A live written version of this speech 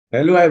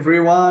Hello,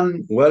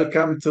 everyone.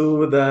 Welcome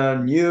to the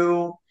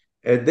new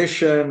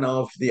edition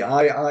of the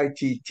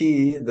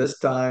IITT. This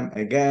time,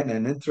 again,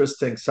 an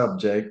interesting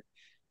subject.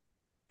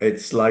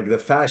 It's like the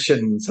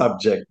fashion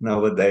subject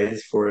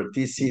nowadays for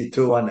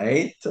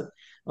TC218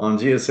 on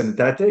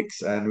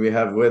geosynthetics. And we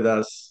have with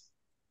us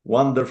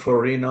wonderful,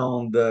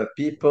 renowned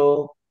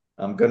people.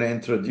 I'm going to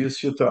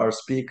introduce you to our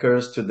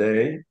speakers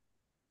today.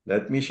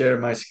 Let me share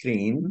my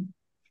screen.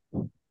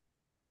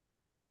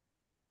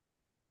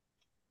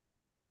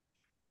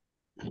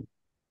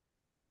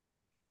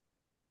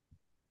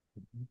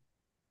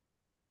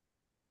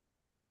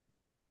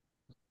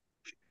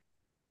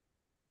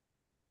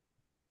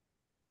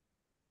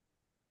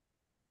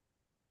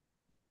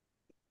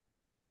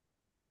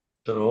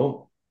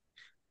 So,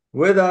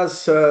 with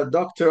us,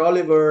 Dr.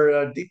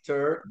 Oliver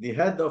Detert, the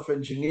head of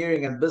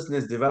engineering and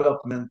business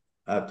development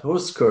at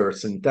Husker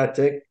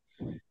Synthetic.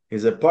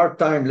 He's a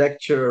part-time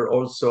lecturer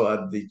also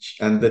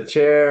and the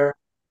chair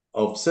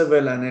of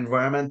civil and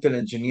environmental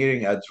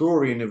engineering at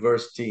Ruhr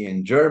University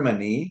in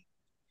Germany.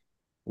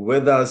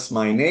 With us,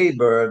 my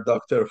neighbor,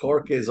 Dr.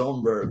 Jorge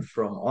Zornberg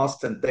from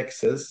Austin,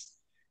 Texas,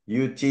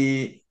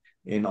 UT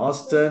in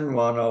Austin,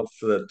 one of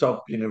the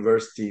top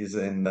universities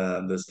in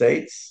the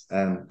States,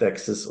 and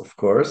Texas, of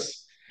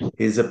course.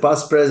 He's a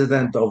past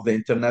president of the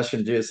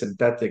International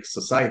Geosynthetics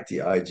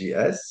Society,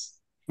 IGS.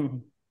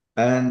 Mhm.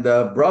 And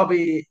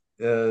Brobbey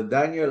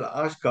Daniel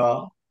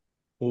Ackah,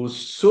 who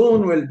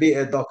soon will be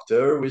a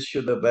doctor. Wish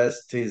you the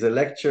best. He's a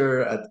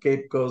lecturer at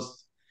Cape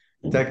Coast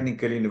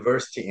Technical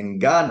University in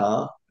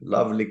Ghana,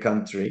 lovely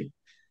country.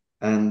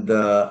 And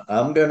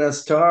I'm gonna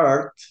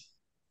start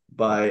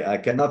I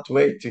cannot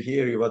wait to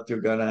hear what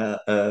you're gonna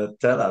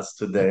tell us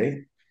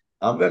today.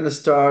 I'm gonna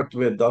start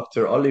with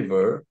Dr.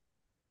 Oliver.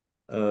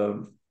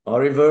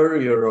 Oliver,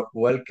 you're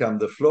welcome.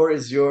 The floor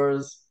is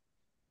yours.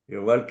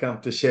 You're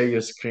welcome to share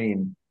your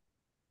screen.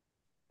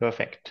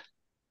 Perfect.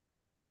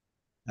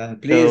 And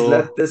please So,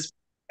 let this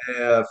be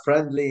a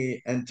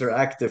friendly,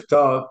 interactive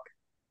talk.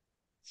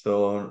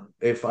 So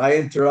if I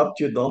interrupt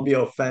you, don't be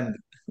offended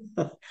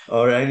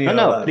or any no, of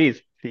no, us.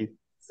 please, please.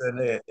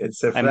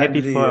 It's a I'm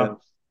happy friendly. for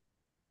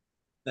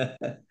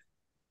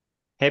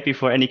happy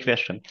for any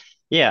question.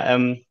 Yeah,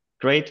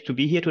 great to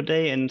be here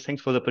today, and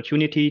thanks for the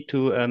opportunity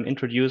to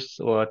introduce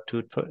or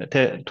to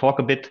talk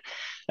a bit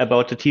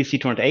about the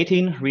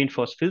TC218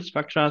 reinforced field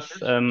structures.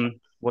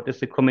 What is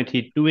the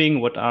committee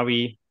doing? What are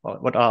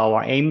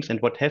our aims,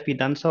 and what have we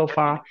done so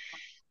far?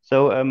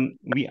 So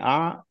we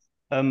are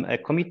a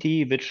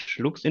committee which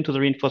looks into the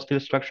reinforced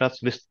field structures,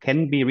 which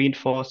can be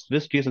reinforced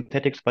with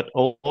geosynthetics, but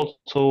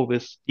also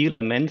with steel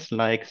elements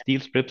like steel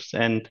strips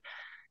and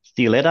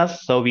steel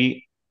ladders. So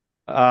we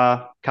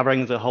are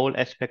covering the whole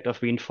aspect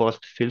of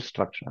reinforced field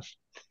structures.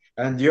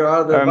 And you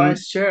are the Um,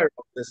 vice chair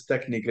of this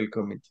technical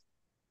committee.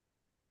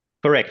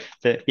 correct.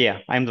 Yeah,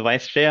 I'm the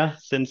vice chair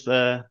since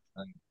 2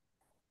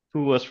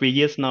 or 3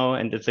 years now,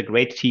 and it's a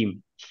great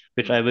team,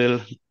 which I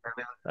will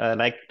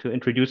like to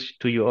introduce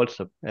to you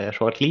also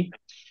shortly.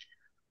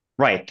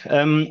 Right.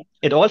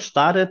 It all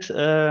started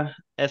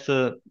as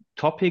a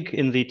topic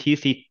in the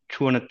TC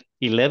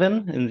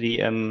 211 in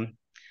the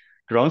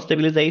ground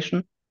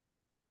stabilization.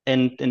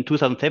 And in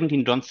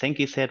 2017, John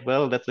Sankey said,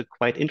 well, that's a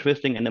quite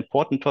interesting and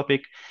important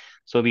topic.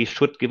 So we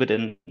should give it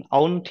an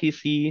own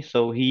TC.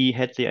 So he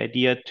had the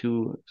idea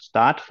to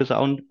start with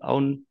our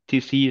own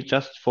TC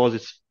just for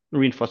this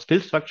reinforced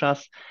field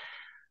structures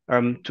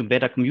to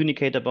better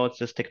communicate about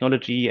this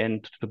technology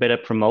and to better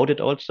promote it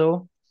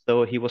also.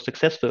 So he was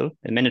successful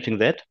in managing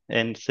that.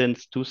 And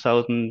since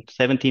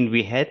 2017,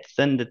 we had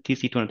then the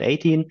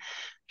TC218.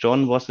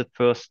 John was the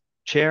first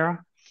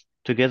chair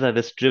together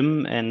with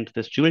Jim and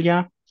with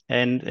Julia.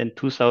 And in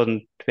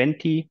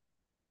 2020,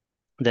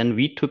 then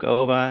we took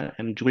over,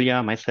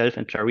 Julia, myself,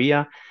 and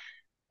Sharia.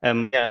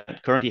 We are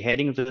currently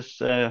heading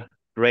this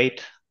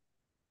great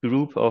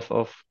group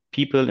of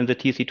people in the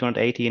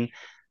TC218,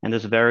 and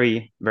it's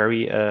very,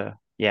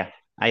 yeah,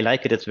 I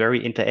like it. It's very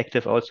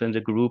interactive also in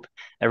the group.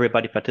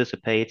 Everybody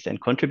participates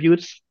and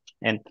contributes,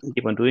 and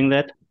keep on doing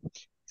that.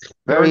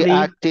 Currently,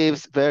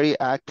 Very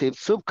active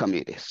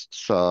subcommittees.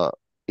 So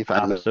if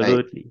I may,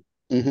 absolutely,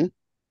 mhm.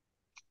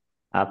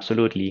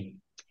 absolutely.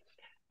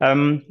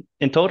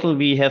 In total,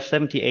 we have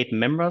 78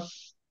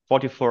 members,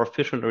 44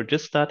 official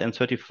registered and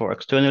 34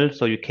 external.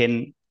 So you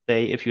can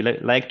say if you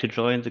like to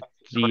join the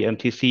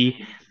MTC,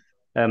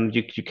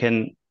 you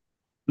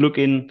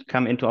can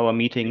come into our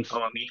meetings,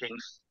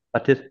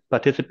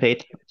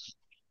 participate.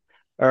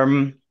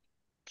 Um,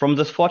 from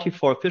this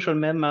 44 official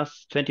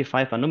members,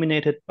 25 are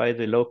nominated by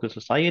the local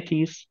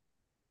societies.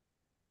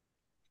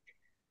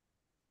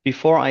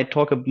 Before I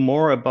talk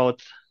more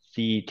about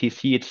the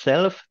TC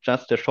itself,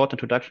 just a short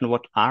introduction,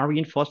 what are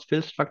reinforced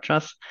field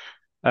structures?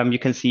 You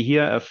can see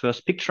here a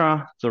first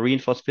picture. The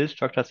reinforced field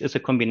structures is a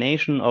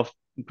combination of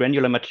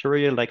granular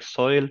material like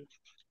soil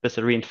with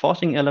a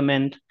reinforcing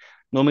element.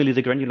 Normally,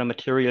 the granular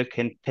material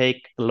can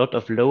take a lot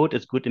of load.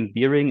 It's good in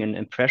bearing and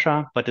in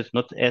pressure, but it's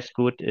not as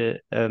good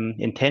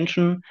in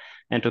tension.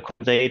 And to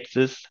compensate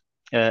this,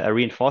 a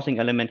reinforcing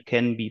element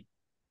can be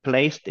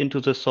placed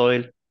into the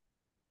soil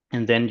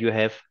And then you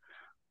have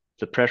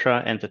the pressure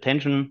and the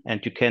tension,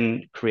 and you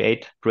can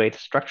create great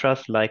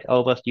structures like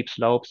over steep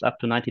slopes up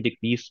to 90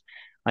 degrees.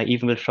 I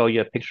even will show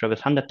you a picture with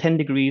 110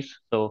 degrees,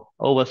 so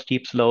over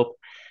steep slope,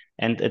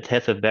 and it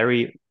has a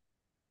very,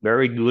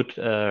 very good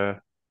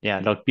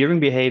load bearing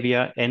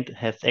behavior and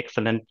has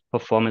excellent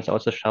performance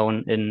also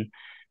shown in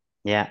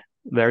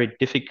very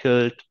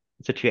difficult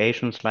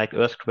situations like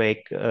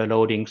earthquake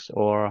loadings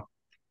or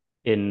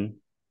in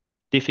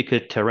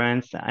difficult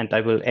terrains. And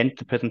I will end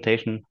the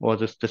presentation or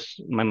this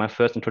my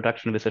first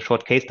introduction with a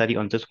short case study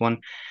on this one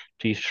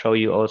to show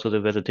you also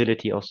the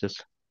versatility of this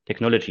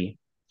technology.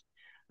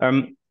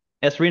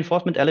 As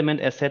reinforcement element,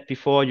 as said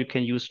before, you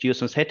can use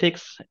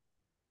geosynthetics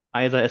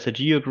either as a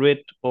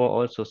geogrid or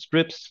also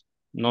strips.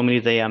 Normally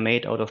they are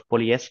made out of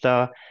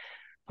polyester,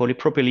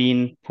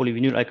 polypropylene,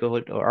 polyvinyl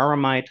alcohol, or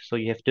aramide. So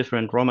you have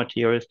different raw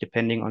materials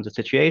depending on the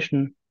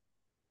situation,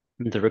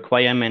 the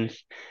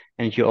requirements,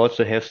 and you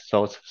also have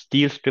those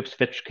steel strips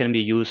which can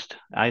be used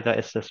either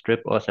as a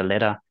strip or as a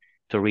ladder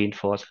to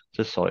reinforce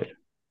the soil.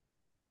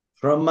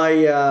 From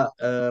my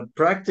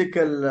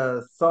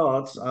practical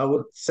thoughts, I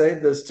would say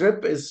the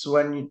strip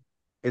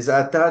is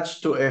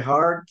attached to a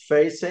hard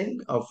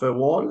facing of a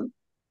wall,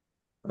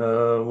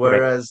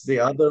 whereas the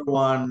other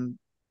one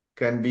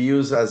can be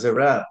used as a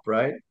wrap,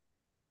 right?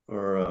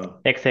 Or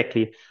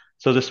Exactly.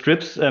 So the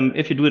strips,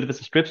 if you do it with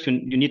the strips,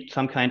 you need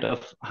some kind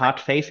of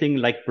hard facing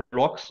like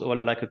blocks or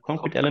like a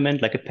concrete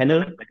element, like a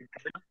panel.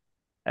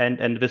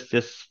 And with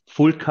this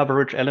full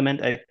coverage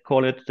element, I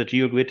call it the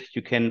geogrid,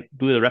 you can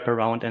do a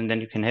wraparound, and then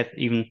you can have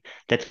even,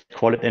 let's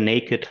call it a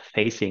naked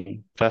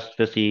facing, just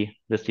with the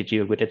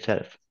geogrid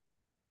itself.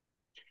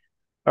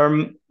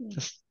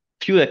 Just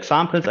few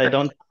examples. I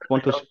don't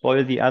want to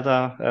spoil the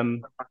other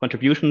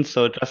contributions,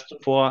 so just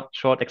 4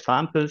 short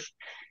examples.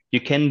 You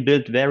can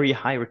build very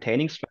high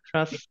retaining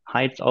structures.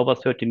 Heights over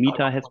 30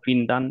 meters has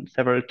been done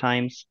several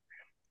times.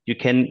 You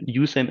can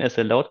use them as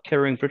a load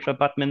carrying bridge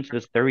abutments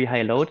with very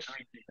high loads.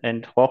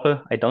 And Jorge,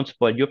 I don't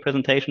spoil your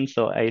presentation,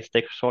 so I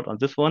stay short on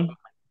this one.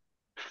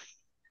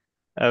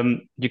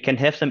 You can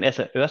have them as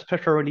an earth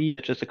pressure relief,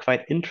 which is a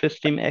quite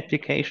interesting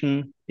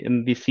application.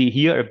 We see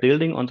here a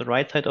building on the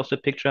right side of the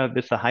picture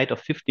with a height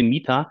of 50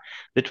 meters,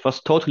 which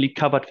was totally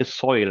covered with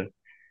soil.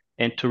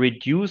 And to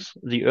reduce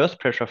the earth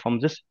pressure from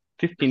this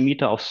 50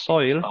 meters of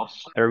soil,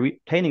 a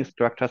retaining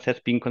structure has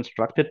been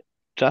constructed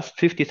just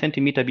 50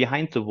 centimeters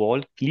behind the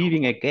wall,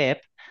 leaving a gap,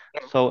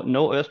 so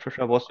no earth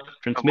pressure was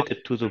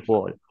transmitted to the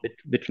wall,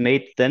 which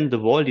made then the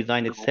wall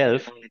design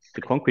itself,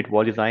 the concrete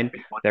wall design,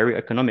 very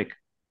economic.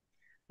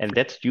 And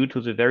that's due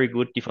to the very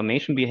good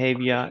deformation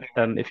behavior.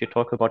 If you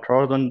talk about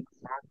horizon,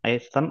 I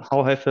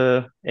somehow have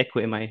a echo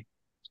in my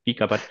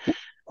speaker, but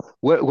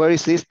where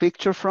is this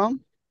picture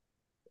from?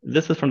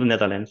 This is from the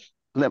Netherlands.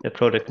 The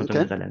project from the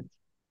Netherlands.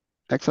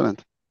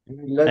 Excellent.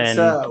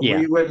 Let's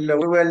we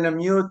will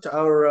mute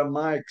our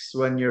mics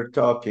when you're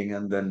talking,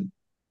 and then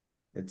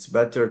it's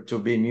better to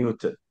be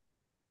muted.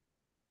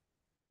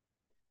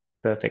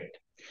 Perfect.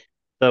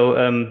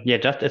 So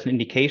just as an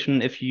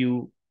indication, if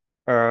you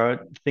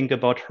think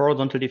about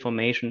horizontal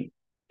deformation,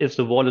 if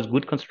the wall is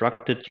good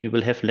constructed, you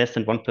will have less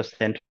than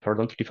 1%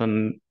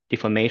 horizontal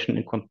deformation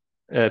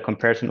in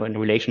comparison or in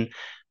relation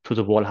to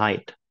the wall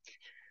height.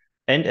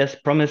 And as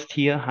promised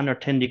here,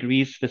 110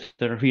 degrees with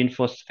the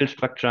reinforced fill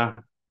structure.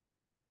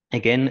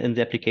 Again, in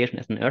the application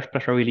as an earth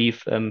pressure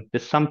relief,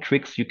 with some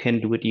tricks, you can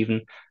do it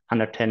even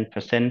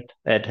 110%,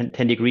 10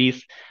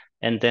 degrees,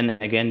 and then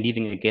again,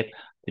 leaving a gap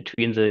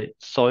between the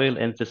soil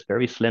and this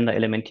very slender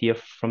element here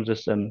from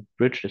this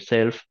bridge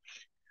itself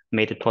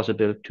made it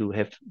possible to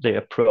have the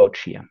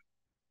approach here.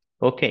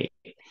 Okay,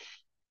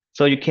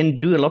 so you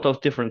can do a lot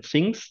of different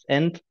things,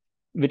 and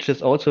which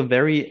is also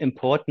very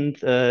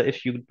important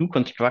if you do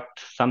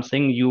construct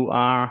something, you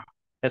have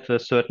a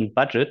certain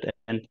budget,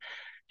 and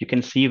you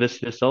can see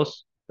with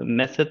those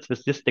methods,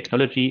 with this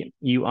technology,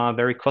 you are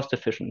very cost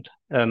efficient.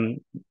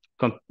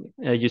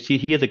 You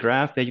see here the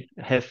graph where you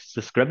have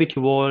this gravity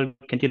wall,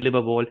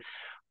 cantilever wall,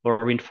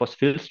 or reinforced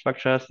fill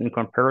structures in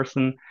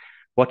comparison.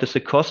 What is the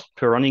cost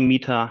per running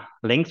meter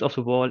length of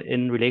the wall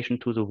in relation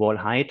to the wall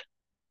height?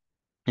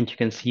 And you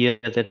can see here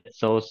that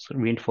those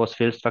reinforced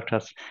fill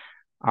structures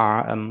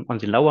are on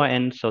the lower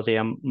end, so they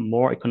are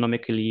more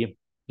economically,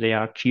 they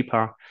are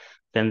cheaper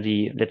than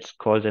the, let's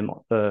call them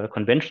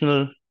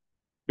conventional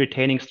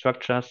retaining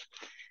structures.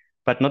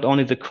 But not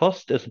only the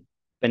cost is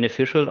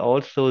beneficial,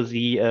 also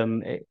the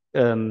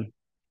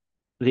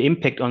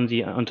impact on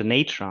the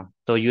nature.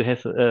 So you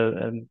have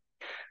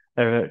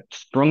a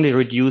strongly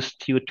reduced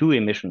CO2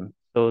 emission.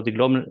 So the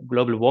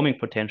global warming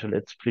potential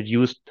is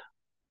reduced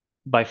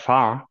by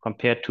far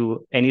compared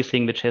to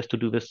anything which has to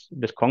do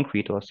with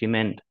concrete or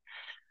cement.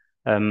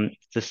 The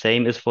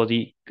same is for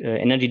the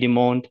energy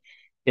demand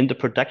in the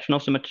production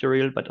of the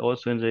material, but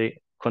also in the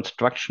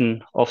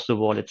construction of the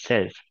wall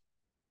itself.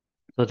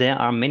 So there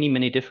are many,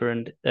 many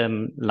different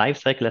life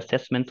cycle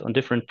assessments on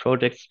different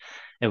projects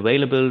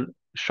available,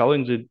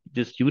 showing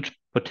this huge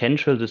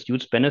potential, this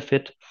huge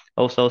benefit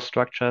of those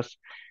structures.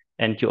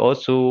 And you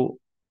also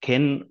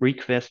can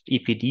request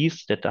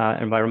EPDs, that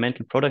are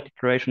environmental product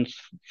declarations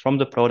from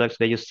the products,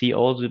 where you see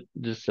all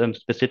this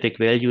specific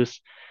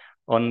values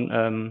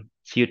on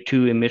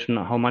CO2 emission,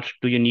 how much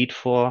do you need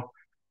for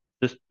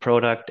this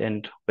product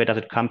and where does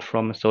it come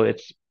from. So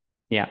it's,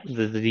 yeah,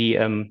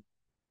 the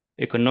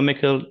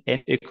economical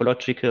and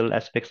ecological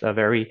aspects are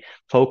very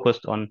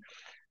focused on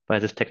by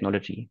this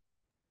technology.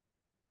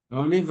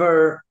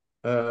 Oliver,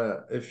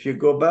 if you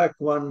go back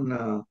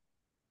one,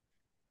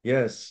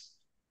 yes,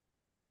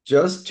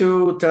 just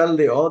to tell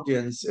the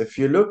audience, if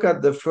you look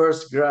at the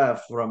first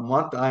graph, from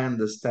what I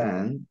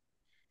understand,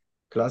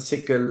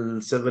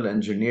 classical civil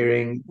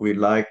engineering, we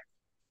like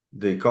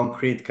the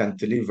concrete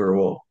cantilever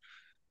wall.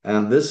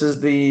 And this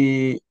is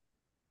the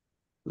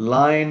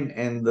line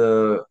in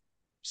the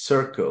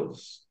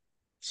circles.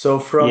 So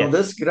from Yes.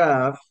 this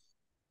graph,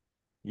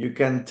 you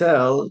can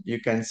tell, you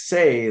can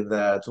say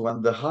that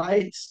when the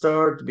height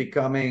start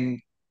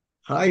becoming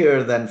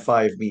higher than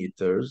 5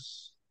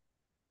 meters,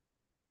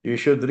 you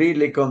should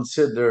really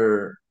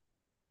consider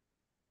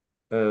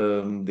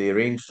the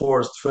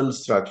reinforced fill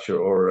structure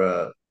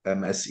or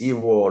MSE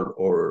wall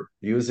or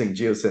using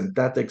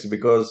geosynthetics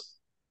because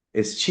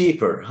it's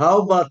cheaper.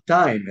 How about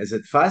time? Is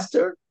it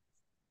faster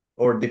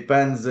or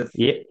depends if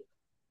Yeah.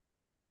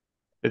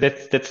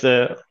 That's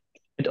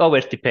it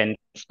always depends.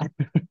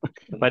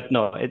 But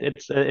no,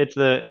 it's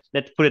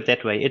let's put it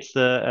that way. It's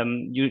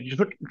you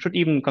should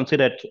even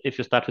consider it if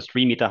you start with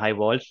 3 meter high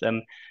walls.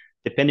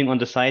 Depending on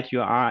the site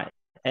you are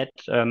at,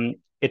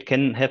 it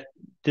can have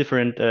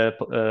different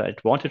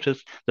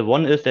advantages. The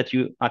one is that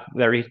you are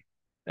very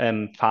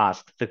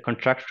fast. The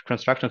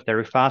construction is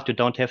very fast. You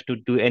don't have to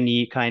do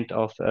any kind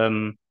of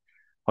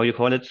how you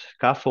call it,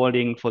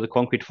 scaffolding for the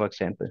concrete, for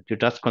example. You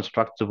just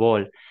construct the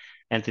wall.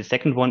 And the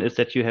second one is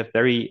that you have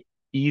very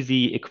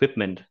easy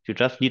equipment. You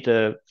just need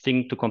a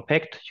thing to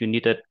compact, you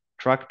need a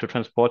truck to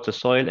transport the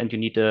soil, and you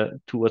need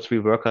 2 or 3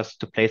 workers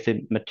to place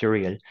the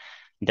material.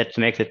 That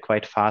makes it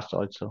quite fast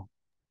also.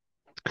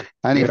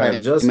 And if yeah, I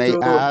just may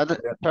to add,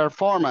 yeah,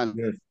 performance,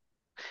 yes,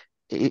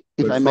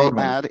 if I may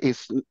performance.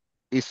 add,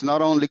 is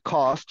not only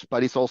cost,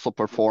 but it's also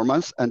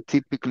performance. And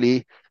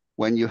typically,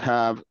 when you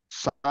have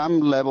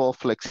some level of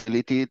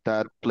flexibility,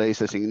 that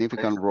plays a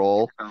significant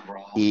role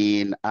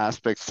in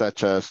aspects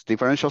such as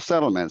differential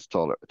settlements,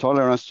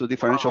 tolerance to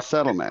differential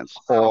settlements,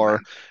 or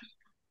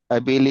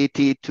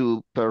ability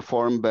to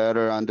perform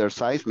better under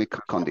seismic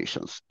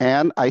conditions.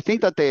 And I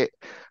think that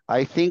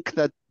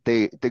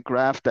the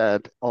graph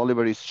that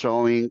Oliver is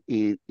showing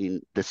in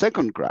the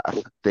second graph,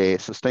 the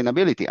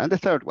sustainability, and the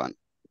third one,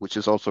 which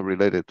is also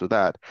related to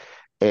that,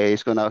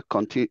 is going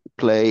to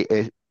play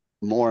a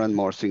more and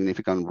more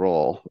significant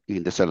role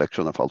in the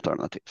selection of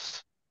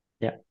alternatives.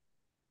 Yeah.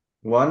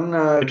 One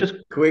Which is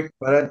quick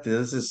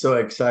parenthesis. This is so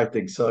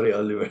exciting. Sorry,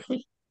 Oliver.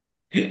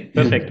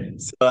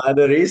 perfect. So at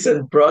a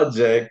recent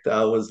project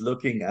I was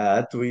looking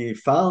at, we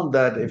found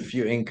that if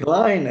you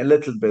incline a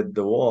little bit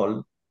the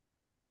wall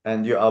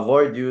and you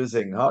avoid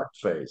using hard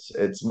face,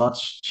 it's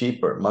much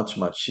cheaper, much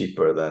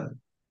cheaper than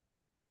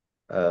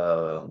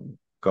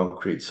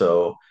concrete.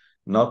 So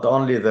not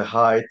only the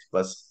height,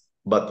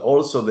 but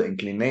also the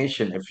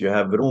inclination. If you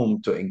have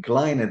room to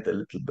incline it a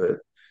little bit,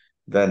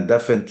 then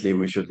definitely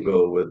we should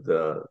go with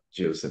the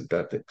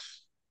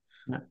geosynthetics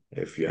Yeah,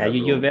 if you yeah, have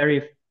you're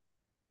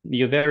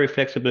room. very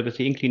flexible with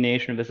the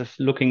inclination, with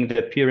looking the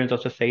appearance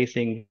of the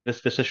facing,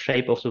 with the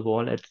shape of the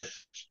wall.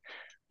 It's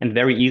and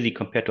very easy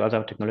compared to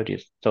other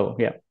technologies. So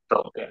yeah,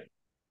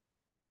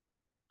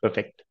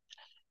 perfect.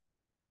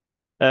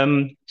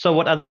 So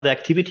what are the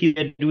activities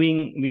we're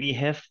doing? We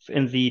have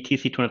in the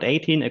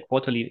TC218 a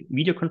quarterly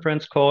video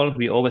conference call.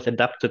 We always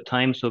adapt the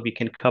time so we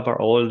can cover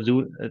all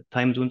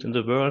time zones in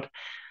the world.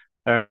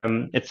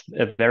 It's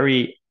a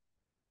very,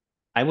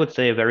 I would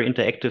say, a very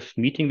interactive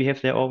meeting we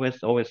have there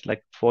always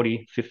like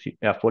 40, 50,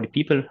 40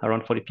 people,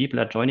 around 40 people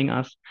are joining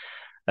us.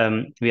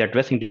 We are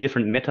addressing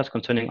different matters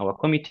concerning our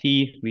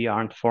committee. We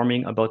are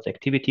informing about the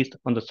activities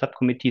on the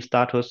subcommittee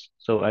status.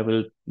 So I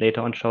will later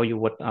on show you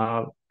what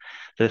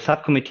the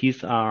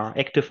subcommittees are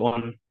active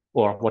on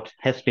or what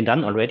has been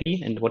done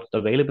already and what's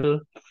available.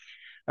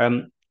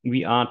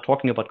 We are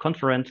talking about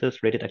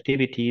conferences, related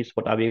activities,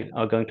 what we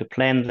are going to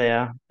plan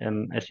there.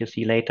 As you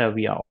see later,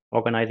 we are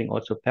organizing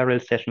also parallel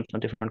sessions on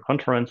different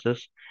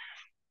conferences.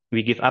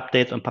 We give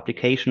updates on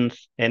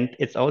publications, and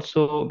it's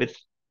also, which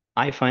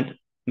I find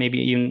maybe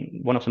even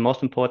one of the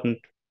most important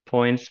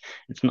points,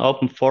 it's an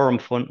open forum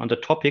on the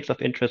topics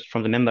of interest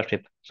from the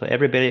membership. So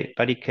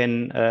everybody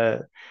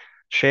can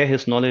share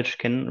his knowledge,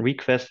 can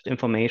request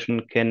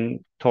information, can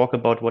talk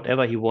about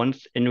whatever he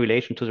wants in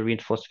relation to the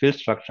reinforced field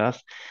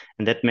structures.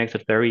 And that makes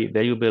it very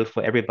valuable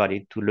for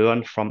everybody to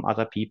learn from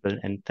other people.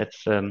 And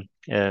that's,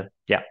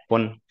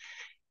 one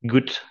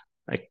good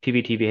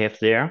activity we have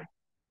there.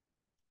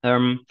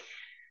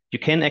 You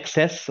can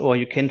access or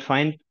you can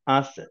find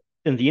us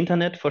in the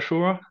internet for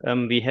sure.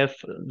 We have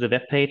the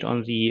webpage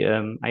on the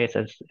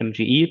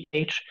ISSMGE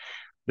page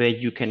where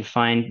you can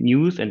find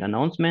news and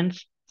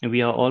announcements. And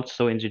we are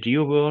also in the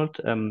Geo world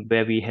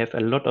where we have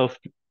a lot of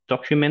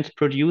documents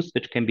produced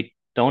which can be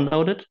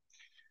downloaded.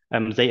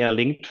 They are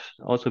linked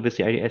also with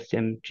the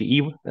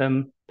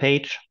ISSMGE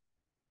page.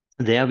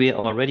 There we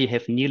already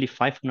have nearly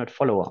 500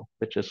 followers,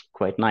 which is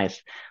quite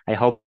nice. I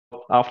hope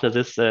after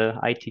this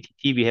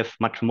ITTT we have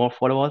much more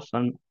followers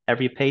on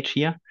every page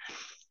here.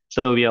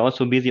 So we are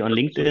also busy on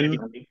LinkedIn,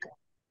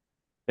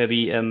 where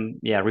we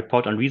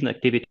report on recent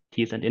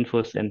activities and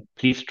infos. And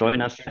please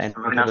join us and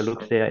have a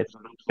look there. It's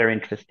very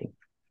interesting.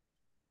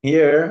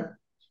 Here,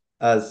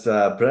 as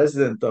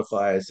president of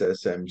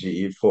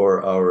ISSMGE,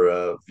 for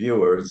our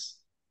viewers,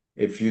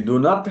 if you do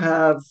not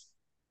have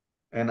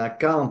an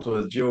account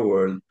with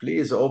GeoWorld,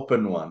 please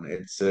open one.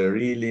 It's a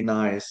really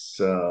nice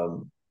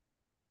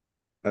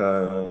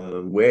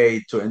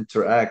way to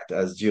interact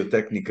as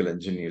geotechnical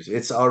engineers.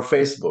 It's our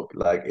Facebook,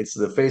 like it's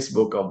the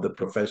Facebook of the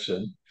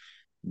profession.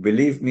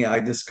 Believe me, I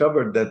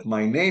discovered that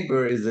my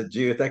neighbor is a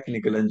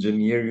geotechnical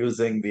engineer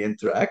using the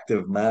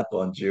interactive map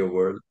on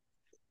GeoWorld,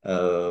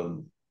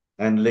 um,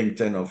 and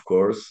LinkedIn, of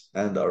course,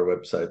 and our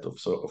website,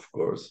 of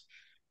course.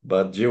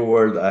 But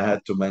GeoWorld, I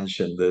had to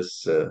mention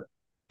this.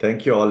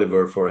 Thank you,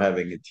 Oliver, for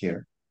having it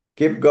here.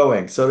 Keep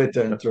going. Sorry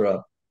to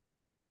interrupt.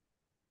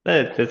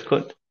 That's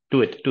good.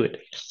 Do it.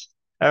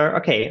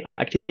 Okay,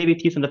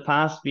 activities in the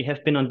past. We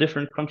have been on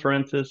different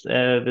conferences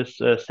with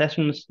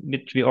sessions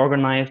which we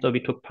organized or we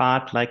took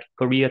part, like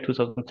Korea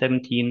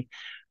 2017,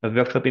 a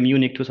workshop in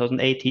Munich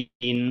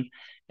 2018,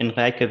 in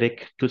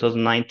Reykjavik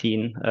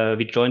 2019.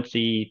 We joined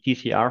the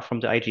TCR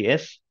from the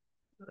IGS,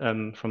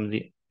 from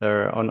the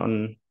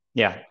on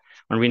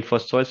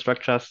reinforced soil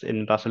structures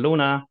in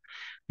Barcelona.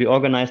 We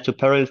organized 2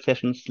 parallel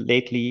sessions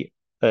lately,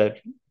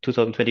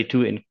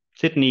 2022 in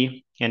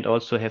Sydney, and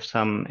also have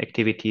some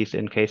activities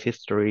in Case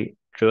History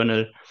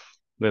Journal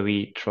where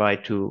we try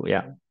to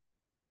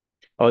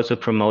also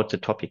promote the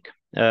topic.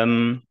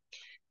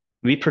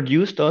 We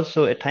produced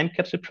also a time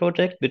capsule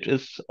project, which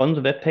is on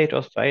the webpage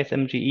of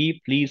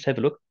ISSMGE. Please have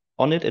a look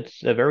on it.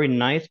 It's a very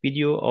nice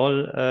video.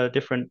 All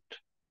different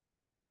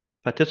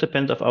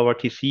participants of our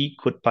TC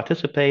could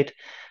participate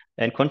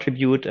and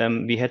contribute.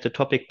 We had the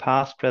topic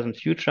past, present,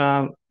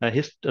 future,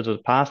 the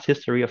past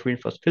history of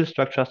reinforced fill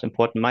structures,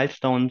 important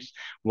milestones.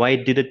 Why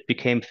did it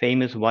become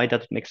famous? Why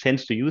does it make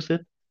sense to use it?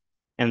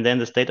 And then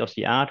the state of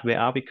the art. Where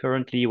are we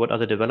currently? What are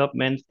the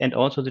developments? And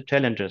also the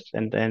challenges.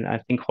 And then I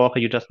think, Jorge,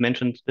 you just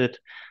mentioned that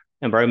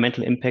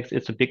environmental impacts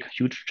is a big,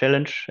 huge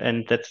challenge.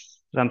 And that's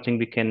something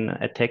we can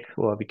attack,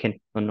 or we can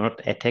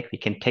not attack, we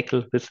can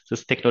tackle with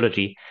this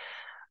technology.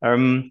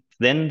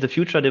 Then the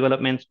future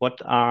developments,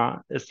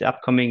 is the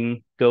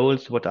upcoming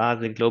goals, what are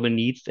the global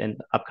needs and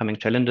upcoming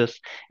challenges.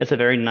 It's a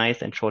very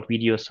nice and short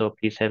video, so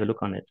please have a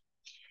look on it.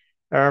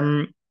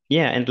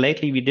 And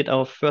lately we did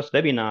our first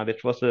webinar,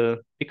 which was a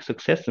big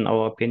success in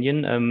our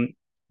opinion.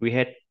 We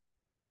had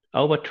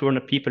over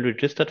 200 people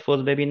registered for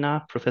the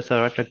webinar. Professor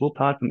Raja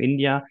Gopal from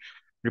India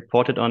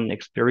reported on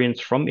experience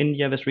from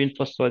India with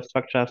reinforced soil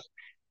structures.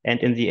 And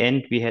in the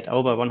end, we had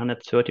over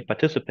 130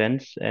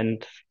 participants,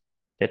 and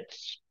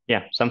that's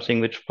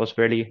something which was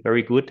very,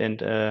 very good,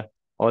 and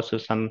also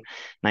some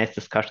nice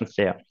discussions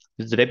there.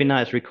 The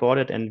webinar is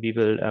recorded, and we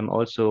will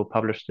also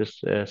publish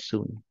this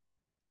soon.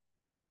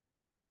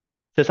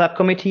 The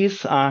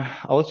subcommittees are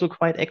also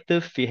quite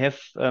active. We have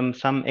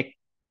some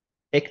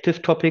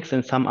active topics,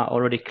 and some are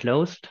already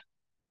closed.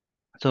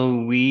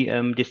 So we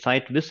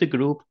decide with the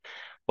group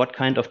what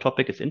kind of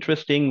topic is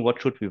interesting, what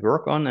should we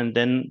work on, and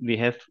then we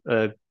have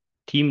a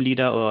team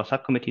leader or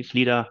subcommittees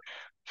leader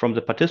from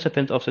the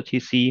participants of the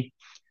TC.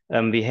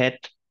 We had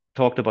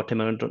talked about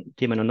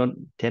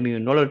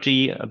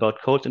terminology,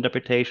 about code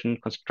interpretation,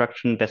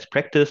 construction, best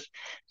practice.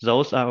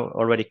 Those are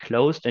already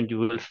closed, and you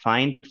will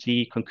find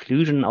the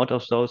conclusion out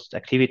of those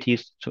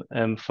activities,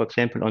 for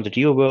example, on the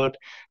GeoWorld.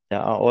 There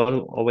are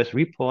always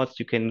reports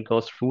you can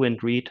go through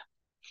and read.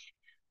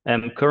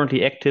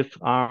 Currently active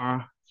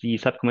are the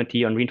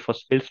subcommittee on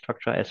reinforced fill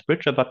structure as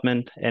bridge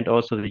abutment, and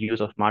also the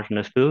use of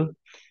marginal fill.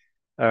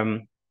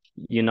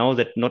 You know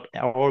that not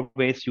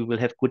always you will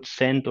have good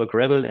sand or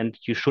gravel, and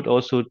you should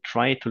also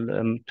try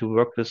to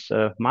work with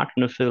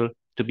marginal fill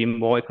to be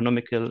more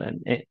economical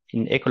and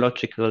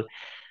ecological.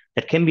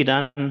 That can be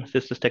done with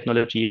this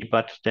technology,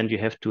 but then you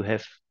have to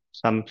have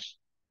some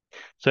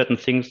certain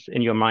things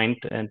in your mind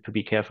and to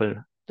be careful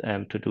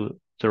to do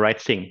the right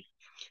thing.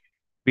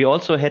 We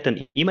also had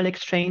an email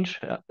exchange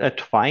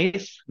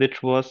twice,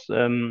 which was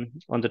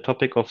on the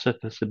topic of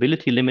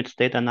serviceability limits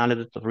data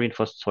analysis of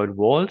reinforced soil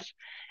walls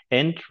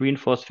and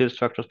reinforced fill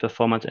structures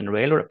performance in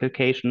railroad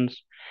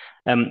applications.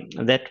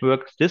 That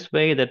works this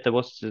way, that there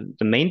was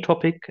the main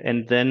topic,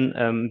 and then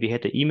we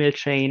had the email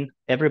chain.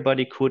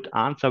 Everybody could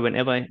answer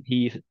whenever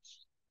he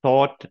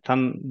thought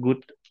some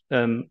good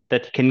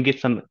that can give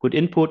some good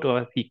input,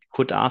 or he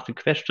could ask a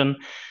question,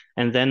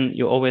 and then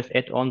you always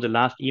add on the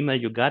last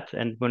email you got,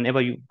 and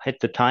whenever you had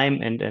the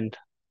time and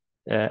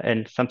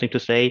something to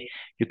say,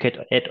 you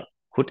could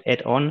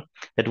add on.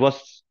 That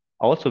was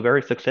also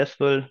very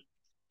successful.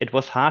 It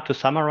was hard to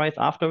summarize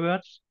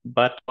afterwards,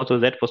 but also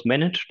that was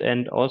managed,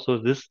 and also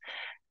this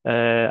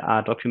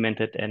are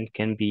documented and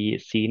can be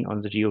seen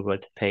on the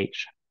GeoWorld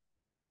page.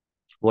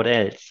 What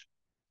else?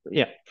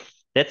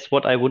 that's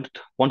what I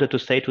wanted to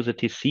say to the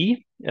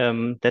TC.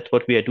 That's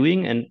what we are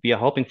doing, and we are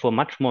hoping for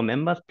much more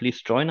members.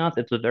 Please join us.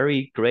 It's a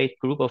very great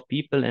group of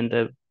people and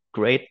a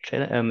great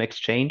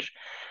exchange.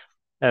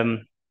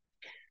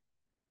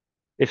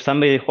 If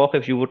somebody, Jorge,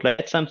 if you would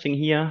like something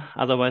here,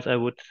 otherwise I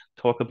would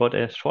talk about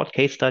a short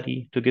case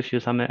study to give you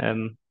some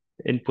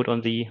input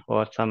on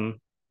or some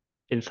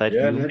inside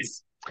Yeah, view.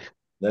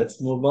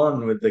 let's move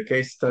on with the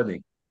case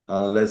study.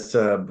 Unless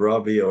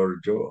Brobbey or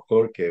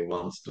Jorge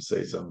wants to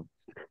say something.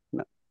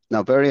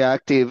 Now, very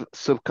active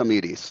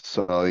subcommittees.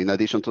 So in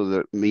addition to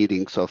the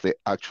meetings of the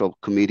actual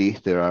committee,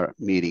 there are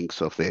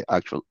meetings of the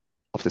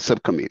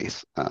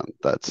subcommittees.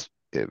 That's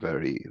a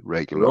very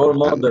regular Role and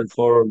model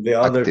for the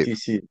other active.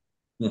 TC.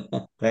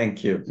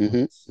 Thank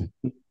you.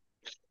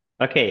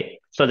 Okay,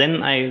 so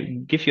then I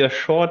give you a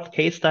short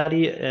case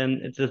study,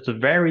 and it's a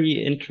very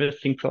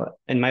interesting,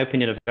 in my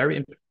opinion, a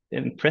very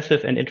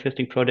impressive and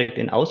interesting project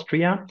in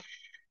Austria.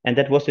 And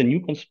that was a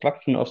new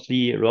construction of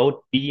the road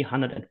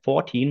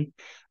B114,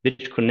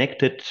 which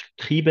connected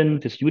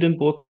Trieben with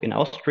Judenburg in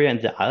Austria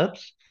and the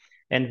Alps.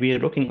 And we are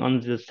looking on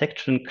the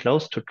section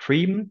close to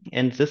Trieben,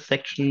 and this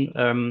section,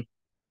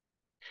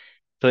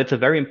 so it's a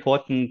very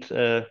important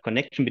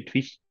connection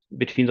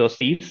between those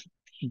cities.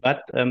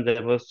 But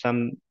there were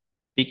some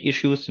big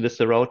issues with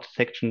the road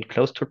section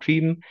close to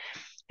Trieben.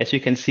 As you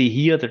can see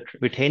here, the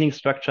retaining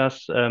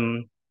structures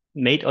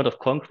made out of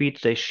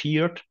concrete, they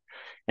sheared.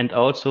 And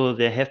also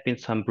there have been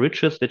some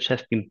bridges which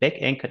have been back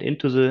anchored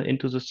into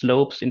the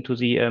slopes, into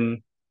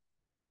the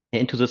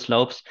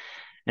slopes.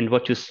 And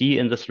what you see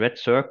in these red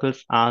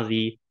circles are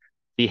the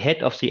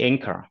head of the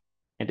anchor.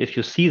 And if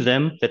you see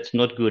them, that's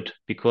not good,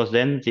 because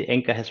then the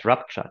anchor has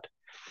ruptured.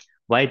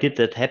 Why did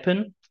that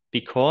happen?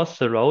 Because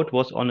the road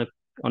was on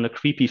a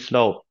creepy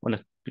slope.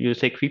 You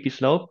say creepy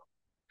slope?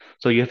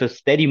 So you have a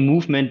steady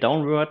movement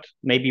downward,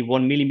 maybe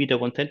 1 millimeter,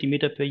 1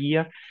 centimeter per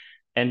year.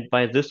 And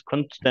by this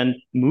constant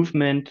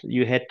movement,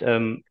 you had,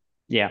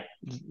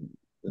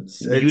 It's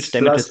huge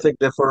damages. plastic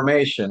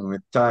deformation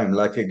with time,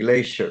 like a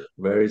glacier,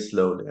 very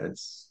slowly.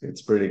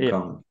 It's pretty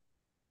common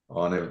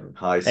on a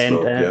high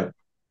slope.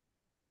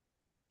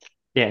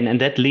 And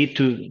that lead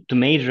to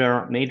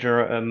major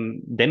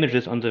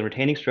damages on the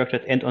retaining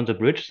structures and on the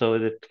bridge, so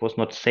it was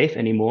not safe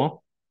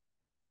anymore.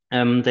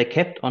 They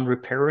kept on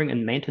repairing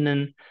and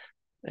maintenance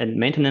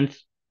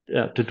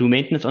to do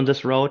maintenance on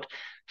this road.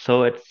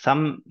 So at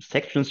some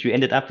sections you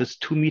ended up with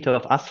 2 meters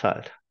of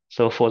asphalt.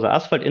 So for the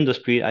asphalt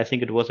industry, I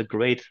think it was a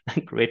great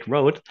great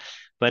road.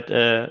 But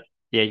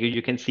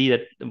you can see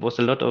that there was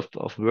a lot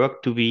of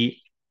work to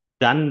be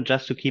done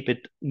just to keep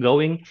it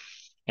going.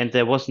 And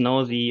there was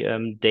now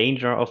the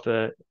danger of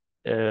a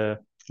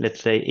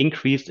let's say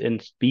increase in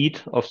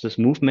speed of this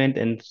movement,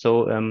 and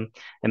so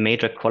a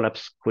major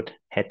collapse could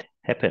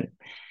happen.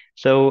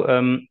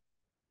 So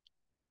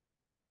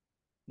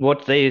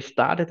what they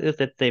started is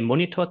that they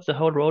monitored the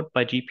whole road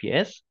by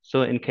GPS.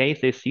 So in case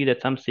they see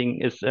that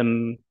something is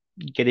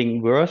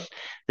getting worse,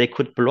 they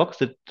could block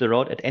the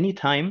road at any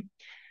time.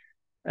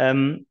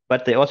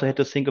 But they also had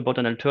to think about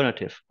an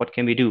alternative. What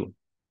can we do?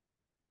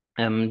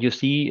 You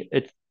see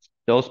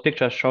those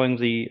pictures showing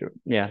the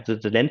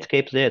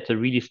landscape there. It's a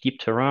really steep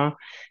terrain.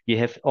 You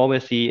have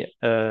always the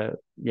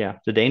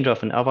danger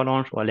of an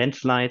avalanche or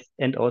landslides,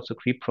 and also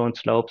creep-prone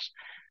slopes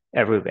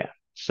everywhere.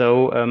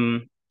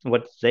 So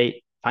what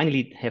they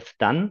finally have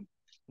done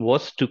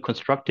was to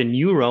construct a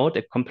new road,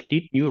 a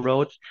complete new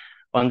road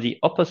on the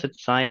opposite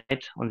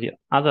side, on the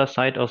other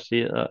side of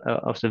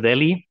the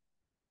valley,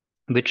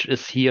 which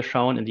is here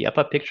shown in the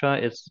upper picture.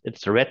 It's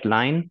the red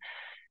line,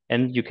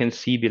 and you can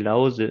see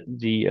below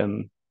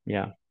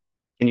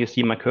can you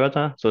see my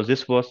cursor? So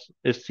this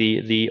is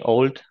the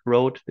old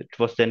road, which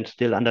was then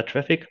still under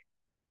traffic,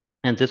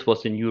 and this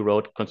was the new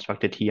road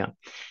constructed here.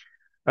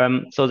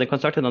 So they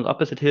constructed on the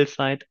opposite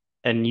hillside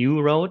a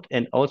new road,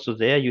 and also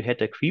there you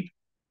had a creep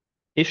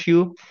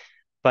issue,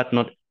 but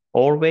not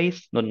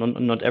always,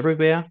 not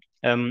everywhere.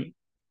 And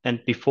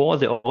before,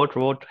 the old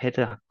road had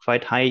a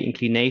quite high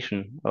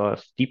inclination or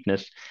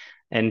steepness,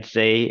 and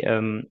they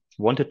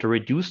wanted to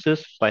reduce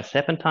this by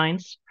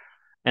serpentines.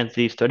 And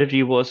the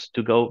strategy was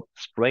to go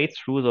straight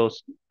through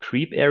those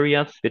creep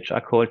areas, which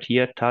are called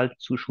here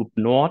Talzuschup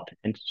Nord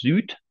and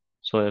Süd.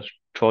 So a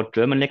short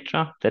German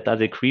lecture, that are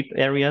the creep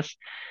areas.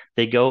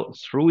 They go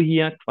through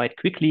here quite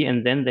quickly,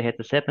 and then they had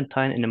the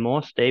serpentine in a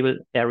more stable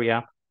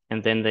area,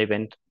 and then they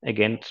went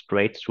again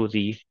straight through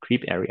the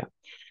creep area.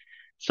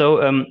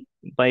 So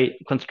by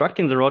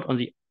constructing the road on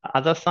the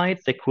other side,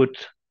 they could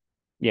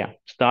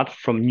start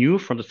from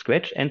the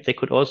scratch, and they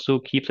could also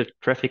keep the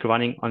traffic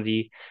running on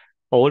the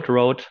old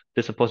road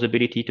with a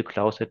possibility to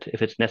close it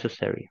if it's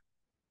necessary.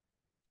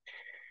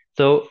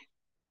 So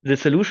the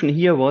solution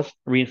here was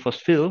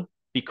reinforced fill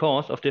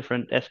because of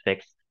different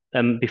aspects.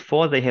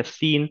 Before, they have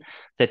seen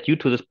that due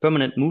to this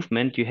permanent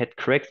movement, you had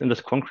cracks in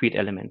this concrete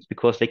elements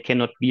because they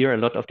cannot bear a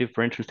lot of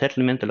differential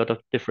settlement, a lot of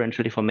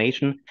differential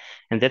deformation.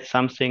 And that's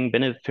something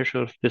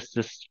beneficial with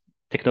this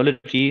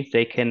technology.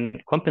 They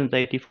can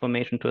compensate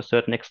deformation to a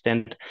certain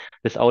extent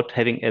without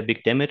having a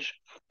big damage.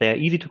 They are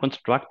easy to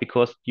construct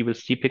because you will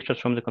see pictures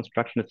from the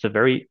construction. It's a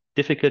very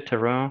difficult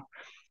terrain.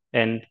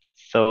 And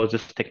so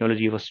this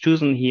technology was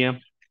chosen here.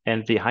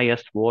 And the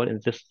highest wall in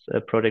this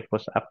project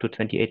was up to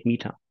 28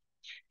 meters.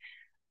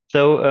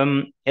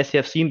 So as you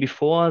have seen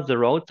before, the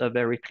roads are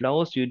very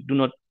close. You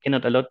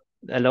cannot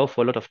allow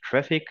for a lot of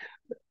traffic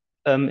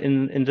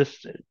in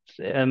this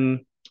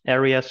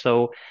area.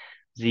 So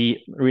the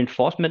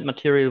reinforcement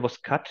material was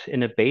cut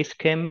in a base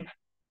camp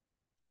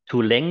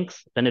to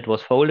lengths, then it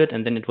was folded,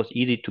 and then it was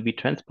easy to be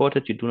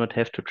transported. You do not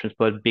have to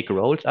transport big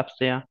rolls up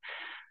there.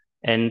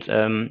 And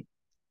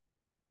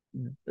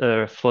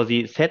for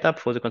the setup,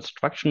 for the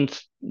construction,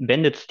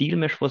 bended steel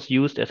mesh was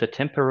used as a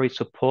temporary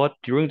support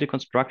during the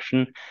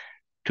construction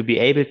to be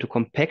able to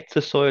compact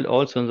the soil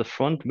also in the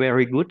front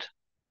very good.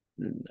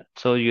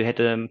 So you had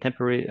a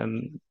temporary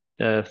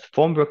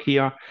formwork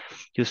here.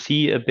 You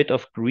see a bit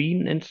of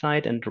green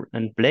inside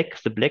and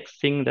black. The black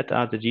thing that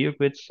are the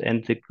geogrids,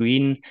 and the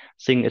green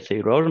thing is the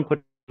erosion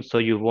potential. So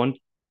you want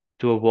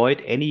to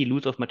avoid any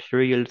loss of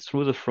material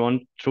through the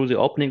front, through the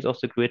openings of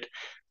the grid.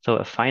 So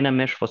a finer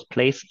mesh was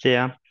placed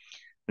there.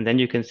 And then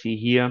you can see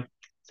here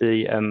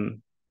the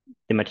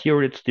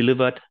materials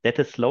delivered. That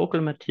is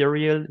local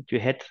material. You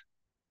had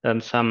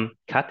some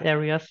cut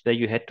areas where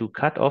you had to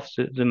cut off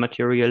the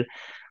material.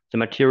 The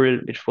material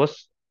which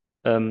was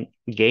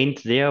gained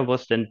there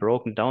was then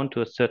broken down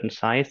to a certain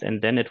size,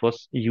 and then it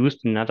was used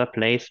in another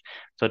place.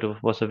 So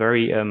it was a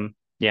very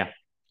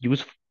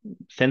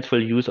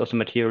sensible use of the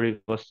material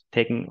was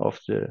taken off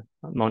the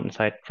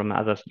mountainside from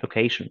another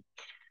location.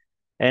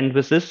 And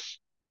with this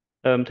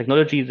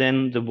technology,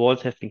 then the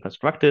walls have been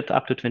constructed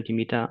up to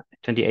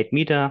 28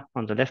 meter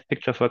on the left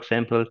picture, for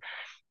example.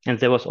 And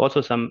there was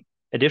also some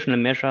additional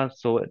measures.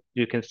 So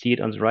you can see it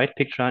on the right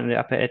picture in the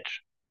upper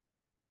edge.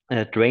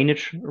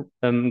 Drainage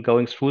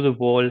going through the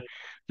wall.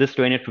 This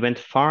drainage went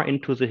far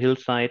into the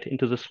hillside,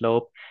 into the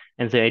slope.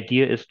 And the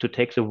idea is to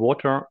take the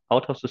water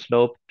out of the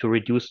slope to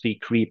reduce the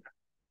creep.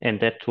 And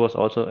that was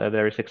also a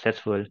very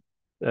successful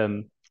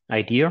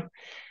idea.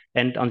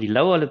 And on the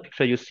lower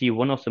picture, you see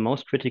one of the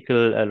most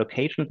critical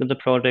locations in the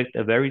project,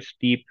 a very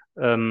steep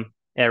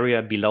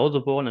area below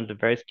the wall and a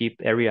very steep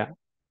area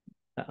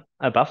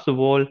above the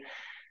wall.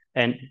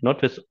 And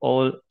not with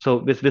all, so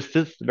with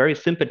this very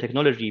simple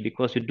technology,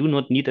 because you do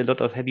not need a lot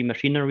of heavy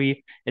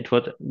machinery,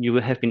 you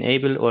have been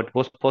able, or it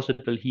was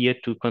possible here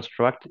to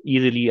construct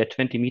easily a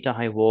 20-meter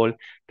high wall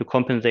to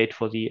compensate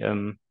for the,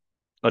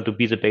 or to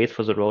be the base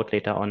for the road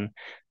later on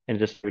in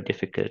this very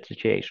difficult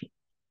situation.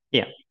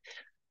 Yeah.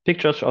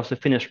 Pictures of the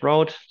finished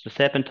road, the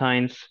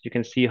serpentines, you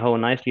can see how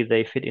nicely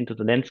they fit into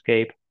the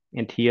landscape.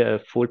 And here a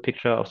full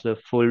picture of the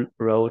full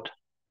road.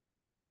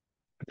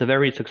 It's a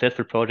very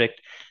successful project.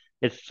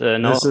 It's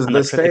now This is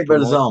under the traffic stable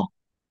promote. zone.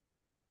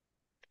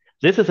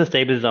 This is a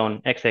stable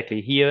zone, exactly.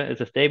 Here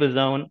is a stable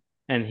zone,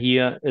 and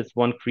here is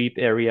one creep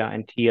area,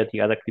 and here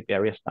the other creep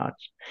area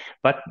starts.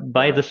 But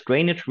by this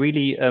drainage,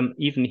 really,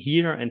 even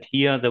here and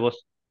here, there was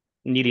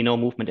nearly no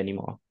movement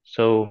anymore.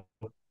 So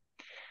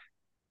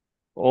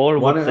all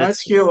Want what to this,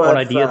 ask you all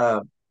if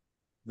ideas.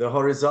 the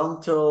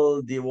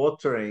horizontal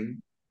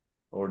dewatering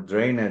or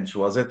drainage,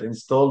 was it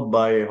installed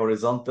by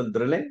horizontal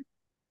drilling?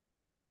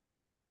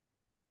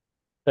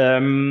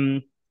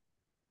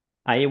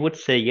 I would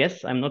say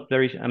yes. I'm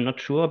not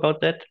sure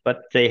about that,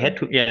 but they had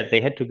to, they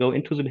had to go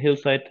into the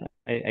hillside.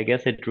 I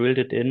guess they drilled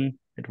it in.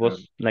 It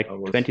was like I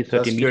was 20,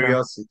 30 just meter.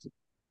 curiosity,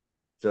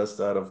 just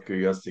out of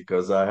curiosity,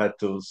 because I had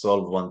to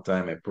solve one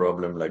time a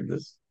problem like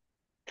this.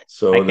 I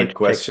So the can check.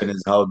 question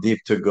is how deep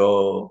to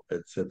go,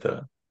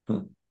 etc.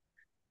 No.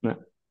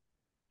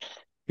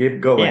 Keep Yeah,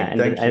 going. and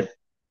Thank you.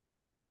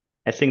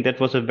 I think that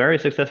was a very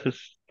successful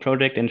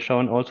project and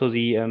shown also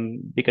the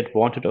big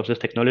advantage of this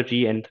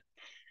technology. And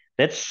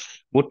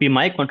would be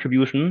my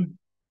contribution.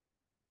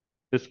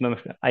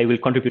 I will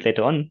contribute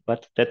later on,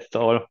 but that's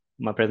all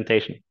my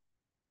presentation.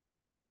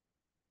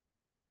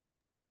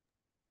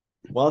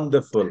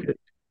 Wonderful.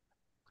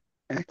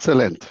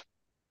 Excellent.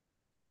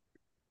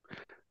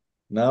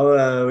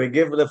 Now we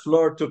give the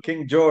floor to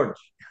King George.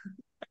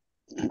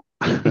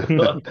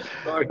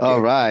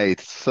 All right,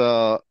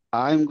 so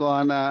I'm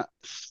gonna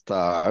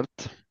start.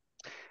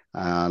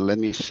 Let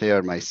me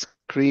share my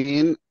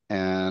screen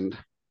and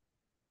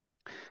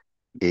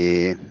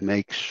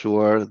make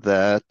sure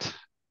that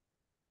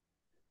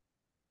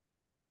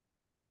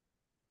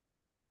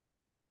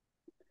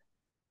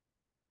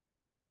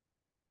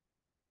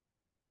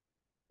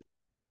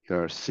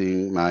you're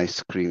seeing my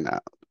screen now.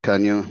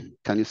 Can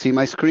you see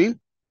my screen?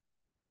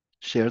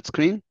 Shared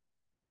screen?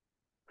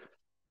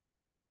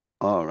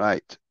 All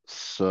right,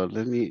 so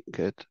let me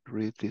get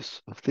rid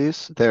of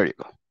this. There you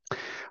go.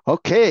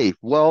 Okay,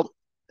 well,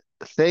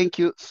 thank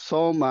you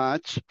so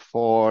much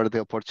for the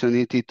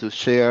opportunity to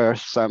share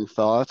some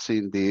thoughts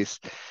in this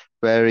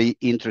very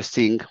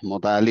interesting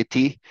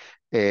modality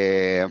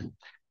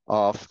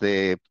of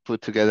the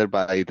put together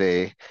by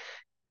the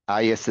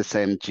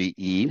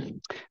ISSMGE.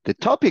 The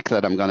topic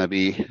that I'm going to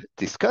be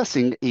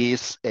discussing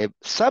is a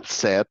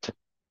subset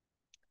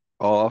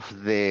of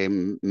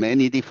the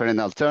many different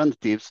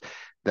alternatives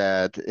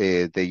that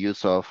the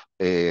use of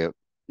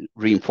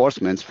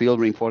reinforcements, field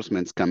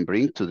reinforcements can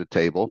bring to the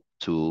table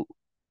to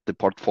the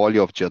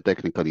portfolio of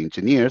geotechnical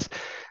engineers.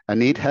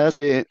 And it has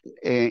an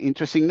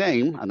interesting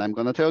name, and I'm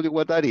going to tell you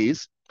what that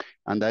is.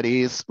 And that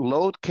is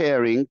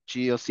load-carrying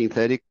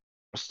geosynthetic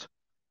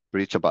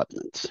bridge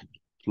abutments.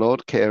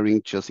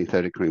 Load-carrying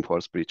geosynthetic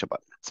reinforced bridge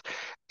abutments.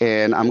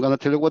 And I'm going to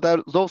tell you what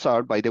those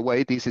are. By the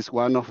way, this is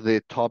one of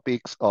the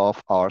topics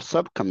of our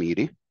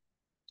subcommittee.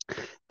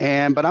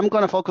 But I'm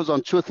going to focus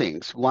on two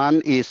things.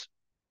 One is,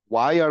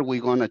 why are we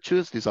going to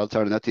choose this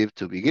alternative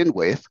to begin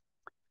with?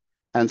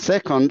 And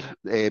second,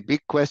 a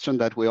big question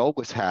that we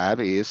always have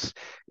is,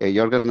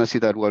 you're going to see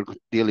that we're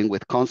dealing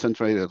with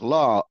concentrated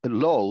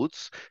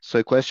loads. So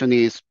the question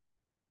is,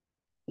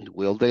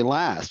 will they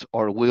last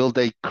or will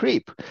they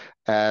creep,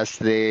 as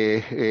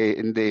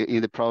in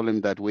the problem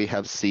that we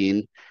have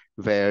seen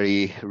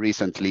very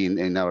recently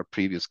in our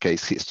previous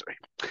case history?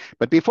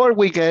 But before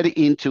we get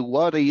into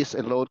what is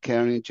a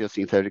load-carrying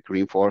geosynthetic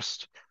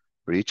reinforced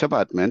bridge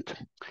abutment,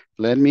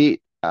 let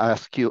me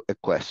ask you a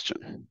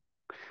question.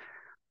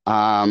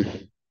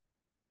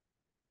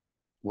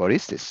 What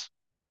is this?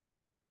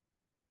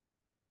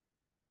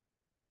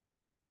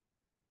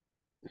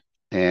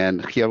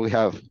 And here we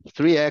have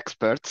three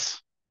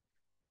experts.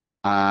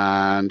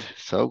 And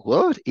so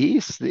what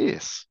is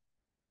this?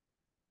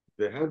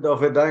 The head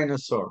of a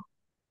dinosaur.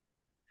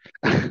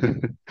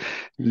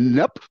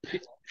 Nope,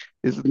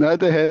 it's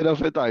not the head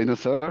of a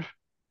dinosaur.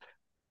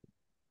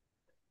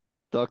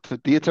 Dr.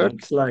 Detert?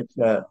 Looks like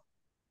that.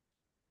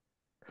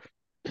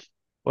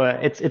 Well,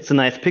 it's a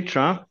nice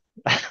picture.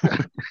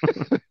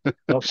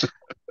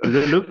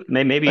 Look,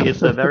 maybe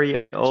it's a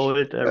very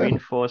old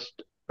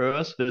reinforced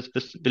earth with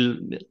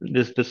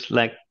this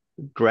like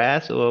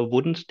grass or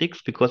wooden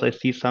sticks, because I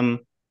see some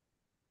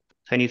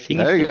tiny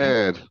things Very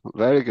there. good,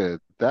 very good.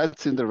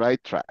 That's in the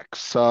right track.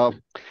 So,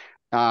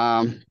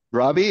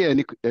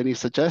 Brobbey, any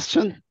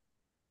suggestion?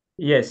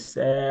 Yes,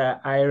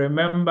 I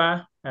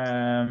remember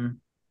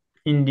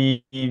in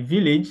the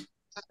village,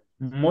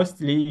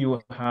 mostly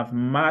you have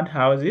mud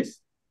houses,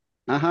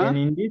 and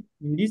in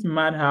these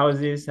mud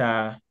houses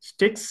are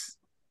sticks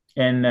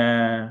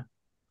and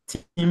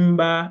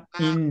timber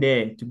in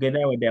there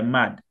together with the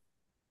mud.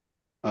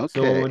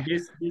 So Okay,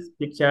 this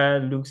picture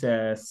looks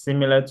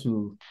similar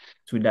to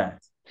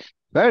that.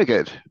 very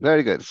good,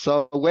 very good.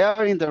 So we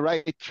are in the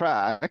right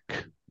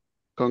track.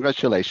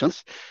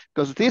 Congratulations,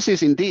 because this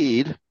is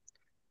indeed,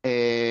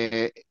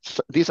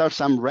 these are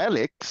some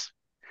relics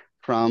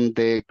from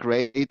the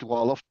Great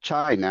Wall of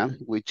China,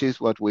 which is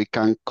what we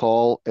can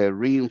call a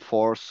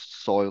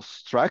reinforced soil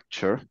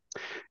structure.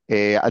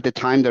 At the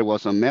time, there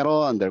was no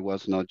metal and there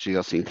was no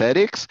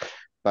geosynthetics,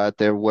 but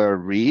there were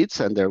reeds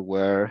and there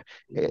were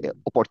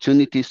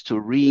opportunities to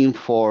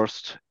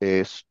reinforce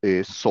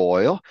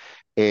soil.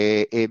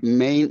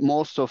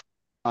 Most of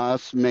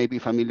us may be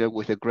familiar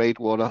with the Great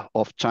Wall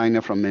of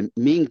China from the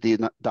Ming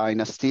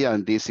Dynasty,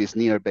 and this is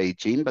near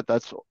Beijing, but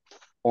that's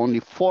only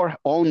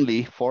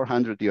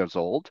 400 years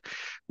old.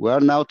 We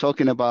are now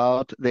talking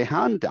about the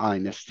Han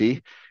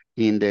Dynasty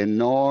in the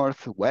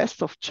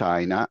northwest of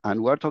China,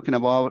 and we're talking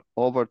about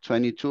over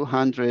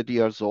 2,200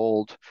 years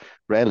old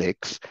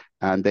relics,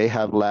 and they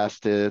have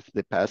lasted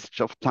the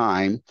passage of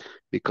time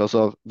because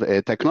of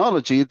the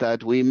technology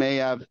that we may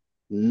have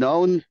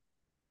known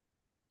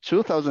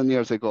 2,000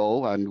 years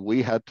ago, and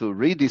we had to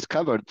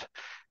rediscover it.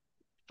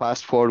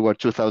 Fast forward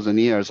 2,000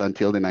 years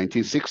until the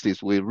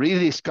 1960s, we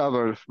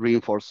rediscovered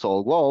reinforced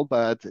soil wall,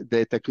 but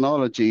the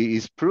technology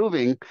is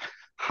proving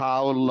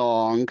how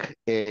long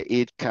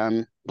it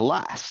can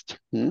last.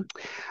 But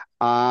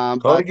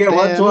Jorge,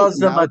 what then was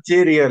the now,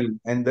 material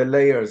and the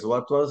layers?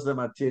 What was the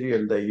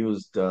material they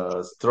used?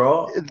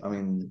 Straw? I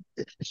mean,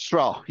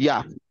 straw,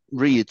 yeah,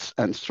 reeds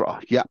and straw,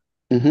 yeah.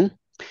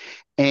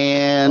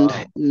 And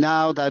wow.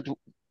 now that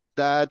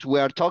we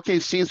are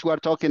talking, since we're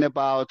talking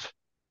about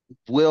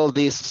will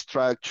these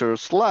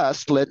structures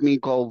last, let me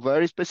go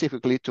very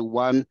specifically to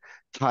one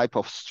type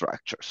of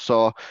structure.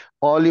 So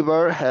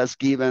Oliver has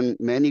given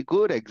many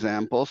good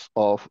examples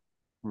of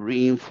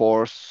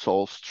reinforced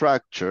soil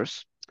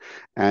structures.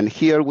 And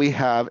here we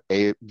have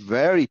a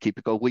very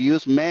typical, we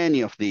use many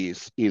of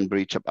these in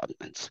bridge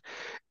abutments.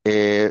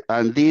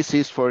 And this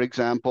is, for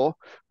example,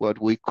 what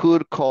we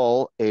could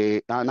call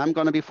and I'm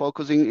going to be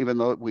focusing, even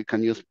though we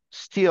can use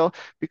steel,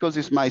 because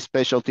it's my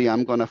specialty,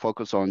 I'm going to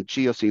focus on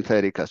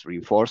geosynthetic as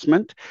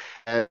reinforcement.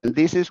 And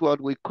this is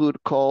what we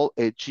could call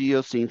a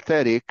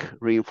geosynthetic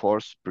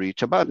reinforced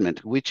bridge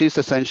abutment, which is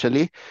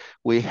essentially,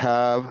 we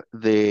have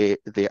the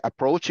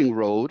approaching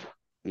road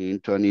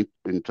into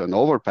an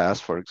overpass,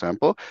 for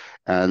example,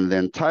 and the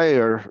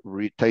entire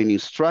retaining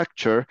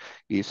structure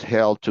is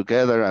held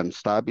together and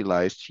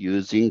stabilized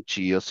using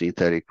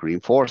geosynthetic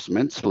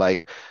reinforcements,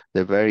 like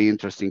the very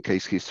interesting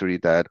case history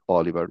that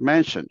Oliver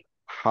mentioned.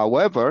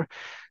 However,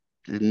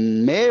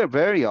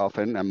 very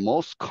often and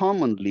most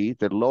commonly,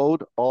 the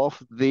load of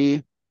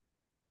the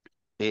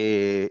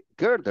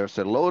girders,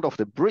 the load of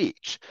the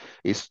bridge,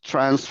 is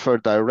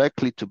transferred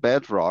directly to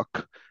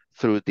bedrock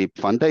through deep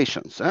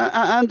foundations.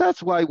 And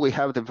that's why we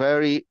have the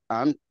very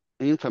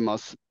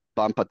infamous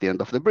bump at the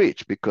end of the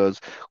bridge, because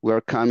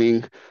we're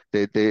coming,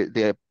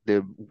 the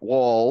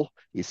wall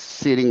is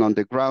sitting on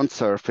the ground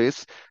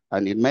surface,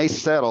 and it may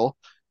settle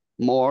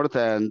more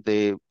than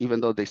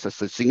even though there's a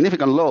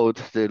significant load,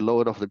 the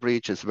load of the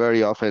bridge is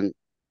very often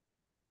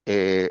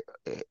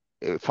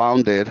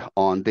founded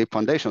on deep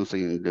foundations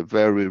in the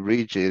very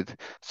rigid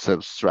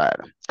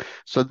substrata.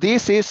 So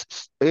this is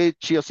a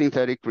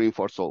geosynthetic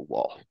reinforced soil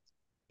wall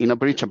in a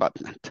bridge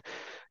abutment.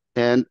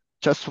 And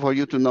just for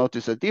you to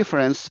notice a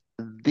difference,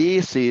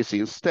 this is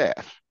instead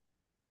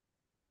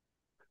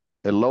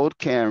a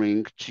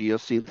load-carrying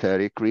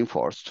geosynthetic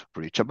reinforced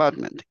bridge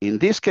abutment. In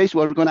this case,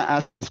 we're going to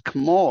ask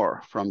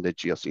more from the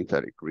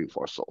geosynthetic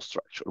reinforced soil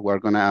structure. We're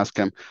going to ask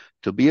them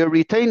to be a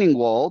retaining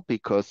wall,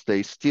 because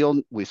we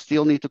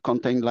still need to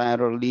contain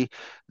laterally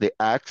the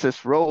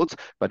access roads,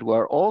 but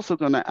we're also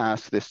going to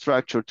ask the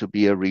structure to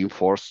be a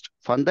reinforced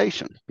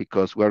foundation,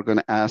 because we're going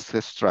to ask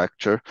the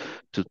structure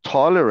to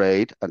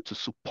tolerate and to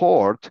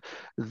support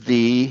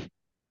the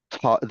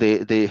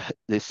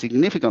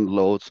significant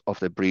loads of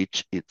the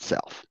bridge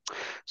itself.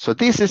 So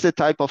this is the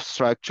type of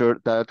structure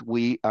that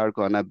we are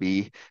going to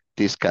be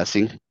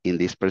discussing in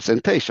this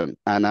presentation.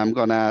 And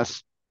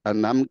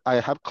I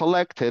have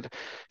collected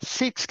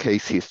 6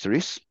 case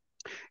histories.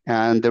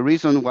 And the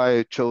reason why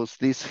I chose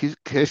this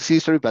case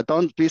history, but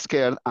don't be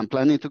scared, I'm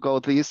planning to go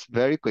this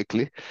very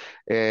quickly.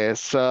 I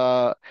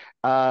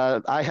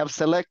have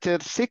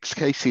selected 6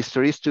 case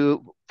histories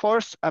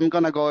first, I'm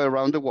gonna go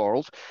around the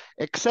world,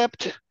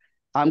 except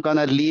I'm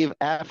gonna leave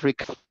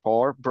Africa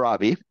for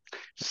Brobbey,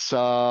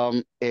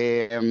 so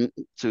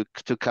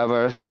to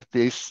cover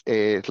this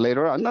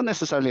later on, not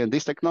necessarily in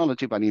this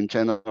technology, but in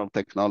general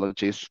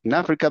technologies in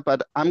Africa.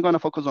 But I'm gonna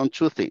focus on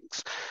 2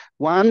 things.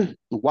 One,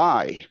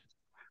 why?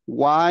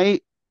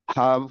 Why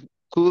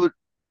could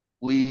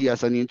we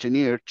as an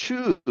engineer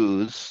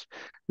choose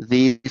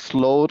these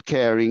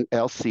load-carrying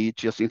LC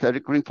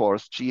geosynthetic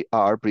reinforced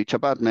GR bridge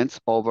abutments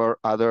over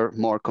other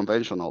more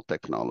conventional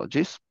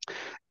technologies?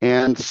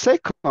 And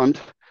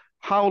second,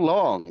 how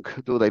long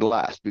do they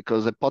last?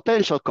 Because a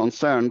potential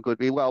concern could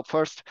be, well,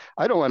 first,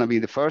 I don't want to be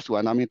the first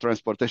one. I'm in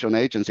transportation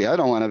agency. I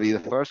don't want to be the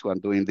first one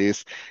doing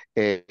this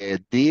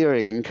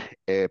during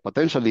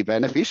potentially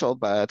beneficial,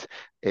 but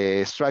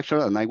structure.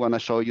 And I want to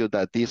show you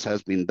that this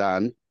has been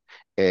done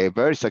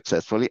very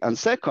successfully. And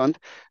second,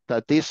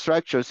 that these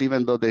structures,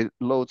 even though the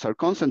loads are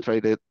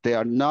concentrated, they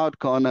are not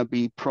going to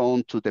be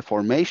prone to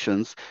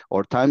deformations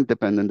or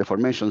time-dependent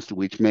deformations,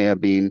 which may have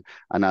been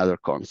another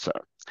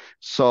concern.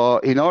 So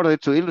in order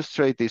to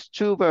illustrate these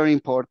 2 very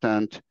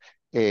important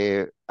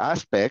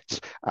aspects,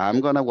 I'm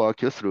going to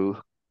walk you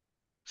through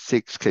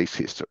 6 case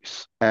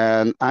histories.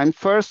 And I'm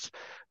first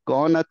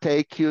going to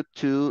take you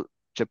to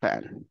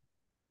Japan.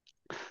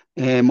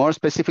 More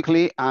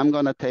specifically, I'm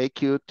going to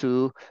take you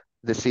to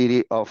the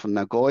city of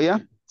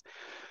Nagoya.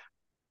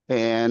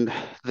 And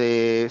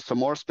so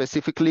more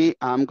specifically,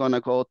 I'm going to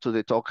go to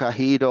the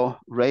Tokaido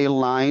rail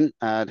line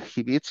at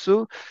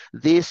Hibitsu.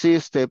 This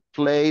is the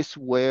place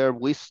where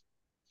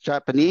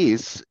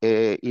Japanese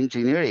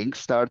engineering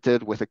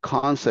started with the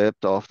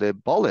concept of the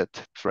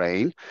bullet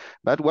train,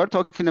 but we're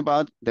talking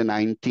about the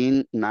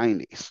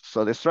 1990s.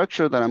 So the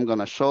structure that I'm going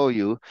to show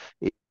you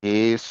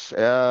is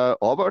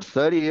over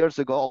 30 years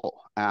ago,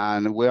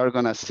 and we are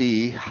going to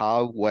see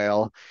how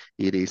well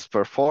it is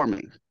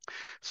performing.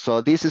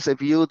 So this is a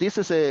view. This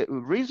is a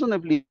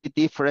reasonably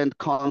different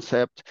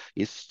concept.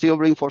 It's still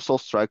reinforced soil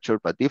structure,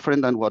 but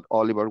different than what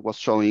Oliver was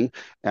showing.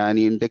 And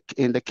in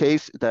the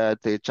case that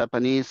the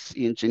Japanese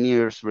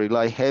engineers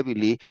rely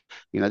heavily,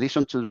 in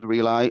addition to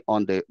rely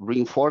on the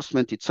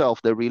reinforcement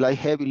itself, they rely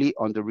heavily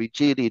on the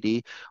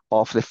rigidity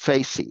of the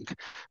facing.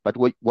 But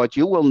what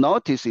you will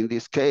notice in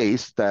this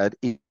case, that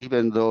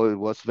even though it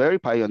was very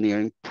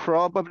pioneering,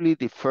 probably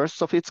the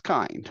first of its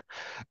kind,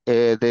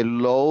 the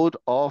load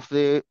of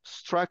the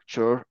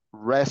structure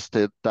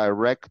rested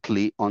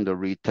directly on the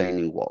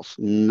retaining walls,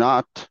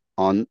 not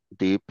on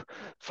deep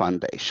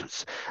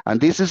foundations. And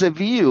this is a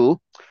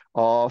view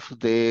of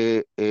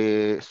the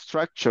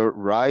structure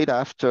right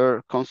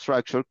after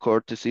construction,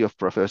 courtesy of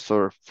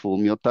Professor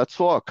Fumio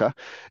Tatsuoka.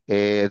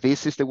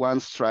 This is the one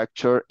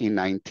structure in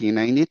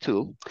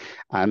 1992.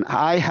 And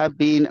I have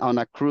been on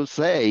a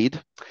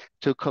crusade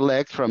to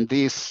collect from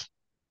these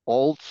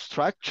old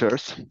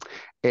structures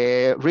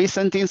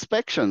recent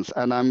inspections.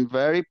 And I'm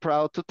very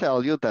proud to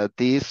tell you that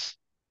this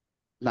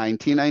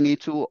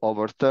 1992,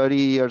 over 30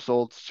 years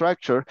old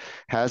structure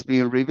has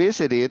been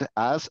revisited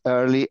as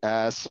early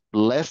as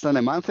less than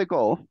a month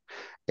ago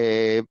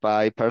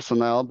by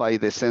personnel by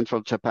the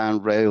Central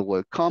Japan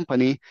Railway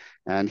Company.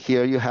 And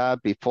here you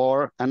have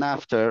before and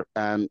after,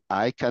 and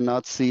I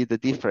cannot see the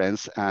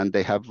difference, and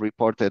they have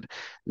reported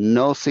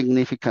no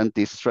significant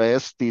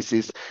distress. This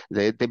is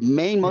the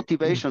main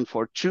motivation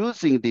for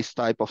choosing this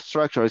type of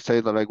structure. I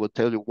say that I will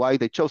tell you why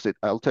they chose it.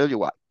 I'll tell you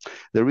why.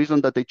 The reason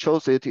that they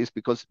chose it is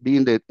because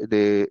being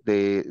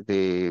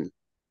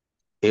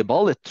a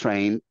bullet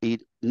train,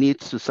 it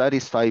needs to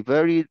satisfy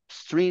very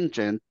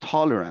stringent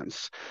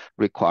tolerance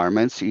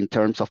requirements in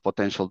terms of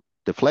potential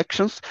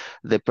deflections.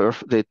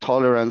 The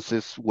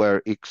tolerances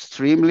were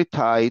extremely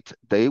tight.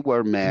 They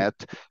were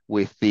met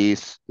with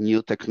this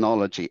new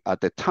technology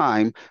at the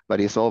time, but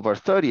it's over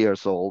 30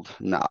 years old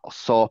now.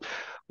 So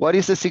what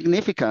is the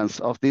significance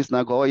of this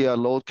Nagoya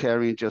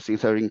load-carrying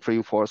geosynthetic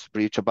reinforced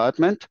breach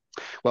abutment?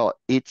 Well,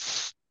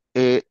 it's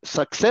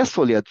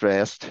successfully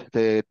addressed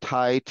the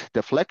tight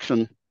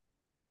deflection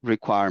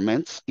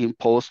requirements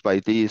imposed by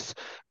this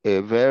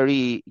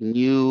very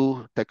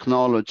new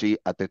technology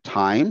at the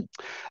time.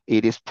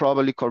 It is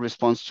probably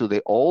corresponds to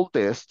the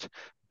oldest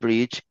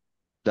breach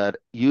that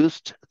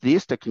used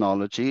this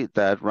technology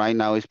that right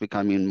now is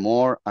becoming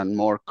more and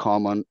more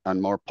common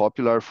and more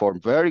popular for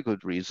very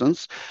good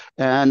reasons.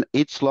 And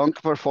its long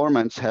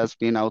performance has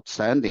been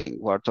outstanding.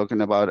 We're talking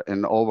about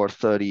an over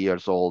 30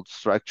 years old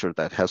structure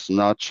that has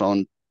not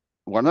shown,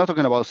 we're not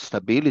talking about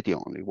stability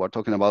only, we're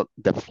talking about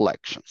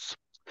deflections.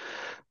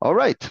 All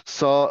right,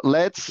 so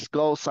let's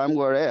go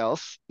somewhere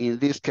else. In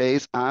this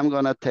case, I'm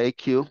gonna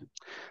take you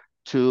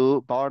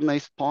to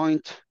Barney's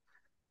Point,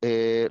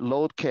 a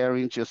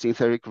load-carrying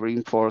geosynthetic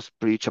reinforced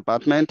breach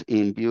abutment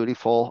in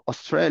beautiful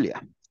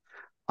Australia.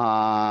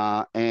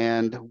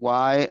 And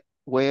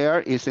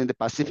where is in the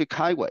Pacific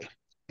Highway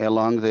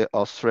along the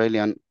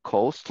Australian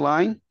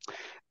coastline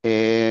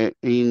in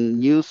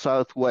New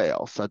South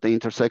Wales at the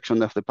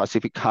intersection of the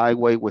Pacific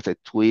Highway with the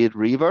Tweed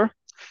River.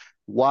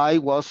 Why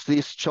was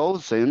this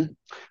chosen?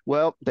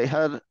 Well, they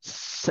have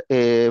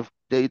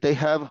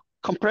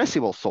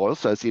compressible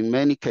soils, as in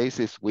many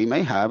cases we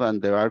may have,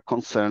 and there are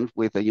concerns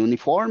with the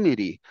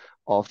uniformity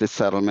of the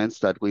settlements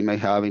that we may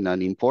have in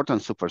an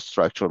important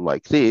superstructure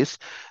like this.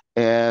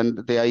 And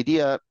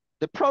the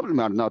problem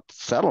are not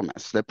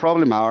settlements. The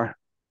problem are,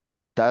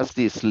 does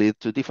this lead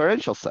to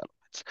differential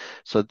settlements?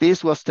 So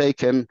this was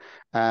taken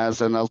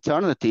as an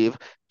alternative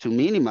to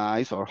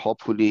minimize or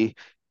hopefully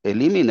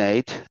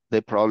eliminate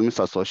the problems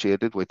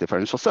associated with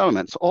differential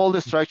settlements. All the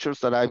structures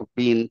that I've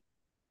been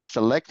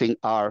selecting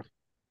are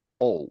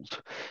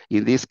old.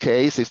 In this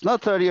case, it's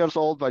not 30 years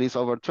old, but it's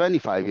over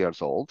 25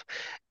 years old.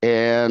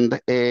 And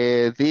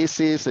this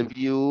is a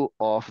view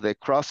of the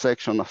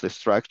cross-section of the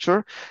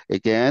structure.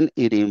 Again,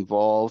 it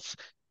involves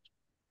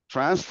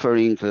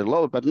transferring the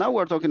load, but now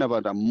we're talking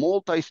about a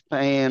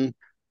multi-span,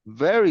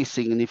 very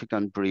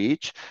significant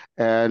breach,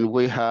 and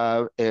we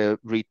have a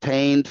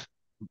retained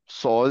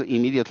soil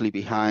immediately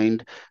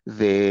behind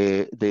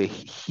the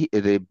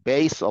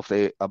base of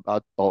the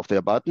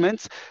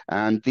abutments,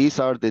 and these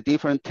are the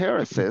different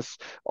terraces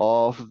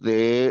of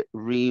the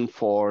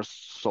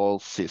reinforced soil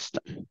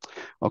system.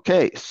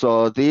 Okay,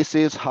 so this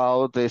is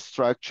how the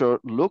structure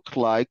looked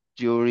like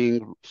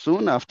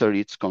soon after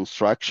its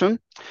construction.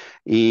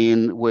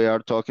 We are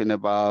talking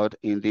about,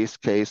 in this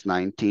case,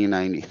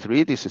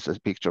 1993. This is a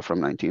picture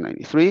from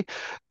 1993.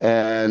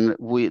 And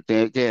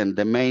again,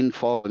 the main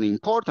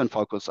important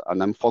focus,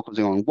 and I'm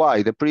focusing on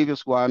why. The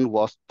previous one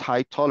was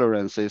tight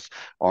tolerances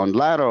on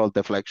lateral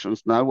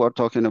deflections. Now we're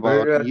talking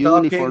about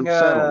uniform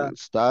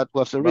settlements. That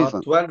was the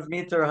reason.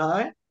 12-meter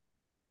high?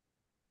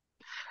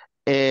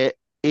 It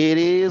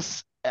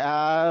is,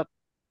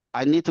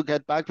 I need to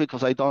get back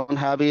because I don't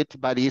have it,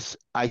 but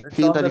I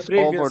think that it's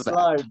over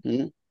slide.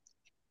 that.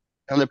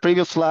 On the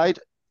previous slide,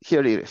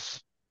 here it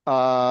is.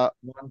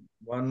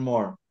 One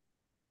more.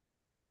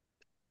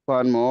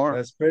 One more.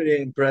 That's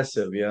pretty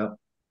impressive, yeah.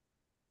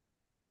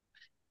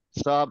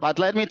 So, but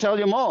let me tell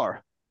you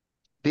more.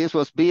 This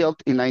was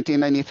built in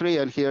 1993,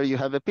 and here you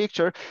have a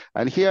picture.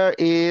 And here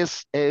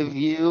is a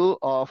view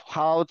of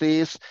how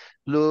this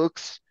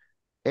looks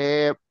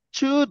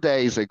 2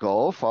 days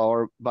ago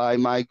by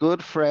my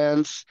good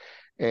friends,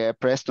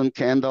 Preston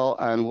Kendall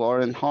and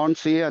Warren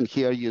Hornsey. And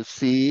here you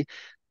see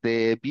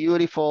the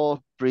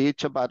beautiful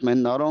breach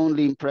abutment, not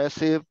only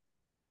impressive,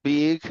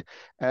 big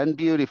and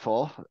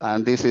beautiful,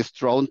 and this is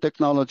drone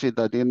technology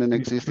that didn't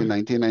exist in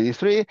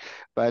 1993,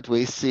 but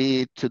we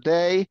see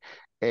today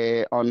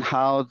on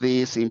how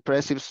this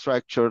impressive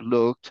structure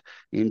looked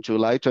in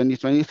July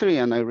 2023.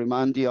 And I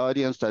remind the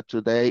audience that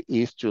today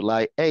is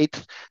July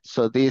 8th,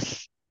 so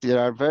there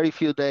are very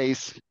few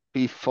days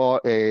before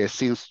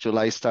since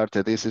July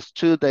started. This is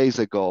 2 days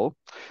ago,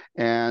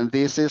 and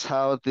this is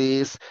how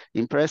this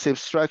impressive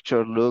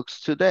structure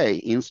looks today,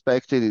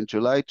 inspected in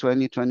July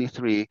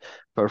 2023,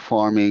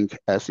 performing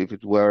as if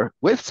it were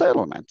with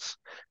settlements.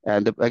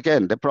 And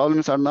again, the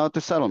problems are not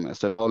the settlements.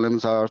 The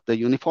problems are the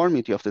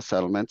uniformity of the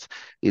settlements.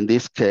 In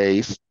this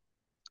case,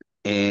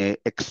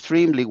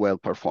 extremely well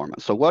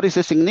performance. So what is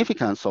the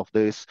significance of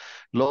this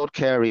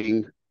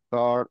load-carrying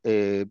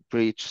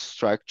breach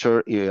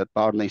structure at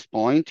Barney's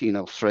Point in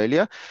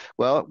Australia?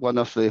 Well, one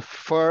of the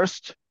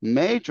first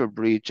major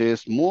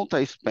breaches,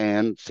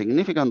 multi-span,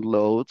 significant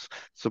loads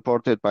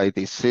supported by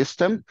this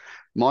system.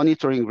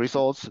 Monitoring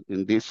results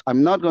in this,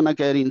 I'm not going to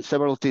get in,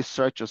 several of these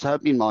structures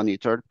have been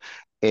monitored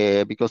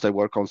because they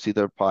were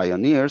considered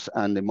pioneers,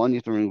 and the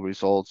monitoring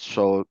results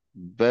show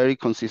very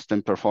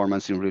consistent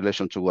performance in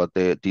relation to what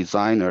the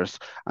designers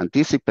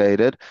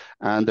anticipated,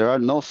 and there are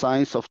no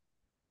signs of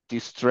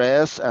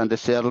distress, and the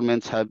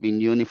settlements have been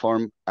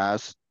uniform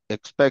as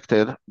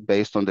expected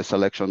based on the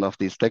selection of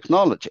this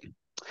technology.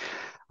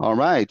 All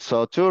right,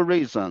 so two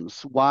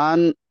reasons.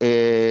 One,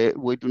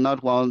 we do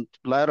not want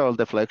lateral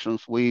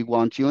deflections, we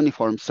want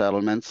uniform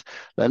settlements.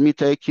 Let me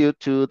take you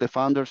to the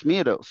Founders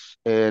Meadows.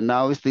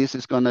 Now this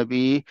is gonna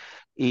be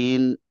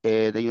in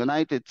the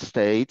United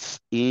States,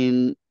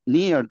 in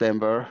near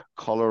Denver,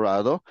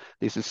 Colorado.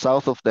 This is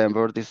south of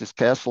Denver, this is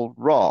Castle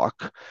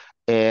Rock.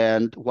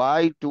 And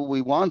why do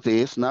we want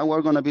this? Now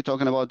we're going to be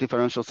talking about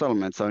differential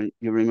settlements. So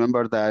you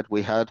remember that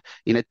we had,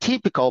 in a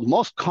typical,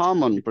 most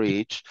common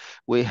breach,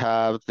 we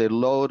have the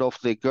load of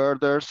the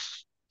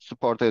girders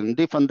supported in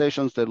deep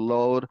foundations, the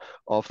load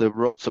of the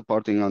rope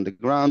supporting on the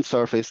ground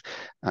surface,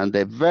 and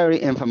the very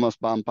infamous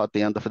bump at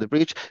the end of the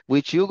breach,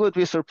 which you would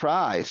be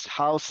surprised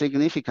how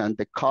significant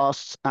the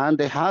costs and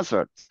the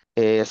hazards,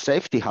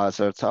 safety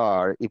hazards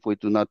are if we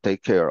do not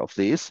take care of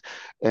this.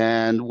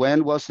 And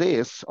when was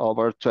this?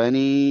 Over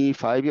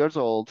 25 years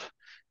old.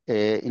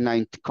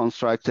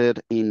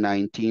 Constructed in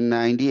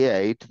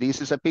 1998.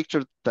 This is a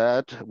picture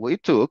that we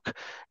took.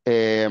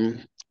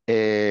 This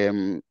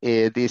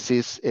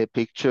is a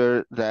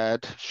picture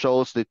that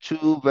shows the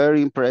two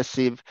very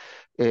impressive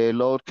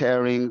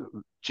load-carrying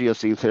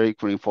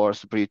geosynthetic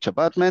reinforced breach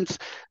abutments.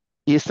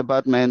 East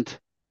abutment,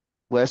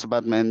 west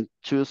abutment,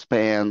 two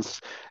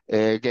spans.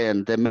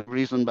 Again, the main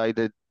reason by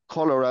the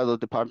Colorado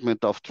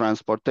Department of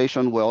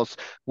Transportation was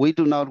we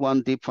do not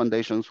want deep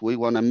foundations. We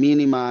want to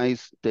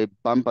minimize the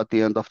bump at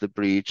the end of the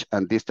breach,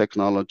 and this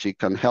technology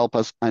can help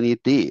us, and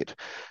it did.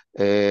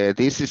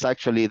 This is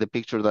actually the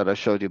picture that I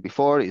showed you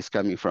before. It's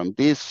coming from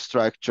this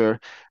structure,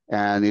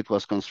 and it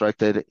was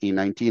constructed in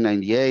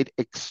 1998.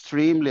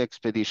 Extremely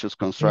expeditious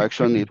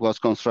construction. It was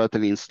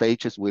constructed in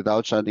stages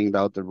without shutting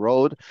down the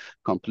road,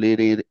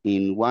 completed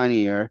in 1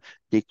 year,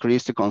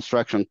 decreased the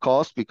construction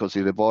cost because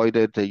it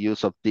avoided the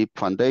use of deep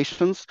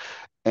foundations,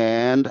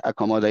 and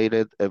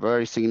accommodated a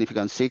very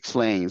significant 6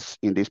 lanes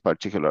in this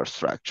particular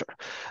structure.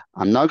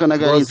 I'm not going to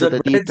get Was into the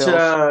the bridge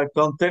details.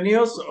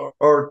 continuous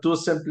or too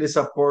simply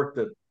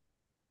supported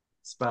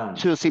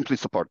spans? Two simply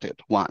supported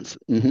ones.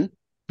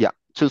 Yeah,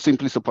 two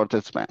simply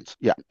supported spans.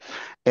 Yeah,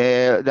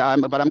 but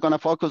I'm going to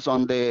focus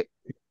on the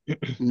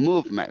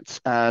movements.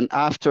 And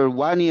after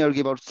 1 year,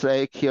 give or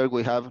take, here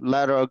we have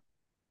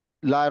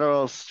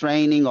lateral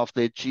straining of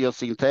the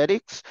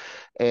geosynthetics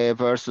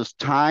versus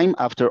time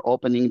after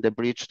opening the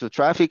breach to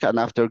traffic, and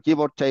after give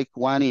or take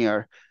 1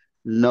 year,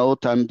 no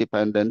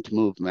time-dependent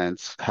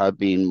movements have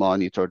been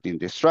monitored in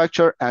this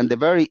structure. And the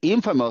very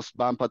infamous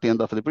bump at the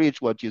end of the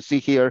breach, what you see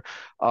here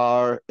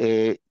are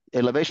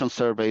elevation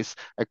surveys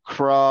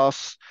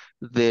across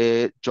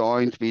the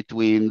joint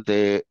between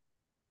the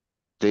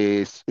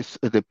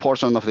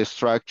portion of the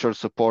structure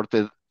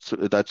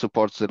that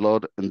supports the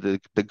load and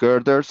the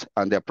girders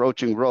and the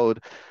approaching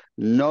road.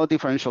 No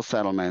differential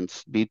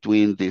settlements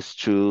between these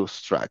two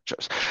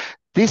structures.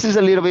 This is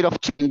a little bit of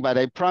cheating, but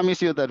I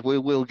promise you that we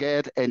will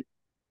get a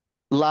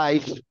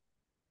live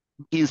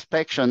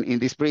inspection in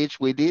this bridge.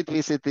 We did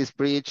visit this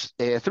bridge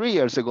 3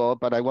 years ago,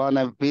 but I want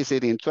to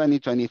visit in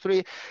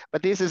 2023.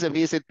 But this is a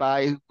visit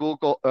by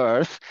Google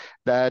Earth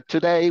that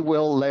today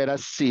will let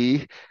us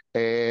see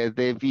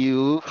the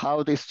view,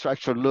 how this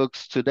structure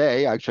looks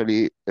today,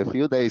 actually a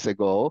few days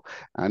ago.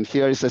 And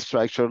here is a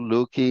structure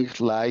looking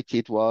like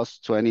it was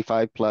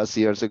 25 plus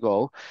years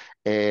ago.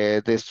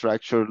 The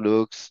structure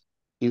looks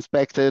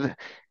inspected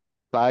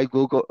by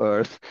Google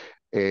Earth,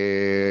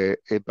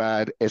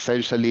 but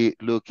essentially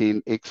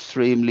looking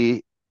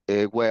extremely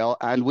well.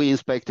 And we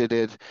inspected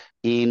it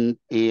and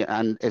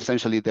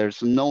essentially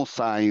there's no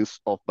signs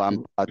of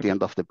bump at the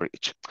end of the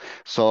breach.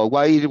 So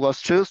why it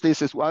was chosen,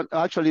 this is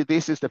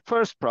the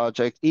first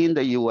project in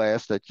the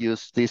US that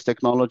used this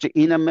technology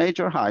in a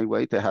major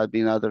highway. There had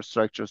been other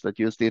structures that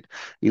used it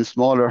in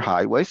smaller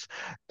highways.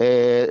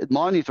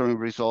 Monitoring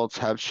results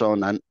have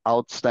shown an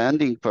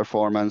outstanding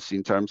performance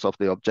in terms of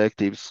the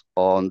objectives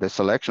on the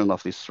selection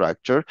of this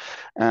structure.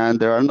 And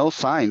there are no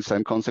signs,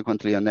 and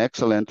consequently an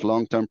excellent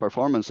long-term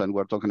performance. And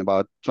we're talking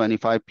about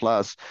 25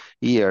 plus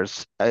years.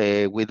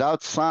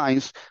 Without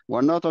signs, we're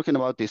not talking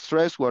about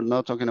distress, we're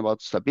not talking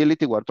about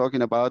stability, we're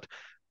talking about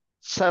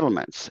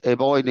settlements,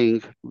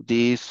 avoiding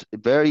this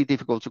very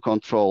difficult to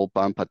control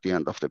bump at the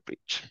end of the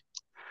breach.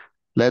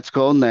 Let's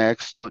go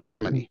next to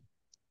Germany.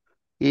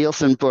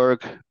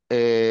 ISSMGE,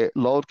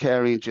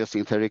 load-carrying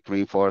geosynthetic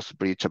reinforced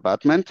breach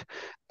abutment.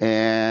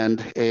 And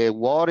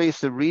what is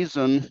the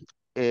reason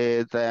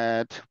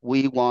that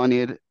we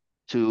wanted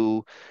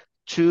to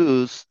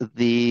choose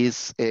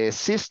this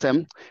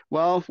system?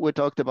 Well, we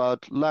talked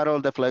about lateral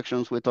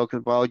deflections, we talked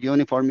about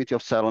uniformity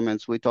of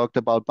settlements, we talked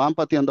about bump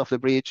at the end of the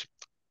breach.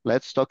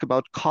 Let's talk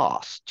about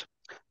cost.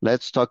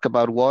 Let's talk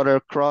about water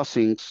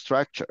crossing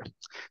structure.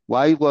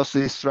 Why was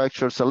this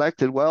structure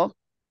selected? Well,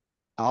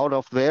 out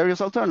of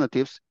various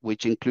alternatives,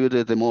 which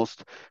included the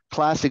most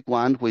classic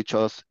one, which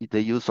was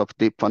the use of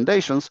deep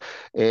foundations,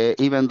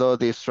 even though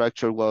this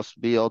structure was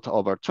built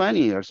over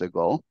 20 years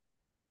ago,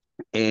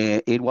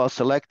 It was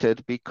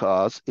selected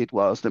because it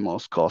was the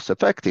most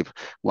cost-effective.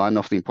 One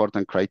of the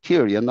important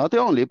criteria, not the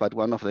only, but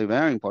one of the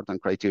very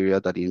important criteria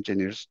that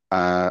engineers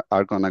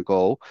are going to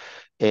go.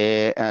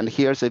 And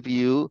here's a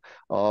view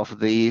of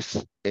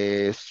these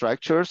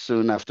structures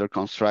soon after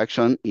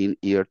construction in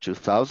year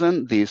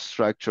 2000. This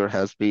structure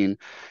has been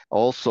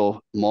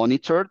also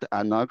monitored.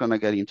 I'm not going to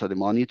get into the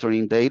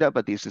monitoring data,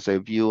 but this is a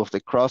view of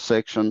the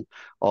cross-section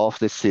of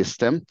the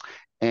system.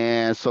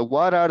 And so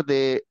what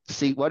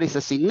is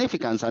the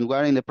significance? And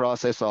we're in the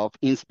process of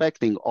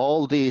inspecting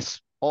all these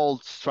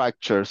old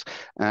structures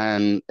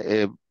and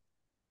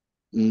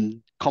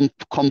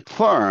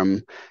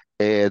confirm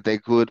the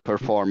good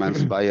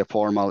performance by a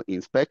formal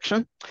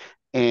inspection.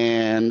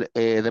 And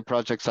the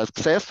project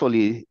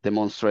successfully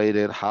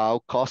demonstrated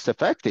how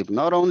cost-effective,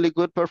 not only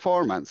good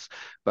performance,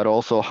 but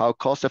also how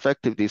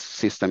cost-effective these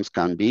systems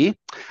can be.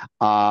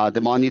 The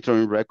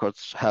monitoring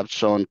records have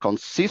shown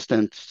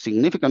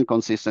significant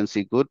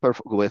consistency,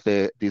 with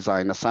the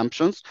design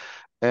assumptions,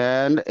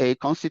 and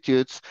it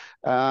constitutes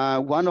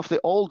one of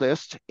the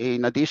oldest,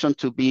 in addition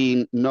to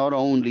being not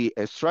only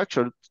a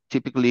structure.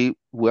 Typically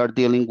we're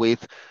dealing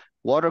with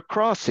water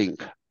crossing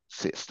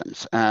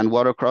systems, and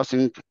water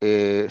crossing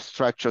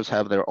structures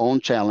have their own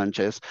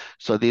challenges.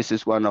 So this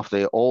is one of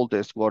the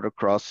oldest water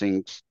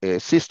crossing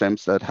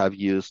systems that have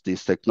used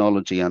this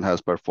technology and has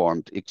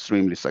performed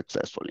extremely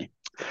successfully.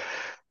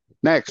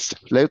 Next,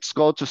 let's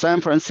go to San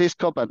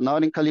Francisco, but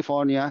not in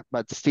California,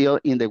 but still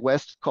in the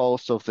west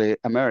coast of the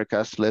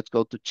Americas. Let's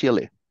go to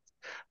Chile.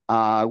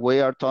 We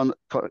are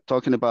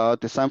talking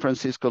about the San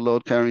Francisco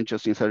load carrying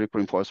geosynthetic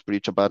reinforced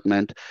bridge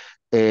abutment,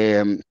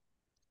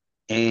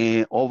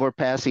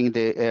 overpassing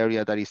the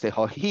area that is the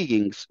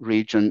O'Higgins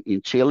region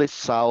in Chile,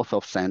 south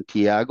of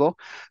Santiago.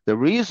 The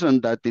reason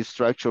that this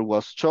structure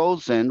was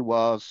chosen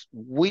was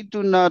we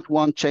do not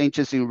want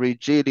changes in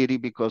rigidity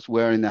because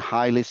we're in a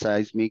highly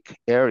seismic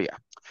area.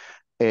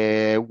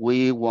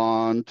 We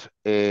want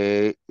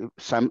a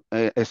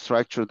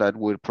structure that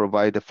will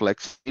provide the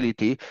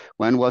flexibility.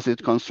 When was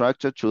it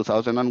constructed?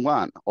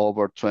 2001,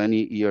 over 20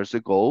 years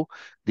ago.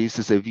 This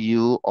is a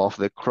view of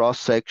the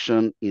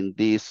cross-section in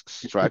this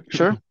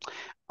structure.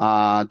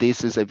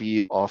 This is a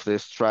view of the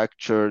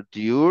structure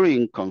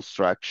during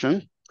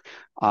construction.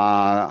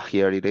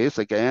 Here it is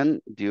again,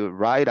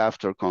 right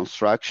after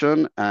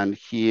construction, and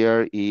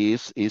here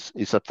is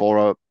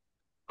for a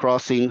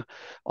crossing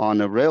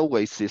on a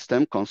railway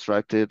system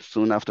constructed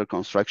soon after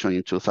construction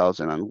in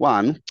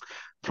 2001.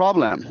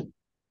 Problem,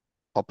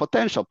 or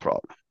potential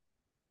problem.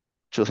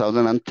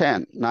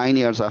 2010, 9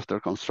 years after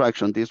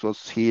construction, this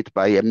was hit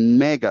by a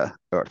mega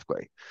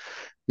earthquake.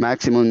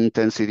 Maximum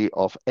intensity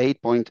of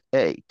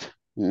 8.8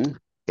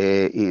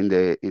 in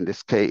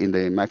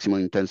the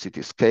maximum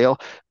intensity scale.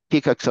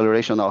 Peak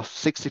acceleration of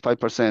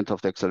 65% of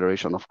the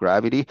acceleration of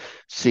gravity.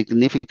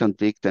 Significant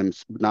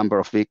number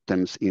of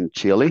victims in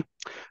Chile.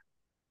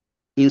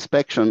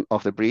 Inspection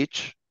of the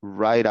bridge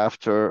right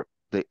after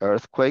the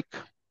earthquake.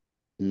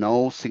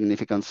 No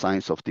significant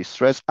signs of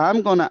distress.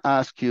 I'm going to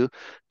ask you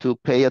to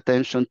pay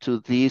attention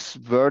to these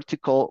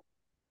vertical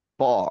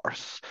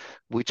bars,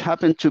 which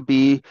happen to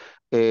be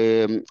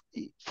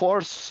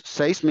for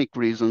seismic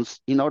reasons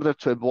in order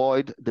to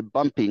avoid the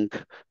bumping,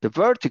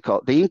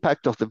 the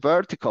impact of the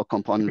vertical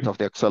component of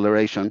the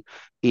acceleration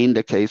in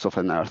the case of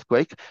an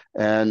earthquake.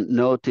 And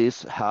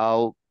notice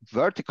how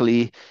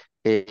vertically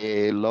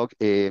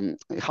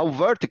how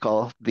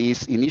vertical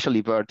these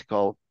initially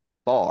vertical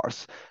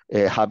bars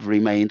have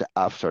remained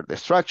after the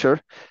structure.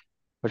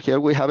 But here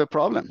we have a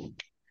problem.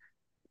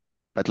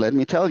 But let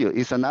me tell you,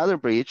 it's another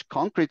bridge,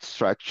 concrete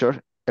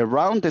structure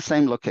around the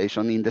same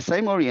location, in the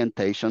same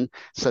orientation,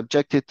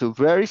 subjected to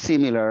very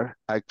similar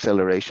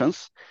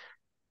accelerations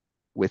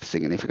with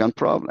significant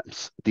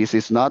problems. This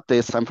is not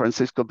the San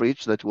Francisco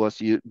bridge that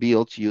was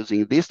built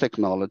using this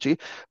technology,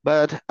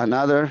 but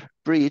another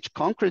bridge,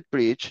 concrete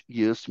bridge,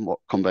 used more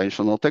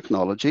conventional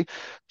technology,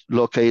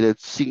 located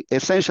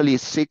essentially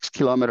 6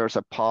 kilometers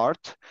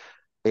apart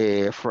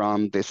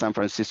from the San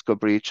Francisco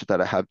bridge that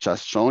I have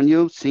just shown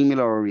you.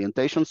 Similar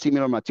orientation,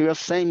 similar material,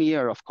 same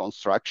year of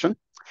construction,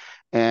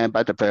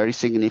 but a very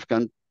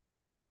significant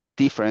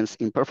difference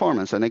in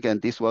performance. And again,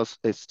 this was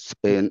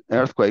an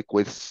earthquake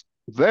with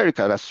very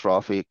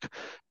catastrophic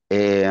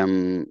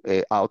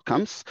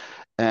outcomes.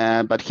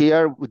 But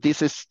here,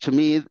 this is to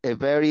me a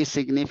very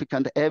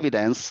significant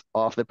evidence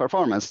of the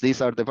performance.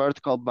 These are the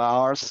vertical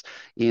bars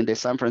in the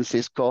San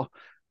Francisco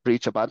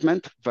bridge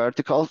abutment,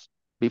 vertical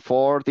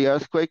before the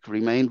earthquake,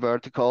 remain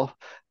vertical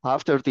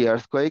after the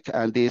earthquake,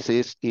 and this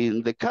is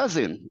in the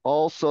cousin,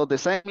 also the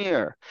same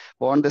year,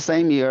 born the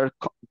same year,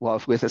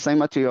 with the same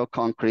material,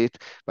 concrete,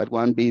 but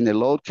one being a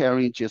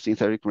load-carrying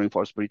geosynthetic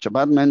reinforced bridge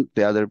abutment,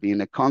 the other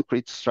being a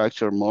concrete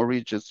structure, more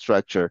rigid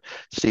structure,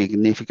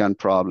 significant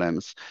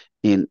problems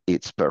in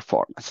its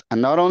performance.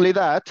 And not only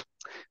that,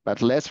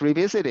 but let's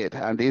revisit it.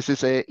 And this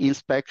is an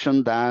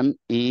inspection done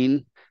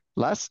in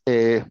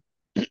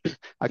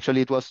actually,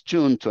 it was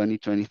June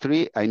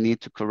 2023. I need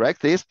to correct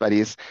this, but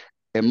it's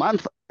a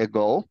month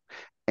ago.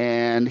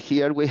 And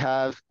here we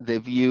have the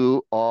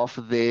view of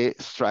the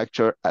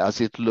structure as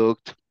it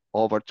looked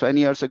over 20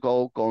 years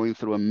ago, going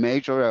through a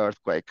major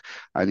earthquake,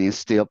 and is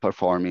still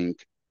performing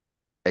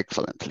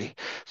excellently.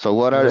 So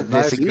what are With the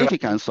nice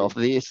significance of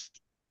graffiti. this?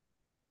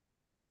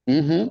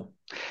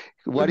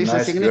 What With is the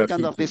nice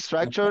significance of this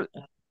graffiti. structure?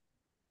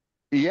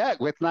 Yeah,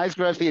 with nice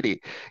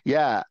graffiti.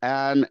 Yeah,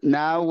 and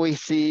now we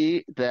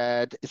see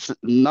that it's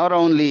not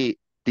only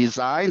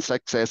designed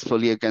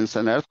successfully against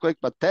an earthquake,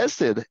 but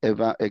tested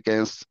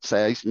against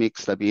seismic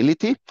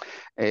stability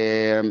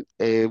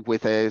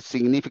with a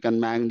significant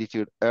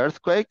magnitude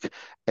earthquake,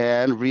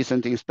 and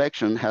recent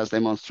inspection has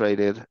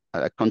demonstrated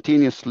a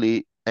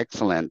continuously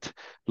excellent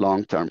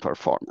long-term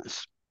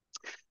performance.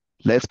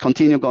 Let's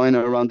continue going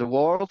around the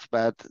world,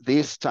 but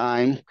this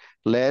time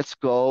let's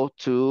go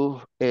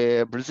to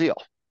Brazil.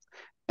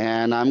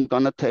 And I'm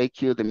going to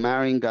take you the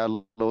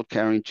Maringá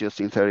load-carrying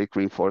geosynthetic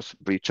reinforced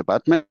breach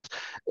abutment.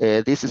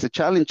 This is a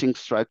challenging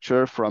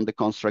structure from the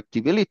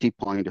constructability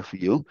point of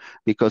view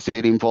because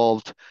it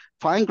involved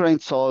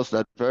fine-grained soils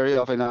that very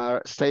often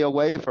stay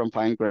away from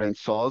fine-grained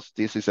soils.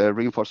 This is a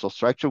reinforced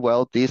structure.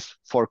 Well, this,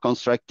 for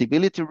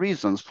constructability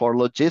reasons, for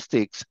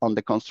logistics on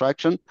the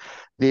construction,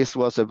 this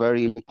was a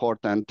very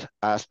important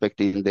aspect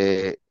in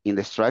the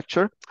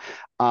structure.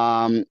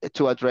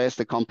 To address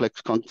the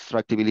complex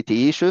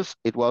constructability issues.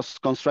 It was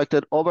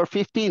constructed over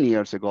 15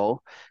 years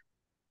ago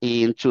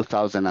in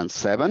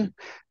 2007.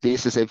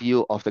 This is a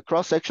view of the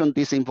cross-section.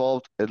 This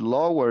involved a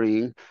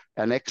lowering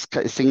an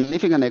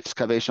significant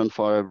excavation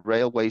for a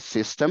railway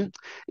system.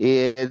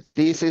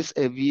 This is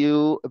a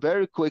view, a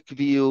very quick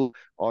view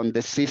on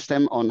the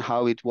system, on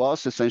how it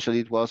was. Essentially,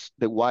 it was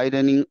the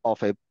widening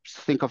of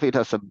think of it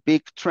as a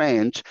big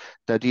trench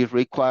that it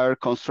required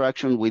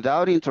construction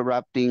without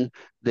interrupting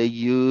the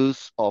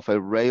use of a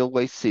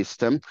railway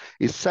system.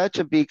 It's such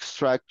a big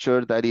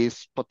structure that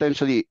is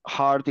potentially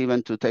hard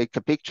even to take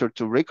a picture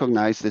to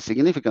recognize the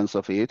significance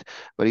of it,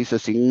 but it's a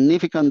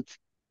significant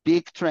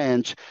big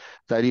trench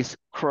that is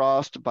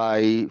crossed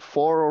by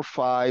 4 or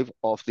 5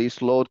 of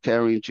these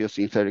load-carrying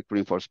geosynthetic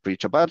reinforced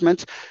breach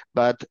abutments,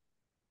 but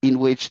in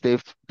which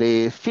the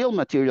fill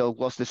material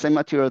was the same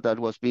material that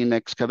was being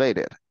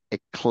excavated, a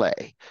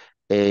clay,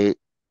 a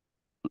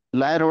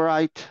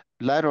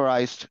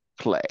laterized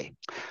clay.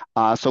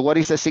 So what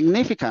is the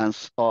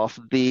significance of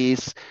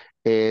this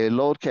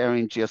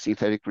load-carrying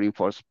geosynthetic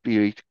reinforced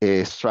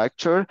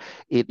structure?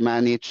 It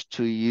managed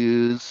to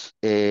use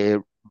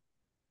the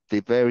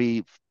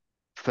very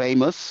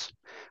famous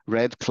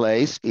red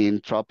clays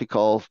in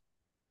tropical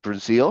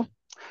Brazil.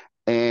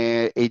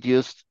 It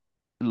used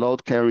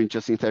load-carrying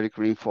geosynthetic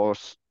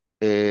reinforced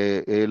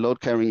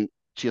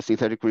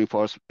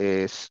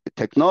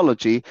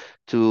technology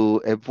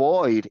to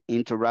avoid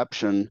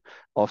interruption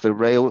of the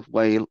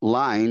railway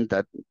line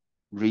that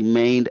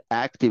remained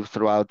active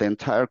throughout the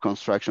entire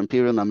construction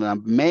period, and a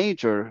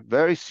major,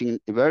 very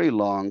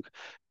long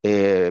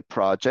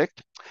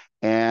project,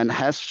 and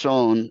has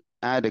shown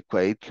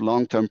adequate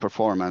long-term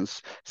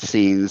performance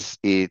since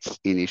its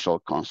initial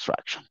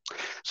construction.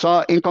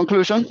 So in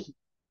conclusion,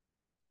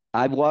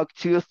 I've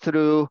walked you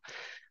through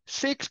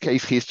 6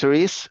 case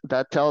histories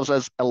that tells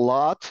us a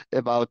lot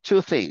about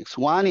 2 things.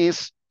 One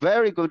is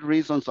very good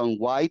reasons on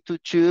why to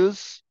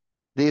choose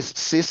this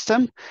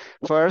system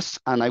first,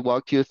 and I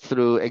walk you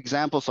through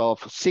examples of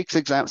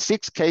 6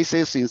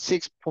 cases in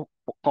 6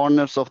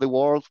 corners of the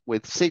world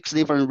with 6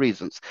 different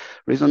reasons.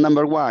 Reason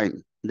number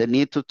 1, the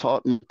need to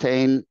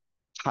maintain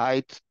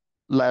tight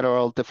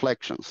lateral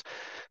deflections.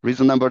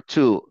 Reason number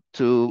 2,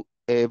 to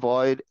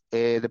avoid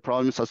the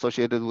problems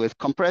associated with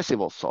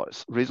compressible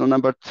soils. Reason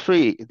number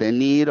 3, the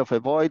need of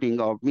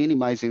avoiding or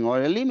minimizing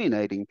or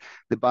eliminating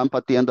the bump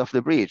at the end of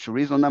the bridge.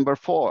 Reason number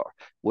 4,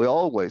 we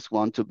always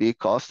want to be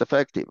cost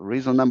effective.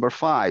 Reason number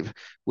 5,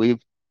 we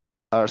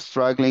are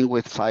struggling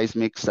with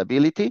seismic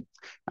stability.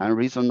 And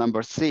reason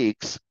number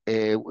 6,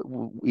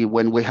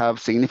 when we have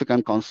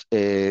significant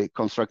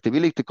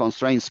constructability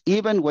constraints,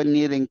 even when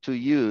needing to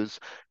use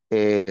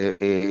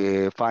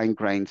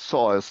fine-grained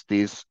soils,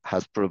 this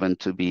has proven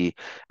to be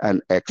an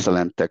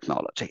excellent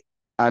technology.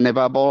 And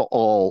above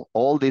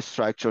all these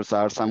structures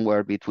are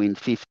somewhere between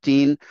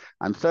 15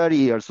 and 30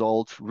 years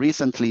old,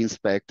 recently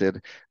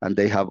inspected, and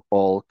they have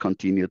all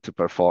continued to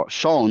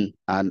shown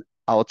an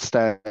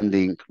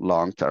outstanding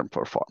long-term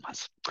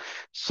performance.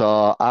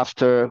 So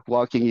after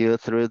walking you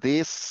through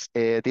these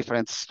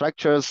different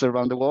structures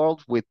around the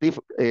world, with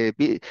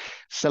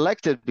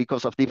selected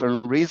because of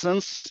different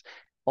reasons,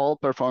 all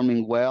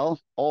performing well,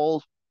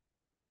 all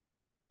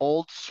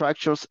old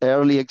structures,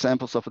 early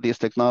examples of this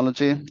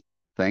technology.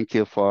 Thank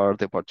you for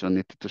the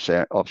opportunity to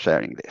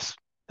sharing this.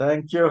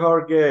 Thank you,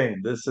 Jorge.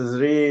 This is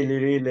really,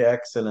 really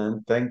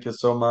excellent. Thank you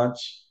so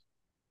much.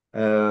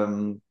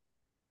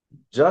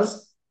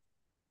 Just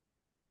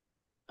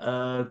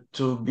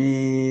to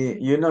be,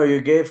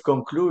 you gave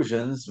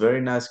conclusions,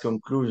 very nice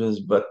conclusions,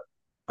 but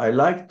I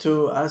like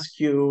to ask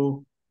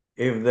you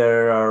if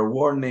there are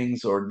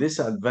warnings or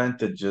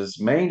disadvantages,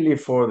 mainly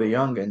for the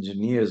young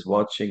engineers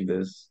watching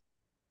this.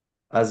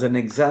 As an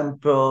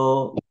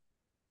example,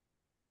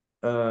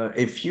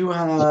 if you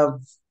have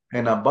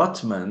an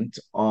abutment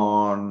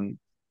on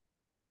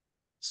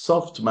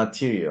soft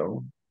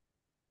material,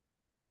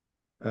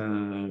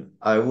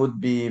 I would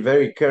be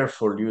very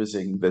careful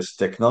using this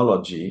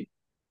technology,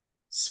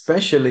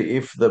 especially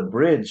if the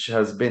bridge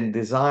has been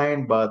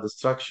designed by the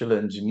structural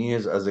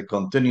engineers as a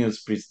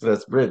continuous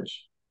pre-stressed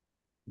bridge.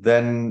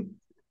 Then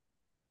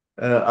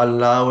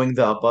allowing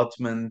the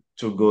abutment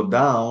to go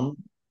down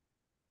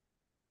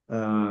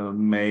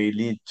may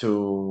lead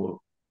to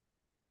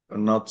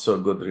not so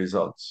good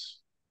results.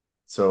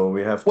 So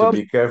we have to Well,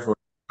 be careful.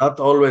 Not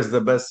always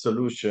the best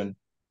solution.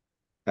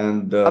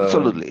 And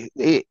absolutely.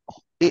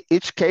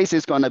 Each case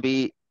is going to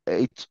be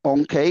its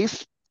own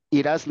case.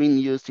 It has been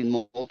used in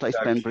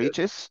multi-span exactly.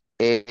 bridges.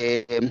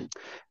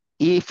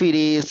 If it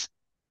is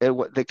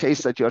the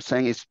case that you're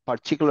saying is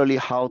particularly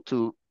how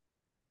to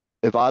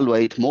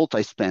evaluate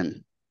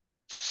multi-span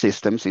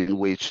systems in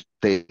which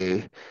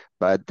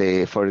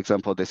for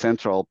example, the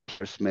central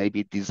piers may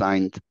be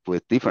designed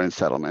with different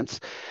settlements.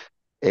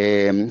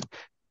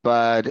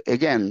 But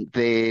again,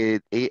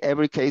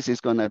 every case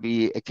is going to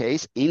be a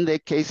case. In the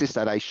cases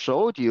that I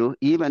showed you,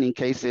 even in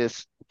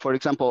cases, for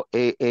example,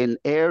 an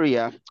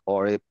area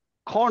or a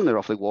corner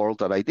of the world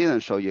that I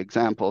didn't show you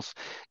examples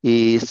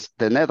is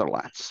the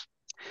Netherlands.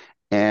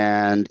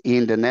 And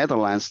in the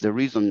Netherlands, the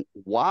reason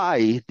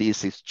why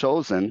this is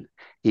chosen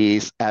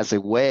is as a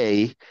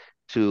way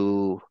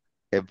to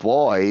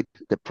avoid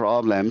the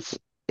problems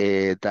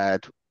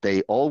that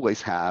they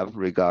always have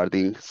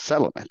regarding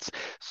settlements.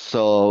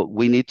 So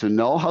we need to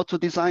know how to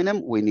design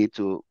them. We need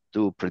to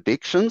do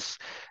predictions.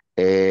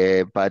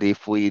 But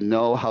if we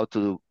know how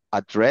to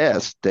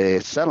address the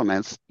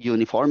settlements,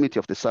 uniformity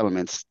of the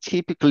settlements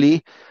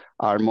typically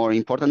are more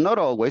important, not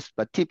always,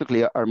 but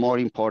typically are more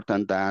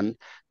important than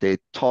the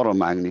total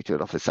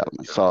magnitude of the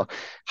settlement. So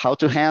how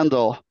to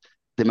handle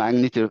the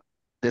magnitude,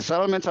 the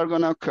settlements are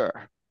going to occur.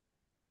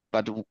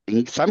 But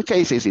in some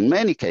cases, in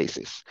many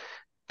cases,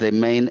 the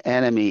main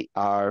enemy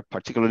are,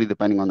 particularly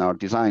depending on our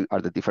design,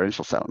 are the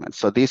differential settlements.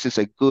 So this is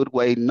a good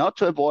way not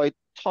to avoid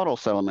total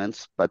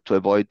settlements, but to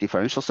avoid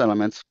differential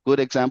settlements. Good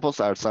examples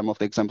are some of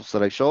the examples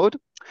that I showed.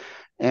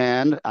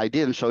 And I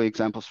didn't show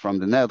examples from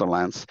the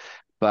Netherlands,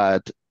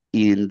 but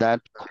in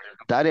that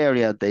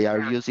area, they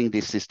are using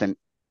this system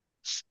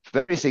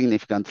very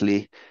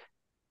significantly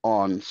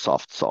on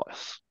soft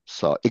soils.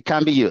 So it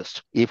can be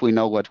used if we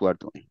know what we're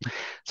doing.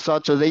 So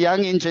to the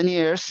young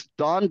engineers,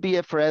 don't be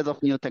afraid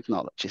of new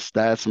technologies.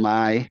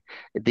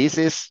 This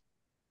is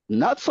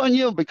not so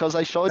new because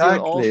I showed you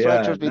all exactly, yeah,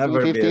 structures between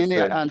never be 15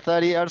 afraid. and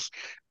 30 years,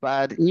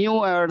 but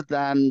newer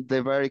than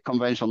the very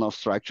conventional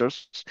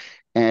structures.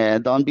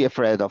 And don't be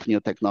afraid of new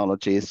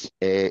technologies.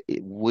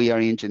 We are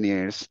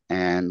engineers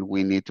and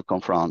we need to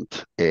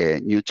confront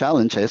new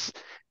challenges.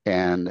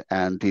 And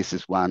this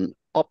is one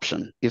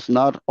option. It's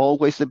not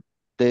always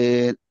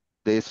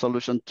the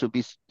solution to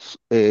be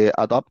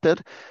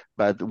adopted,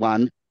 but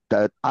one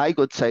that I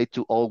would say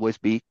to always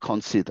be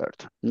considered.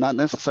 Not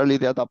necessarily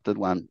the adopted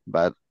one,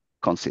 but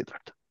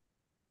considered.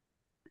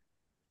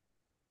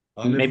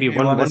 Oliver, Maybe you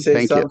want to one say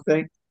Thank you.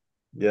 something?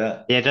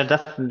 Yeah, Yeah,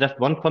 just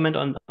one comment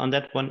on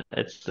that one.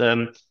 It's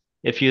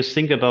if you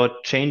think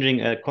about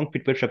changing a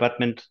concrete bridge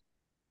abutment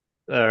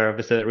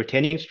with a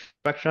retaining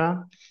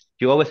structure,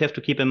 you always have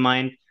to keep in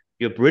mind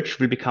your bridge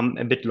will become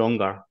a bit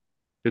longer,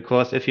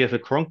 because if you have a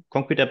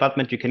concrete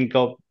abutment, you can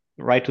go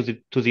right to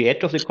the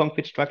edge of the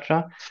concrete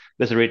structure.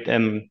 With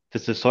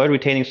the soil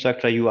retaining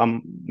structure, you are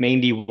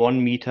mainly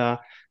 1 meter.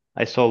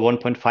 I saw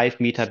 1.5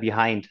 meter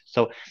behind.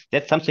 So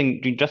that's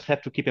something you just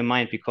have to keep in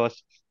mind,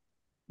 because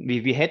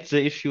we had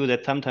the issue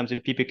that sometimes the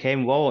people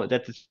came, wow,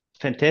 that is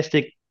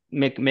fantastic,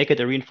 make it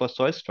a reinforced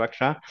soil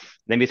structure.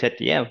 Then we said,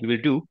 yeah, we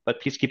will do, but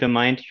please keep in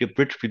mind your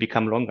bridge will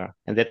become longer.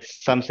 And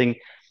that's something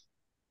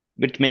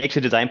which makes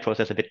the design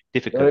process a bit very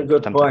difficult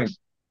good point. sometimes.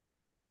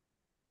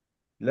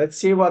 Let's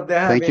see what they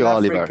have Thank in you,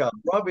 Oliver. Africa.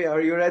 Brobbey,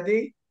 are you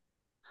ready?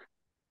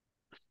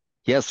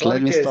 Yes,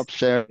 let me Focus. stop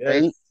sharing.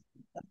 Yes.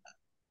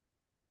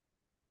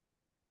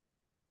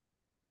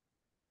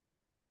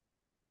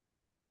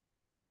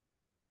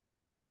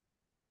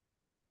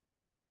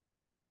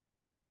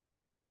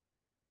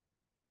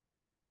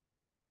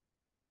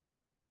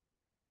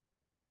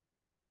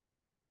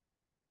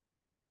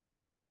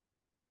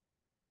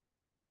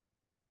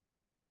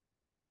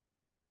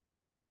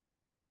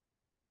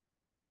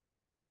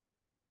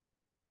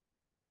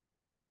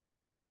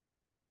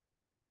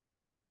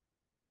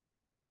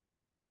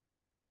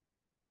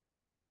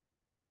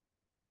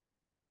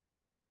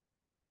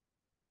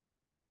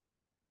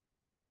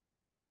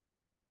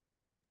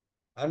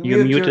 You're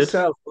Unmute muted.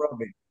 yourself,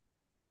 Brobbey.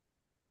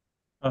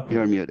 Okay.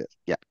 You're muted.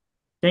 Yeah,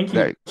 Thank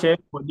there you, you go. Chair,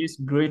 for this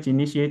great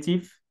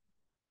initiative.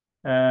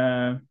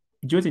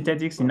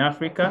 Geosynthetics in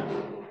Africa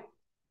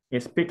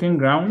is picking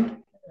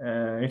ground.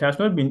 It has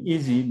not been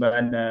easy,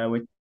 but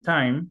with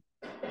time,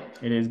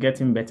 it is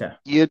getting better.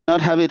 You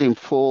not have it in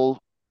full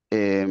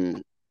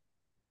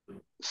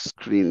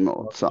screen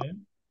mode. So Okay.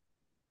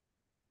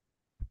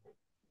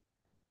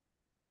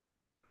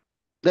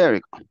 there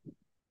you go.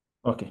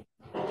 Okay.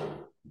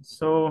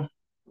 So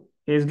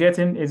it's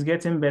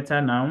getting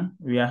better now.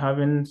 We are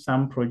having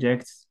some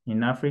projects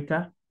in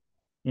Africa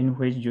in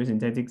which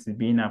geosynthetics is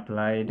being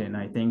applied, and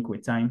I think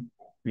with time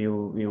we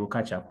will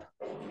catch up.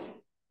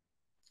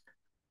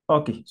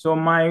 Okay, so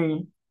my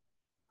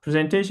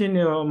presentation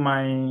of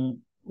my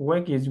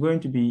work is going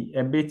to be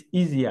a bit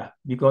easier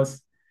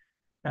because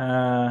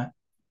Dr.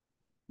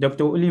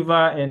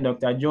 Oliver and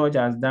Dr. George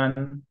has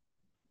done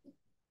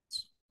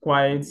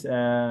quite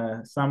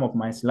some of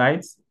my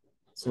slides,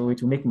 so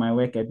it will make my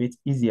work a bit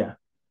easier.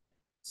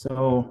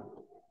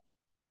 So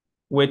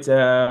with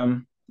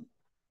the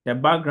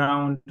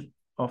background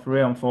of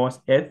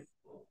reinforced earth,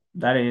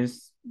 that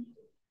is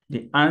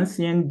the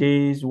ancient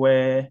days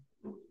where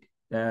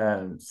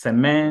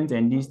cement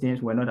and these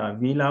things were not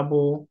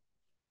available,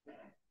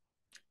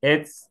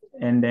 earth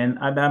and then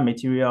other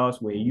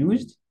materials were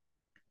used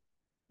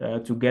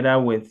together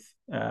with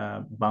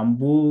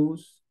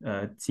bamboos,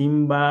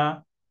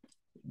 timber,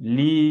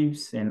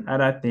 leaves, and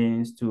other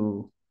things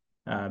to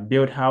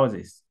build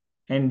houses.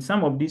 And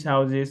some of these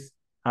houses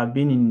have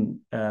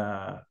been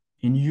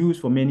in use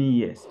for many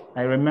years.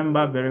 I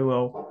remember very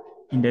well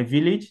in the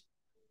village,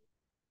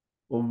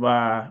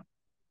 over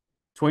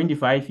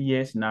 25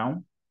 years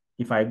now,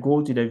 if I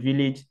go to the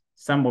village,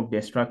 some of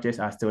the structures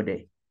are still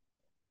there.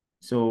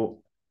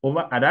 So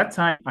at that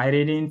time, I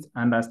didn't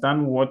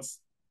understand what's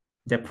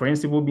the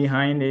principle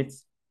behind it,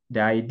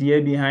 the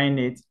idea behind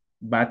it,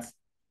 but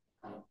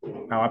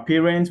our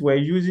parents were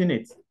using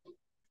it.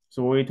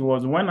 So it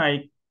was when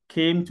I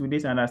came to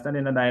this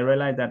understanding that I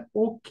realized that,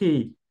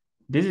 okay,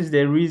 this is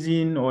the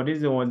reason, or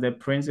this was the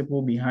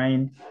principle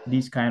behind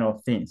these kind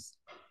of things.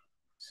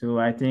 So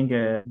I think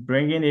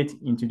bringing it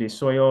into the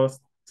soil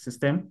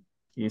system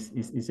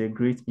is a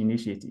great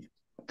initiative.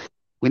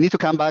 We need to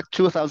come back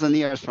 2,000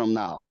 years from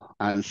now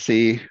and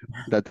see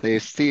that they're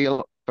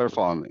still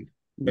performing.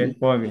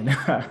 Performing.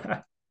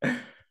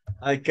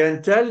 I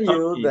can tell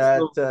you Okay,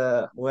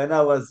 that when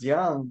I was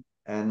young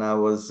and I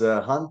was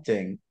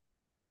hunting,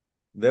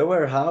 there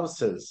were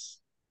houses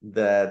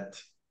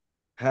that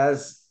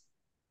has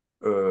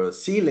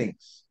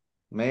ceilings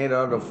made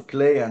out of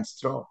clay and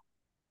straw.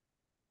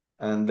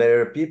 And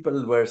there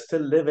people were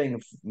still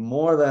living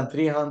more than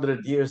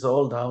 300 years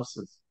old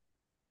houses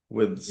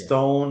with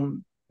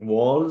stone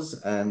walls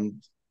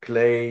and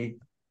clay,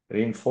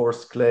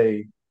 reinforced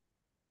clay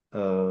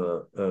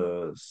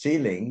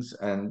ceilings.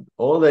 And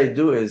all they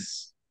do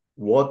is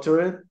water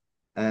it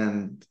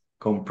and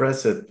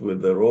compress it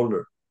with the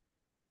roller.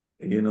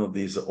 You know,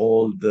 these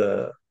old,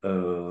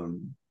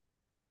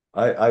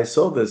 I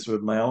saw this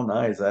with my own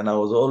eyes and I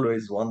was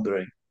always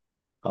wondering,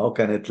 how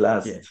can it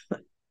last? yes.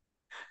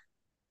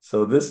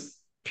 So this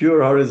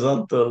pure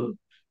horizontal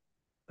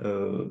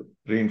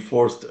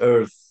reinforced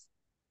earth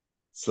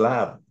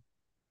slab.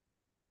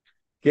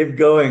 Keep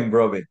going,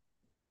 Brobbey.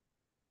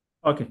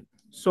 Okay,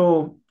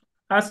 so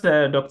as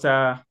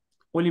Dr.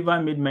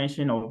 Oliver made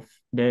mention of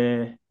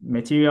the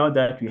material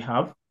that we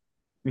have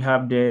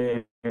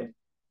the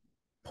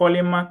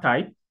polymer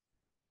type,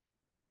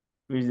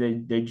 which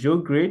is the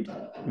geograde.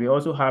 We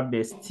also have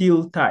the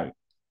steel type.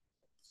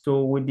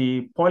 So with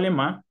the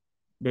polymer,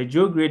 the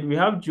geograde, we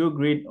have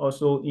geograde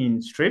also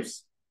in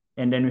strips,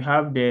 and then we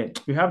have the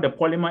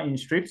polymer in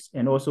strips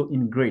and also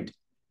in grade.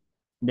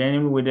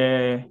 Then with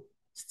the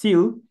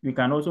steel, we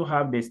can also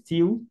have the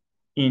steel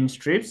in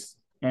strips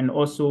and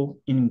also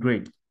in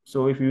grade.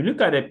 So if you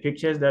look at the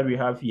pictures that we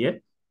have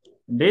here,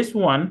 this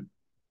one,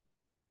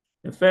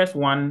 the first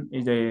one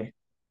is the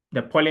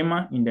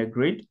polymer in the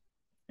grade.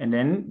 And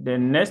then the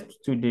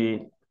next to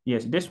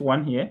this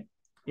one here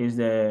is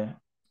the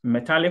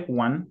metallic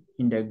one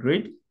in the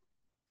grade.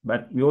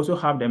 But we also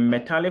have the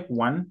metallic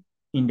one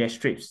in the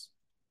strips,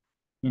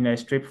 in a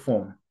strip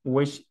form,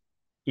 which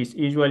is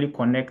usually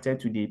connected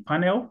to the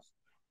panel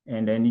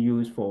and then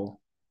used for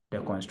the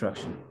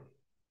construction.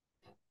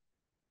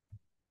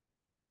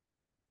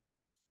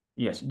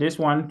 Yes, this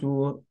one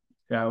too,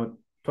 I'll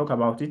talk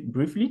about it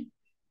briefly.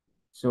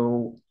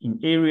 So in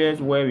areas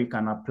where we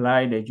can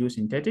apply the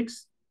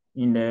geosynthetics,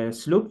 in the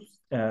slope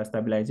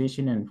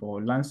stabilization and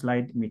for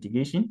landslide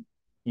mitigation,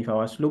 if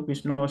our slope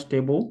is not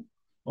stable,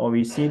 or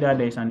we see that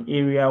there's an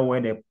area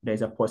where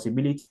there's a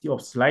possibility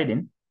of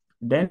sliding,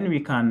 then we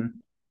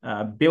can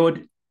build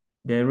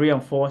the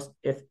reinforced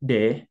earth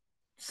there,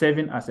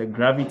 serving as a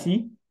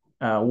gravity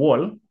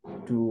wall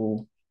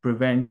to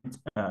prevent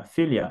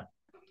failure.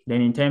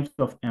 Then in terms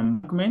of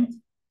embankment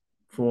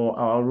for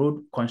our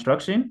road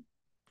construction,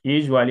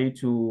 usually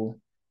to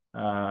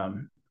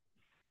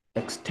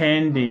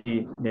extend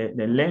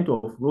the length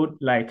of road,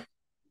 like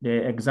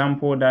the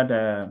example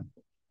that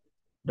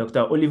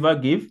Dr. Oliver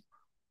gave,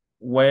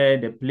 where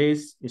the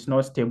place is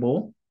not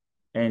stable,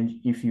 and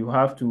if you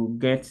have to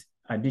get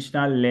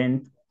additional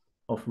length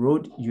of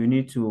road, you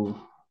need to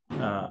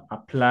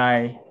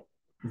apply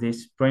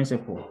this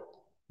principle.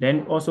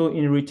 Then also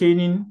in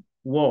retaining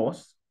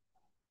walls,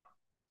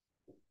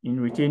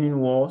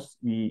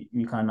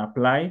 we can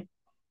apply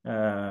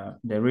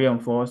the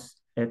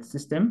reinforced earth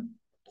system,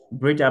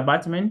 bridge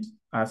abutment,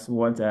 as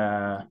what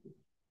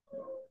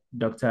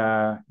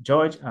Dr.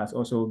 George has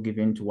also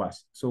given to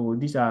us. So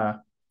these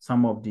are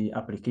some of the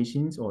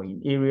applications or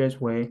in areas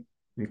where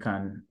we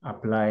can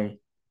apply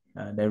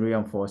the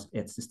reinforced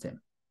earth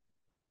system.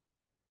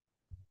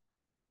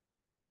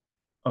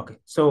 Okay,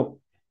 so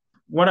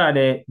what are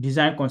the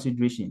design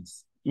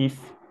considerations? If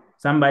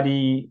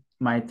somebody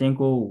might think,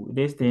 oh,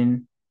 this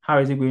thing, how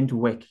is it going to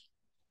work?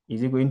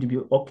 Is it going to be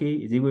okay?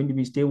 Is it going to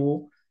be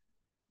stable?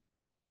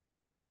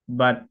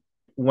 But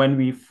when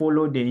we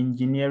follow the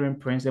engineering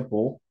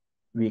principle,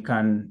 we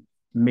can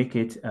make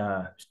it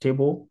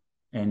stable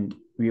and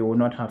we will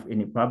not have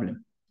any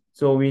problem.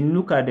 So we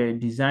look at the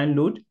design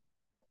load.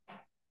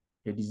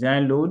 The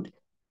design load,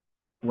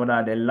 what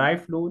are the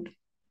live load?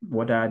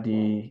 What are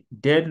the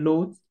dead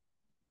loads?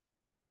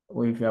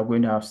 Or if you are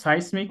going to have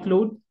seismic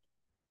load,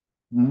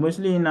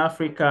 mostly in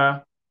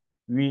Africa,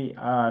 we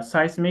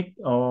seismic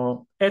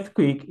or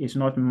earthquake is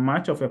not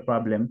much of a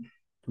problem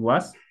to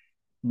us,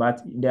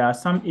 but there are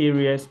some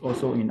areas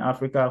also in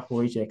Africa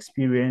which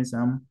experience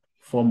some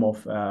form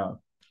of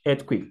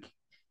earthquake.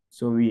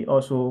 So we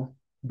also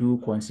do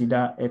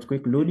consider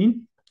earthquake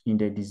loading in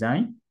the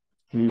design.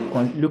 We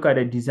look at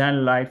the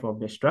design life of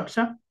the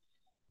structure,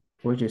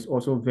 which is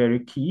also very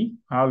key,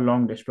 how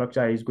long the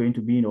structure is going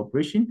to be in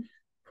operation.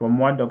 From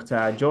what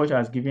Dr. George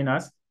has given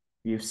us,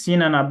 we've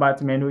seen an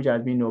abutment which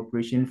has been in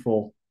operation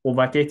for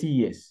over 30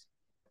 years.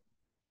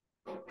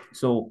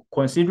 So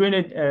considering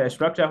a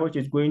structure which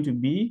is going to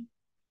be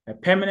a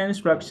permanent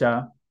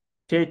structure,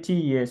 30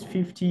 years,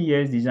 50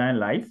 years design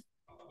life,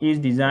 its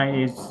design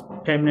is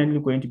permanently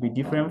going to be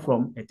different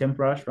from a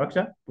temporary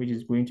structure, which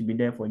is going to be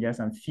there for just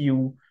a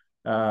few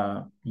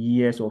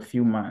years or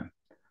few months.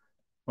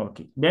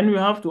 Okay, then we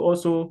have to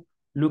also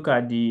look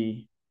at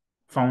the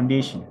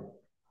foundation.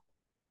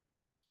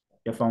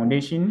 The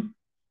foundation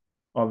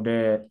of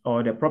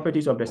the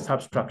properties of the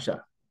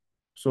substructure.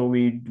 So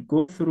we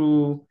go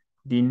through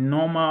the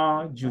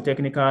normal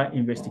geotechnical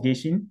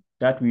investigation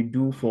that we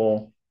do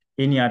for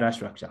any other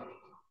structure.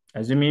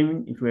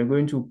 Assuming if we're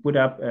going to put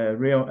up a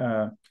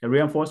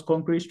reinforced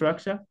concrete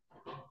structure,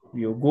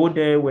 we'll go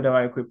there with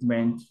our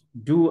equipment,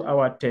 do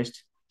our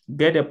test,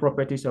 get the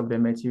properties of the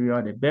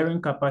material, the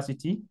bearing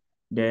capacity,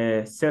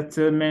 the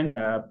settlement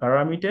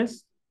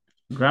parameters,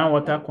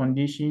 groundwater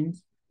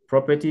conditions,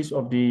 properties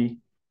of the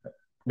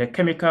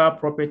chemical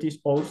properties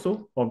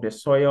also of the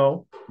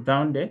soil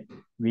down there.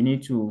 We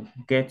need to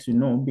get to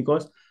know,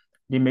 because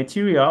the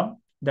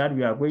material that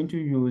we are going to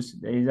use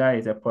either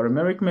is a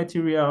polymeric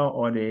material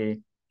or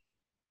the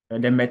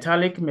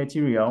metallic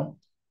material.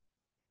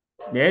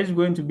 There is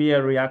going to be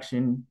a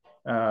reaction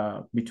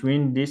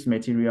between this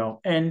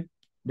material and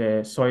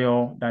the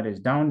soil that is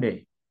down there.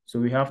 So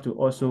we have to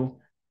also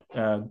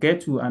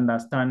get to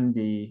understand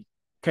the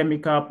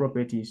chemical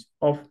properties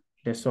of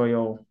the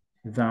soil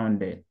down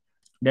there.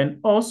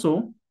 Then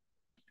also,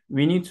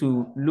 we need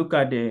to look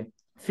at the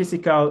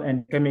physical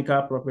and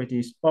chemical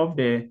properties of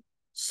the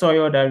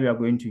soil that we are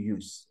going to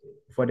use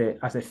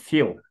as a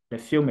fill, the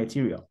fill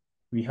material.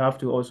 We have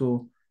to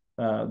also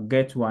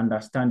get to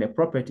understand the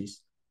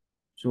properties.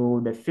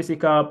 So the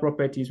physical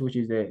properties, which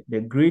is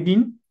the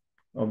grading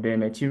of the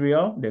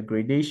material, the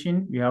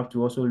gradation. We have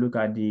to also look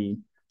at the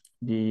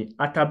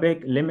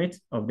Atterberg limit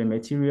of the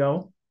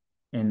material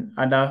and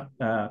other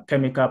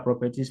chemical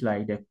properties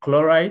like the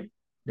chloride,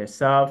 the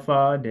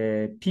sulfur,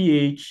 the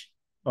pH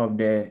of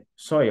the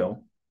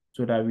soil,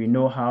 so that we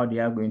know how they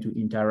are going to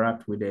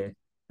interact with the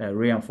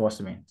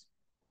reinforcement.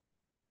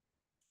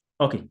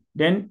 Okay,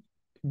 then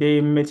the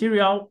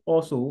material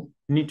also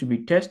need to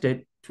be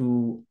tested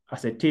to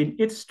ascertain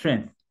its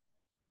strength.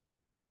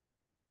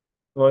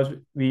 Because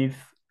if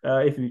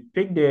we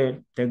pick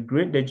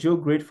the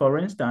geograde, for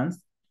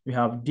instance, we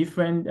have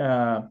different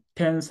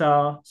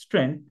tensile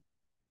strength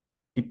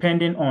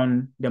depending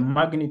on the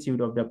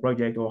magnitude of the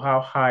project or how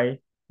high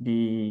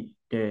the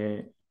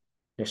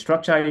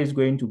structure is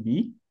going to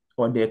be,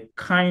 or the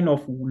kind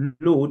of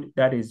load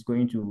that is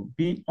going to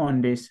be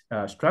on this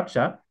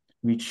structure.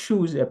 We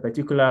choose a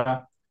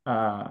particular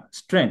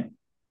strength.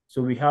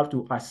 So we have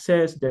to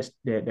assess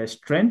the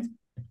strength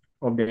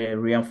of the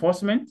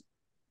reinforcement.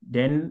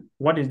 Then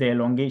what is the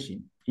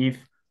elongation? If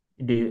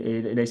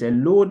there's a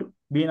load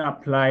being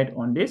applied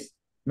on this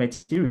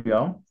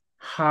material,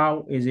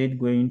 how is it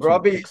going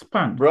to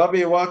expand?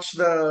 Brobbey, watch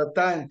the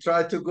time.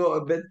 Try to go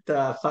a bit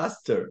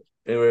faster.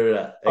 They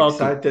were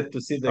excited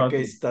to see the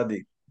case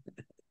study.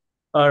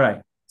 All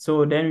right.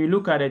 So then we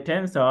look at the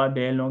tensile,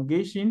 the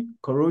elongation,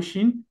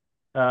 corrosion,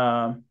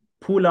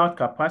 pull-out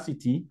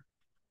capacity.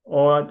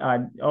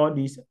 All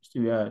these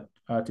to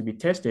be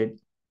tested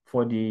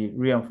for the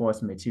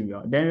reinforced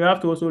material. Then we have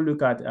to also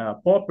look at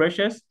pore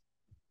pressures.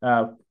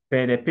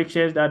 Per the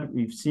pictures that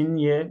we've seen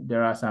here,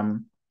 there are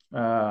some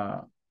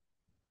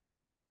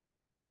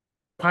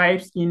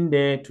pipes in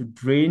there to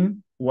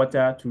drain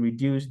water to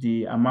reduce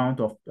the amount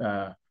of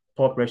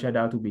pore pressure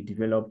that will be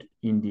developed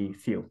in the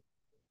field.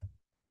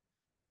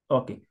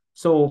 Okay,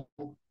 so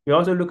we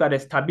also look at the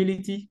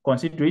stability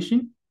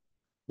consideration.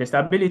 The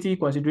stability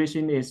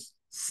consideration is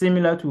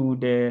similar to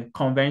the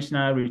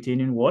conventional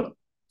retaining wall.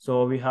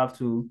 So we have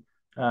to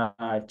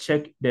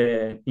check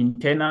the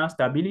internal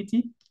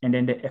stability and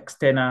then the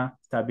external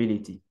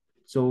stability.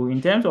 So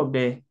in terms of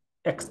the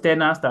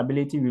external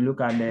stability, we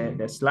look at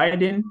the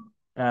sliding,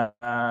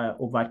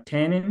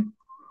 overturning,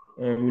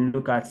 we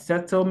look at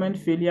settlement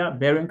failure,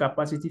 bearing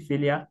capacity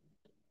failure.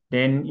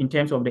 Then in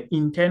terms of the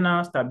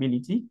internal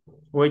stability,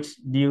 which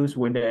deals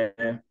with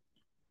the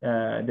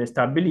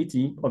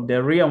stability of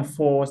the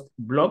reinforced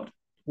block,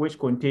 which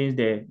contains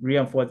the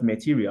reinforced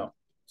material.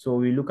 So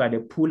we look at the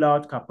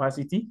pull-out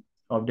capacity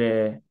of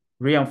the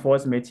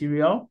reinforced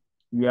material.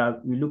 We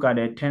look at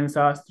the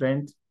tensile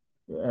strength,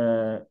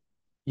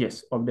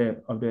 yes, of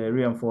the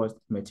reinforced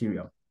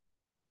material.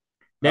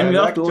 Then we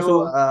have to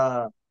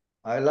also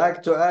I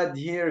like to add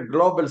here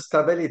global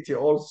stability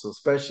also,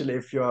 especially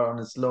if you are on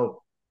a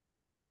slope.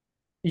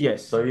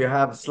 Yes. So you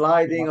have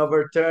sliding,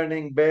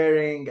 overturning,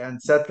 bearing, and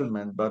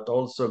settlement, but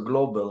also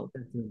global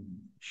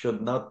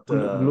should not.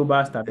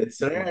 Global stability.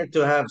 It's rare to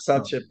have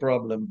such a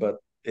problem, but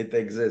it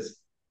exists.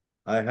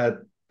 I had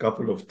a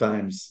couple of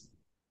times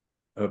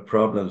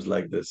problems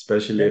like this,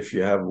 especially if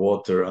you have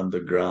water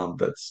underground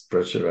that's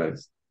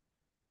pressurized.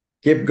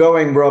 Keep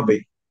going,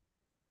 Brobbey.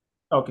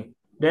 Okay.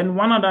 Then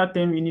one other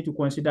thing we need to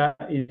consider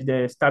is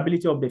the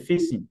stability of the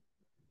facing,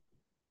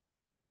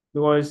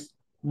 because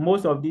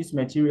most of these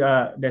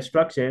material, the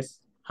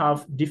structures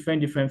have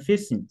different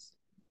facings.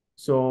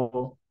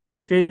 So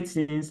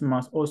facings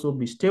must also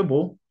be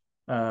stable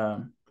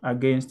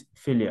against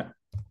failure.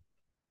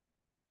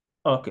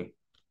 Okay,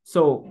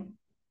 so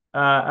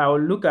I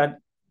will look at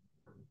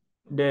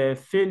the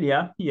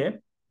failure here.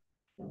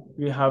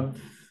 We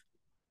have,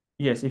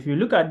 yes, if you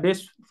look at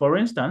this, for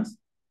instance,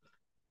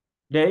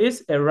 there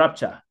is a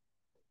rupture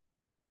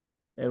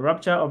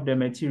of the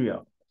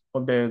material,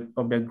 of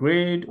the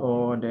grade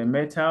or the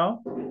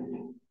metal.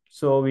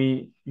 So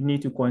we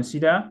need to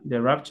consider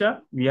the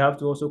rupture. We have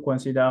to also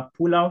consider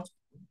pull-out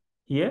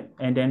here,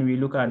 and then we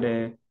look at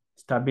the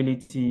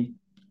stability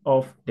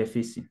of the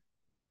facing.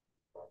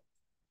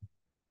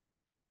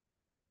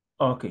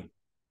 Okay.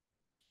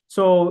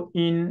 So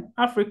in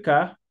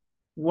Africa,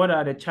 what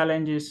are the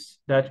challenges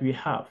that we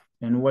have,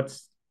 and what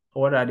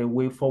are the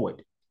way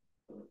forward?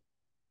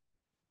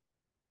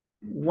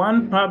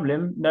 One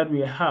problem that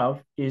we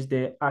have is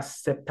the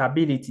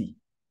acceptability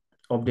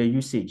of the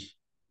usage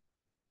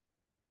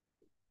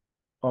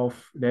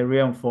of the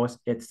reinforced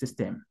earth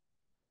system.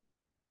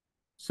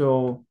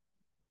 So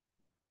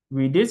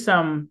we did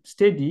some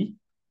study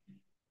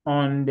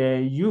on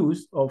the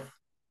use of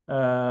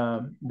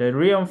the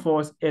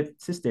reinforced earth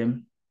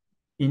system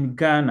in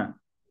Ghana,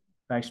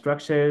 like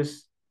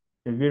structures,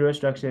 the various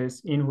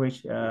structures in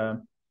which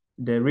the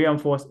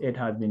reinforced earth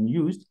has been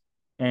used,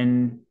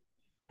 and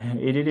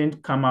it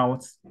didn't come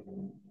out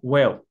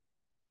well.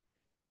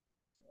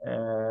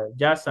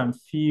 Just some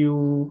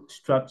few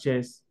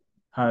structures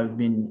have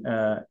been,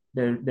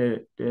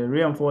 the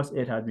reinforced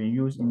earth has been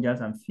used in just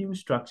some few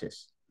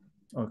structures.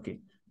 Okay,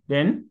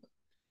 then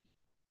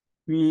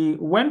we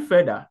went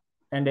further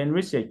and then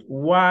researched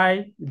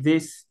why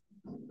this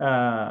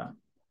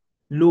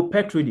low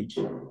patronage.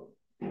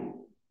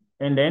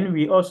 And then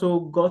we also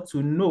got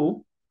to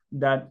know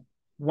that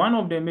one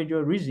of the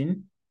major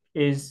reasons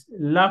is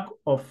lack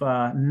of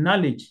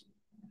knowledge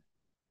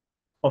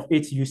of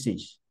its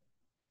usage.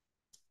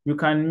 You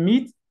can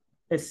meet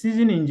a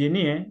seasoned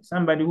engineer,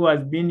 somebody who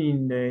has been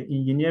in the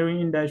engineering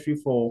industry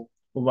for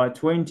over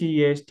 20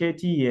 years,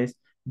 30 years,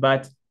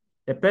 but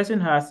the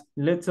person has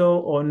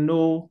little or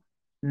no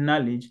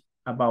knowledge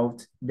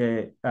about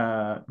the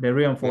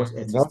reinforced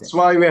earth system. That's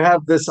why we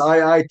have this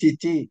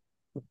IITT.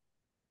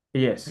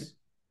 Yes.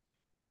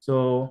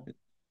 So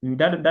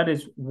that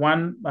is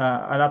one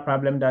other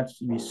problem that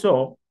we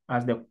saw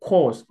as the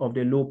cause of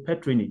the low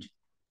patronage,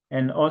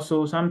 and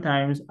also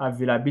sometimes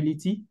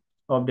availability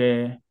of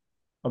the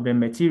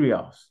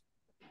materials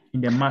in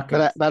the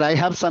market. But I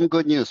have some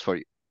good news for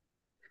you.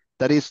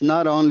 That is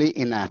not only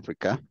in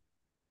Africa,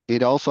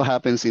 it also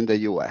happens in the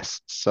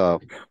US. So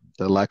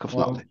the lack of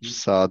knowledge.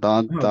 So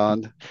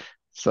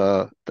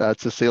so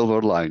that's a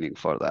silver lining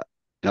for that.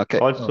 Okay.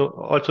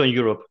 Also in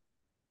Europe.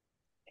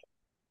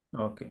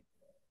 Okay.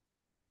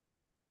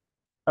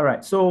 All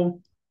right. So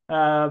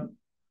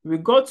we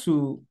got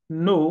to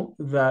know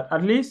that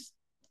at least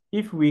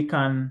if we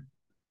can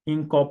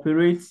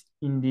incorporate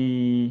in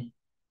the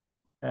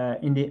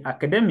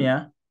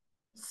academia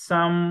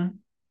some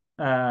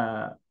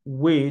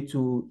way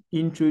to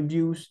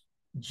introduce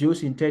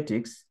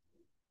geosynthetics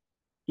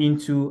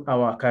into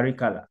our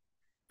curricula.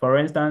 For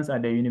instance,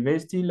 at the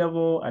university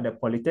level, at the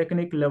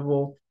polytechnic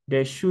level,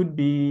 there should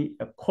be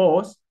a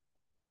course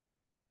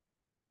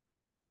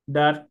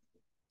that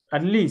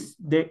at least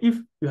if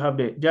you have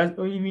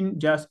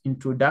just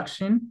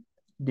introduction,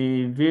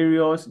 the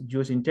various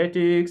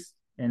geosynthetics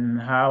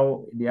and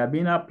how they are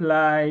being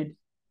applied.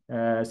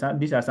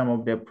 These are some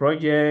of the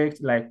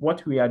projects, like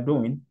what we are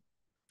doing.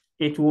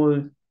 It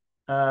will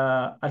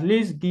at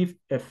least give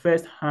a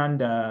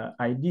first-hand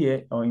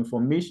idea or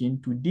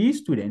information to these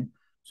students.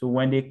 So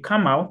when they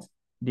come out,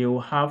 they will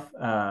have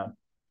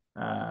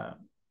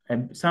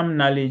some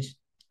knowledge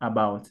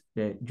about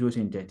the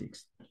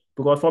geosynthetics.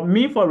 Because for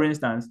me, for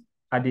instance,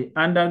 at the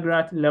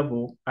undergrad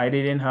level, I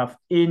didn't have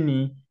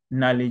any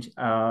knowledge,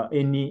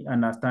 any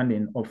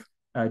understanding of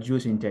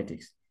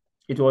geosynthetics.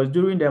 It was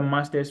during the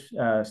master's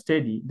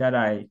study that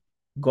I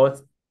got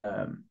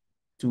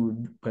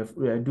to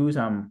do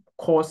some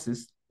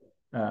courses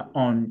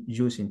on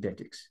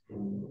geosynthetics.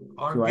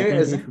 So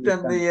is it in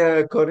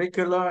the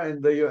curricula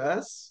in the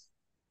US?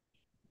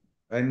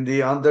 In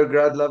the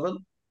undergrad level?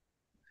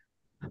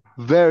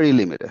 Very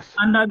limited.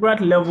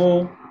 Undergrad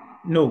level,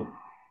 no.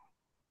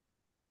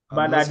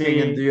 I'm asking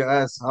in the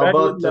US. How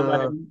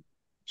about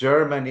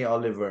Germany,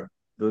 Oliver?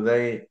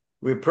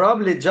 We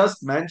probably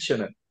just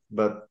mention it,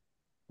 but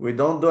we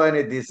don't do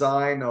any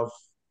design of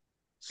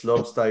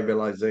slope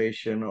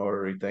stabilization or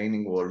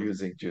retaining wall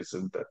using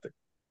geosynthetic,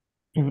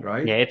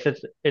 right? Yeah,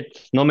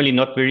 it's normally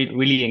not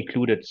really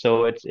included.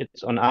 So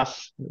it's on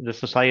us, the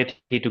society,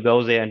 to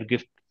go there and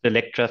give the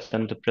lectures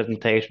and the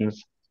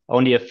presentations.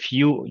 Only a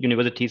few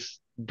universities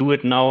do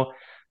it now,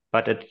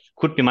 but it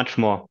could be much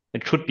more.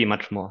 It should be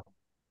much more.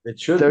 It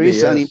should There be,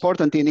 is yes. an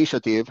important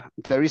initiative.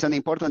 There is an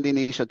important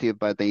initiative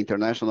by the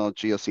International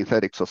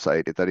Geosynthetic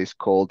Society that is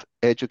called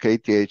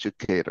Educate the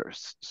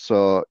Educators.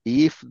 So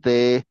if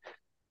the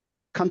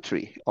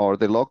country or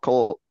the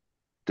local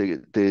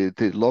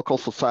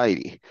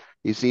society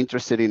is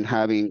interested in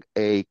having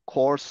a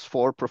course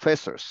for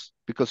professors,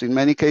 because in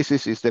many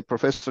cases it's the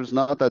professors,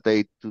 not that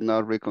they do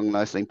not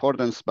recognize the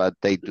importance, but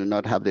they do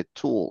not have the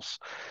tools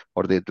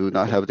or they do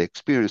not have the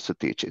experience to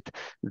teach it.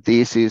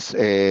 This is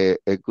a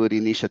good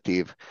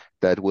initiative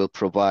that will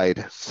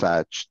provide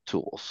such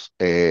tools.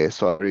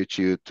 So I urge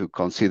you to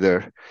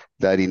consider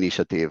that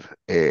initiative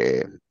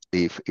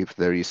if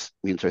there is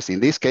interest.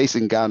 In this case,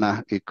 in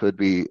Ghana, it could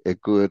be a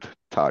good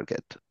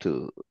target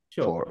for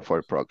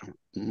a program.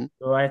 Mm-hmm.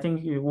 So I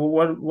think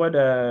what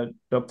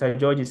Dr.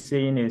 George is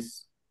saying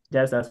is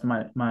just as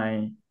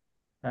my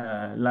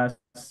last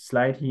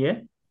slide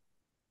here.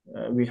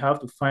 We have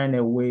to find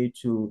a way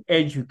to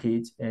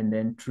educate and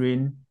then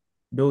train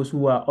those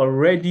who are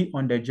already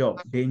on the job,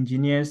 the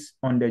engineers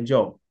on the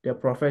job, the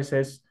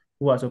professors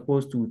who are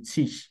supposed to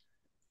teach,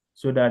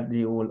 so that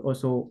they will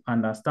also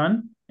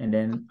understand and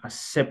then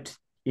accept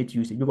its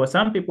usage. Because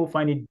some people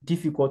find it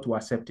difficult to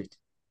accept it.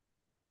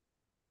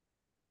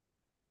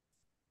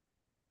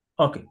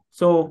 Okay,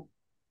 so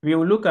we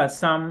will look at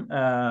some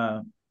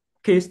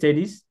case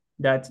studies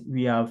that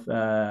we have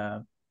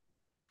done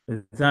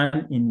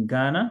in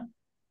Ghana.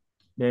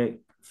 The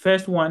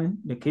first one,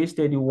 the case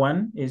study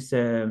one, is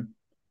a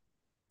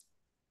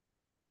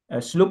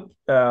slope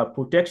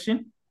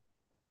protection.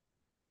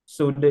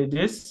 So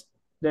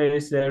there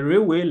is a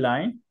railway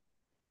line,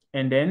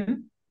 and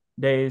then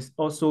there is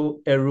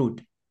also a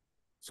road.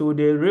 So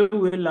the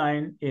railway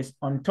line is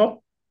on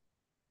top,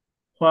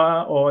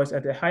 or is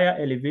at a higher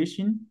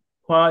elevation,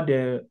 while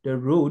the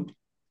road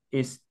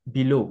is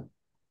below.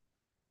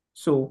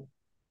 So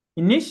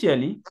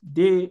initially,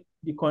 the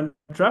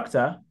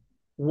contractor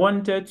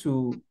wanted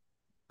to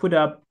put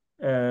up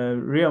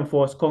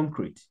reinforced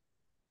concrete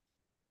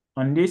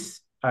on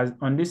this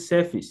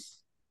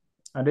surface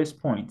at this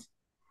point.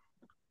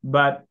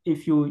 But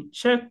if you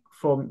check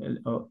from,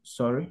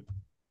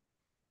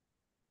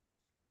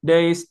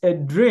 there is a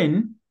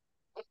drain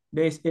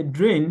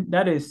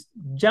that is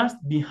just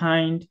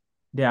behind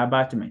the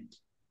abutment.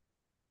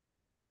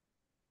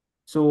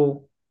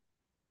 So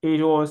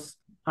it was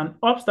an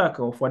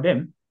obstacle for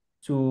them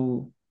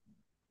to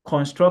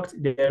construct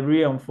the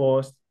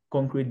reinforced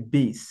concrete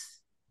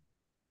base.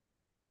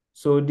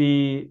 So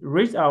they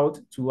reached out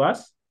to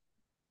us,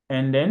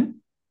 and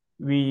then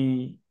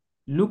we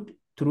looked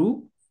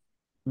through,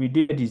 we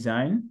did a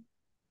design,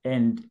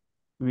 and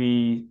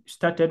we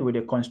started with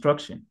the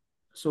construction.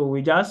 So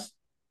we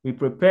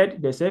prepared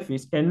the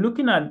surface, and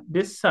looking at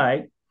this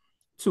side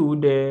to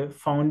the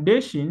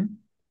foundation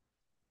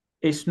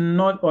is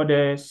not, or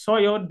the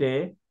soil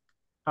there,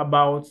 up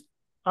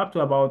to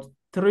about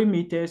 3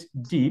 meters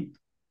deep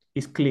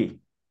is clay.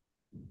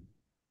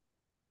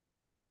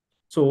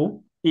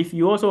 So if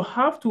you also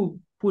have to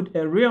put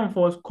a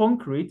reinforced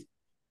concrete,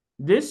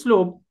 this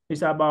slope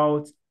is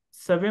about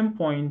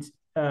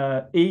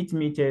 7.8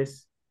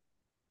 meters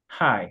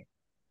high.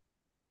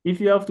 If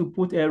you have to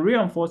put a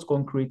reinforced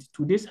concrete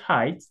to this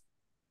height,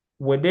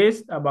 with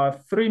this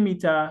about 3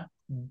 meter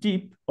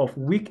deep of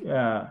weak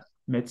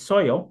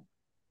soil,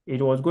 it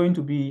was going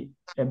to be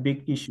a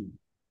big issue.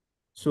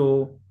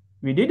 So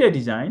we did a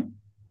design,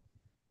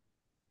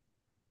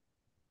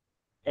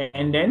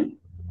 and then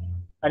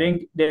I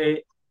think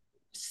the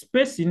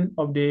spacing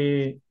of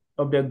the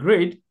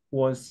grade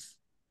was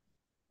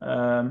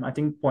I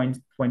think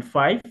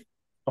 0.5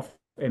 of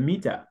a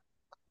meter.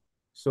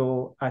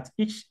 So at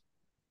each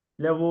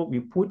level we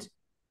put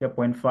the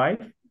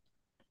 0.5,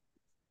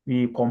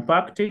 we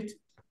compact it,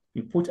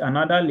 we put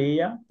another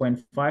layer,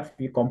 0.5,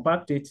 we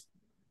compact it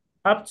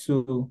up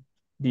to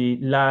the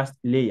last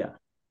layer.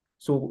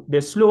 So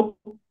the slope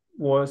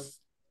was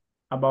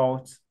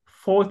about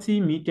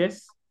 40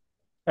 meters,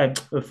 about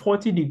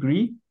 40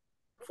 degree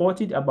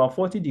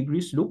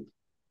slope.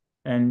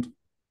 And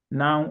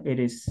now it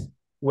is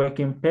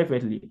working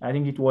perfectly. I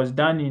think it was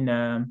done in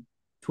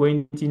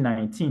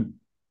 2019.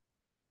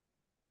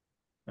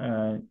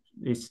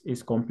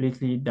 It's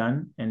completely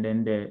done, and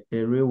then the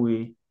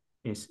railway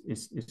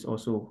is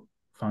also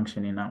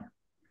functioning now.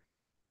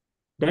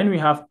 Then we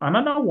have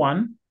another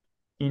one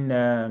in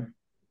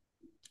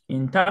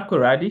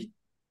Takoradi,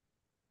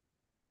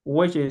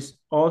 which is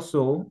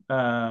also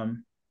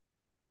an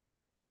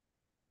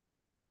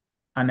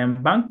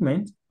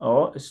embankment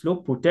or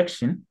slope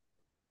protection.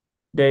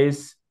 There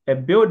is a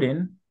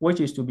building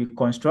which is to be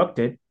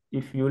constructed.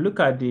 If you look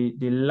at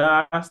the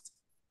last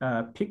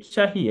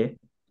picture here,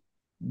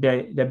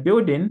 the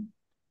building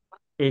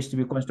is to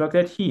be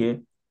constructed here,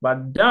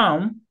 but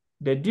down,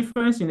 the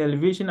difference in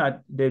elevation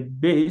at the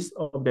base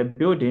of the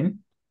building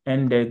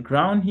and the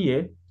ground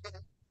here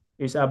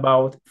is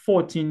about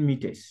 14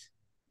 meters,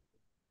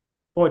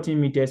 14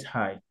 meters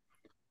high.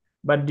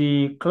 But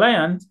the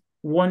client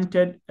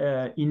wanted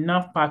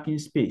enough parking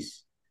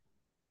space.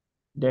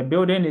 The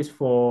building is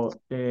for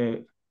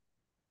the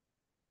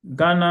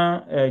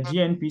Ghana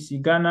GNPC,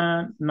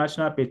 Ghana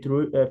National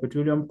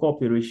Petroleum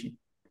Corporation.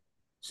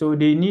 So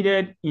they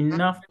needed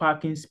enough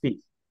parking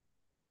space.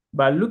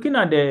 But looking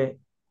at the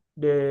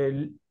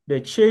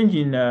change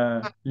in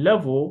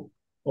level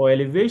or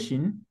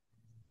elevation,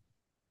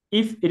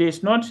 if it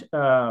is not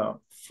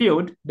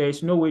filled, there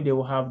is no way they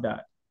will have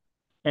that.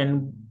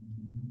 And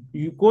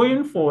you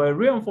going for a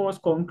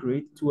reinforced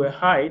concrete to a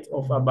height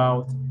of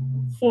about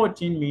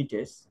 14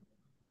 meters,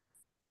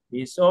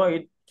 we saw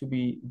it to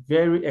be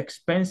very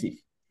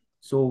expensive.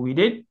 So we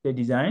did the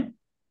design,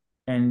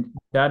 and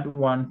that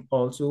one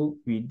also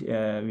we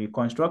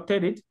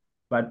constructed it,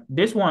 but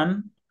this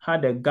one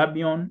had a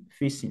gabion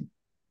facing.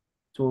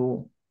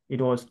 So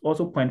it was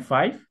also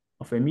 0.5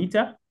 of a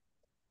meter.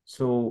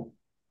 So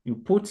you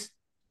put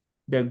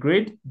the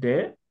grid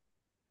there,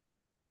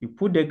 you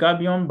put the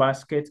gabion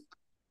basket,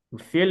 you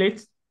fill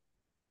it,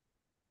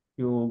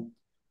 you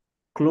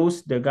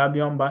close the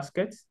gabion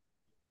basket,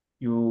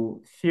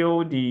 you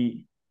fill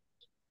it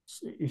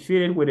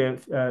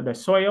with the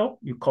soil,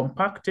 you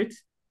compact it,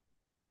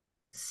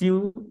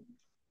 seal.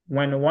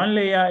 When one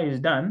layer is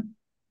done,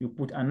 you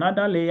put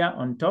another layer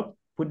on top,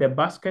 put the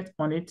basket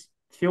on it,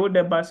 fill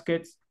the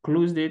basket,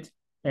 close it,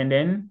 and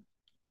then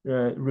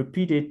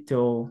repeat it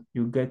till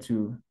you get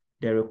to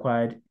the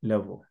required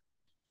level.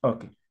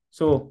 Okay,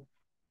 so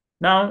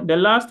now the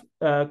last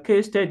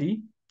case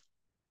study,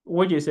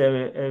 which is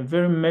a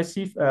very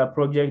massive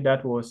project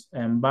that was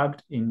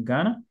embarked in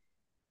Ghana.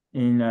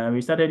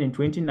 We started in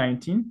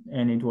 2019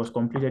 and it was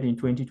completed in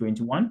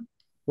 2021,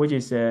 which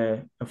is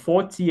a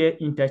 4-tier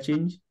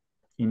interchange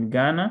in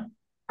Ghana.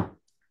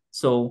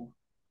 So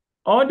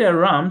all the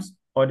ramps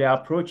or the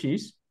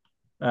approaches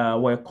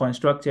were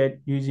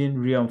constructed using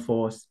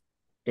reinforced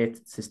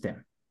earth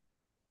system.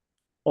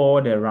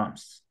 All the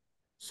ramps.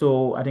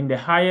 So I think the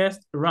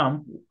highest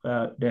ramp,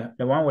 the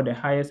one with the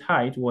highest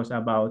height was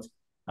about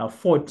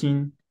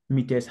 14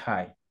 meters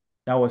high.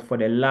 That was for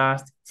the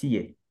last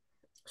tier.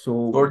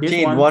 So 14,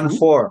 this one 1 too,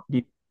 4.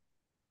 the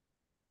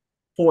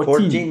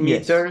 14 yes,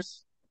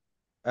 meters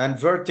and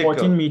vertical.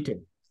 14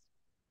 meters.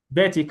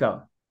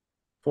 Vertical.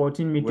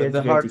 14 meters with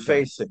the hard vertical.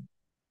 facing.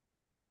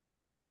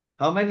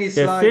 How many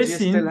The slides you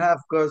still facing, have?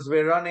 Because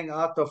we're running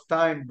out of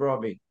time,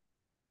 Brobbey.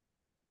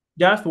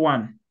 just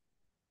one.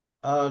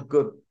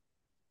 Good.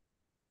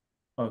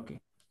 Okay.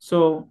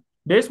 So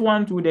this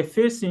one to the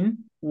facing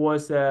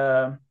was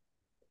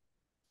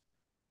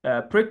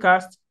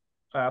precast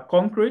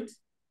concrete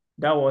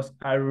that was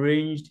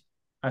arranged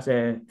as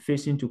a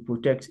facing to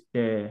protect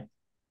the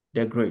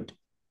grid.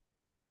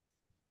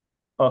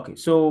 Okay,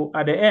 so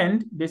at the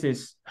end, this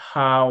is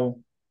how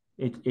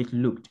it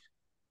looked.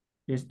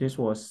 This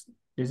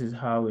is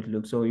how it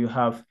looked. So you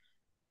have,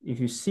 if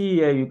you see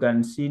here, you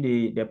can see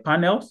the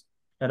panels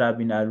that have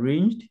been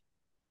arranged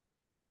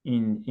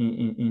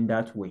in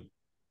that way.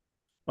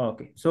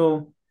 Okay,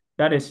 so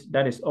that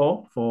is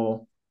all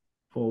for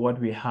what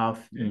we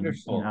have in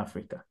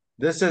Africa.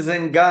 This is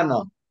in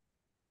Ghana.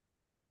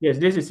 Yes,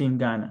 this is in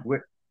Ghana.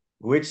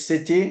 Which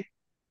city?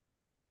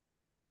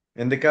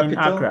 In the capital?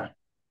 In Accra.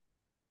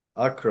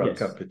 Accra, yes.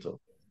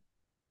 Capital.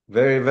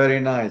 Very, very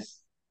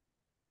nice.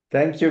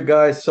 Thank you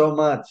guys so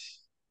much.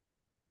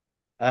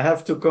 I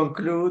have to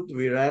conclude.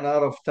 We ran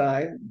out of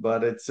time,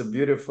 but it's a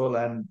beautiful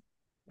and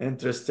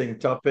interesting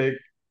topic.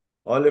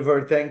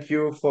 Oliver, thank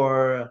you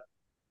for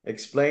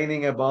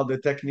explaining about the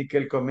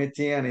technical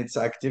committee and its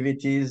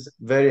activities.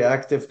 Very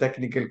active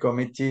technical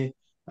committee.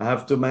 I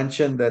have to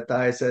mention that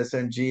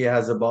ISSNG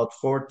has about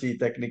 40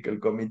 technical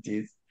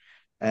committees,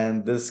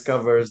 and this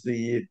covers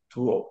the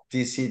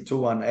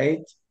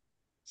TC218.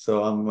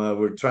 So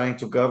we're trying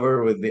to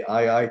cover with the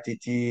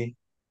IIT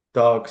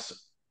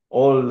talks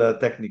all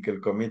technical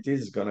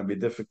committees. It's going to be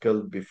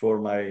difficult before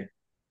my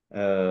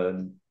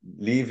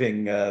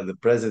leaving the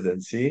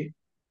presidency.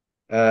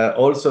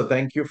 Also,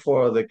 thank you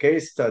for the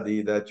case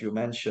study that you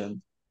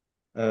mentioned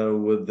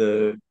with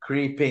the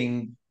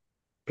creeping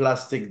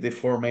plastic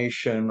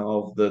deformation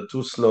of the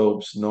two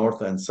slopes,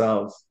 north and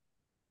south,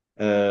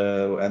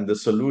 and the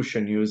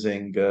solution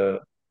using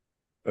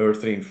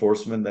earth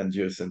reinforcement and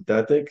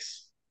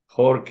geosynthetics.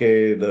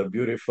 Jorge, the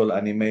beautiful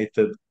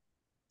animated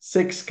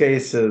 6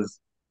 cases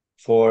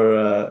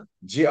for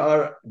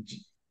GR.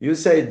 You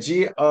say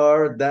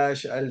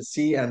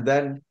GR-LC and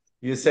then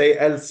you say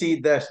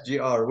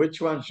LC-GR.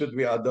 Which one should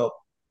we adopt?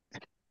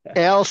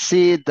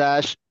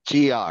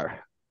 LC-GR.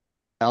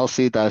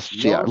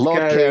 LC-GR. Load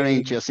Load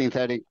carrying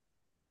carrying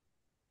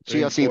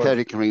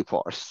geosynthetic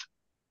reinforced.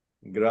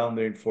 Ground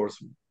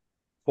reinforcement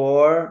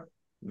for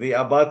the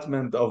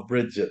abutment of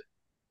bridges.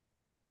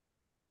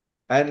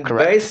 And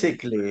Correct.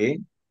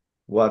 basically,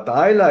 what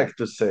I like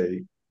to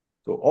say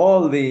to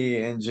all the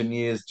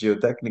engineers,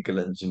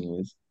 geotechnical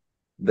engineers,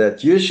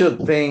 that you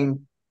should think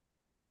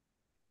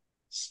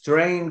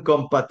strain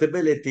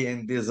compatibility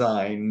in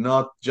design,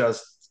 not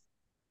just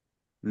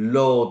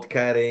load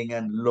carrying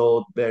and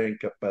load bearing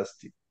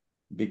capacity.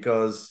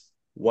 Because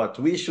what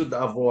we should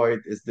avoid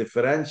is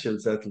differential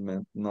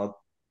settlement, not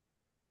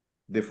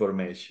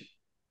deformation.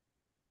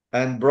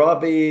 And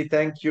Brobbey,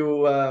 thank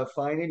you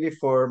finally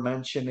for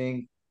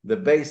mentioning the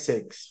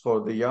basics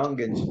for the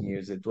young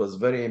engineers. It was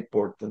very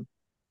important.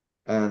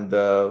 And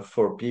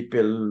for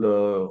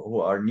people who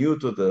are new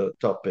to the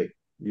topic,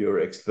 your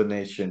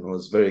explanation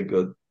was very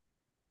good.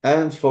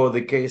 And for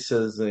the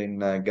cases in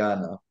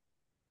Ghana,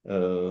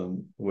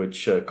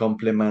 which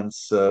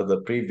complements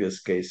the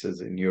previous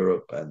cases in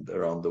Europe and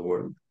around the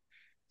world.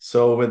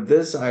 So with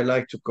this, I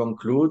like to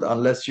conclude,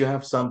 unless you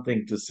have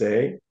something to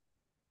say.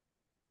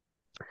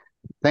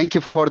 Thank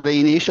you for the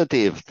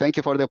initiative. Thank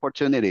you for the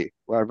opportunity.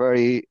 We're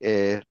very,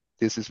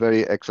 this is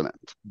very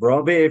excellent.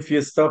 Brobbey, if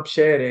you stop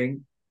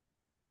sharing.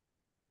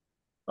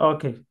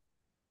 Okay.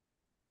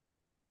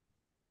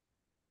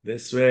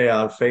 This way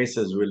our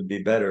faces will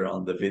be better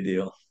on the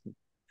video.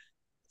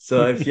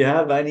 So if you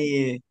have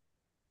any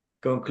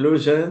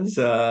conclusions,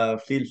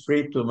 feel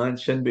free to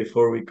mention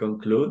before we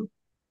conclude.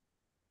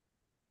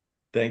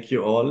 Thank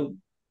you all.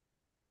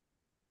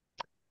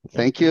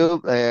 Thank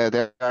you.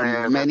 There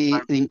are many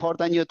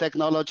important new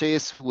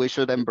technologies. We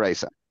should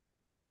embrace them.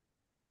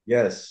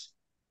 Yes.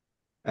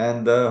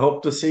 And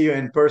hope to see you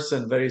in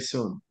person very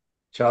soon.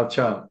 Ciao,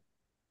 ciao.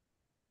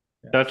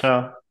 Ciao,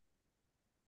 ciao.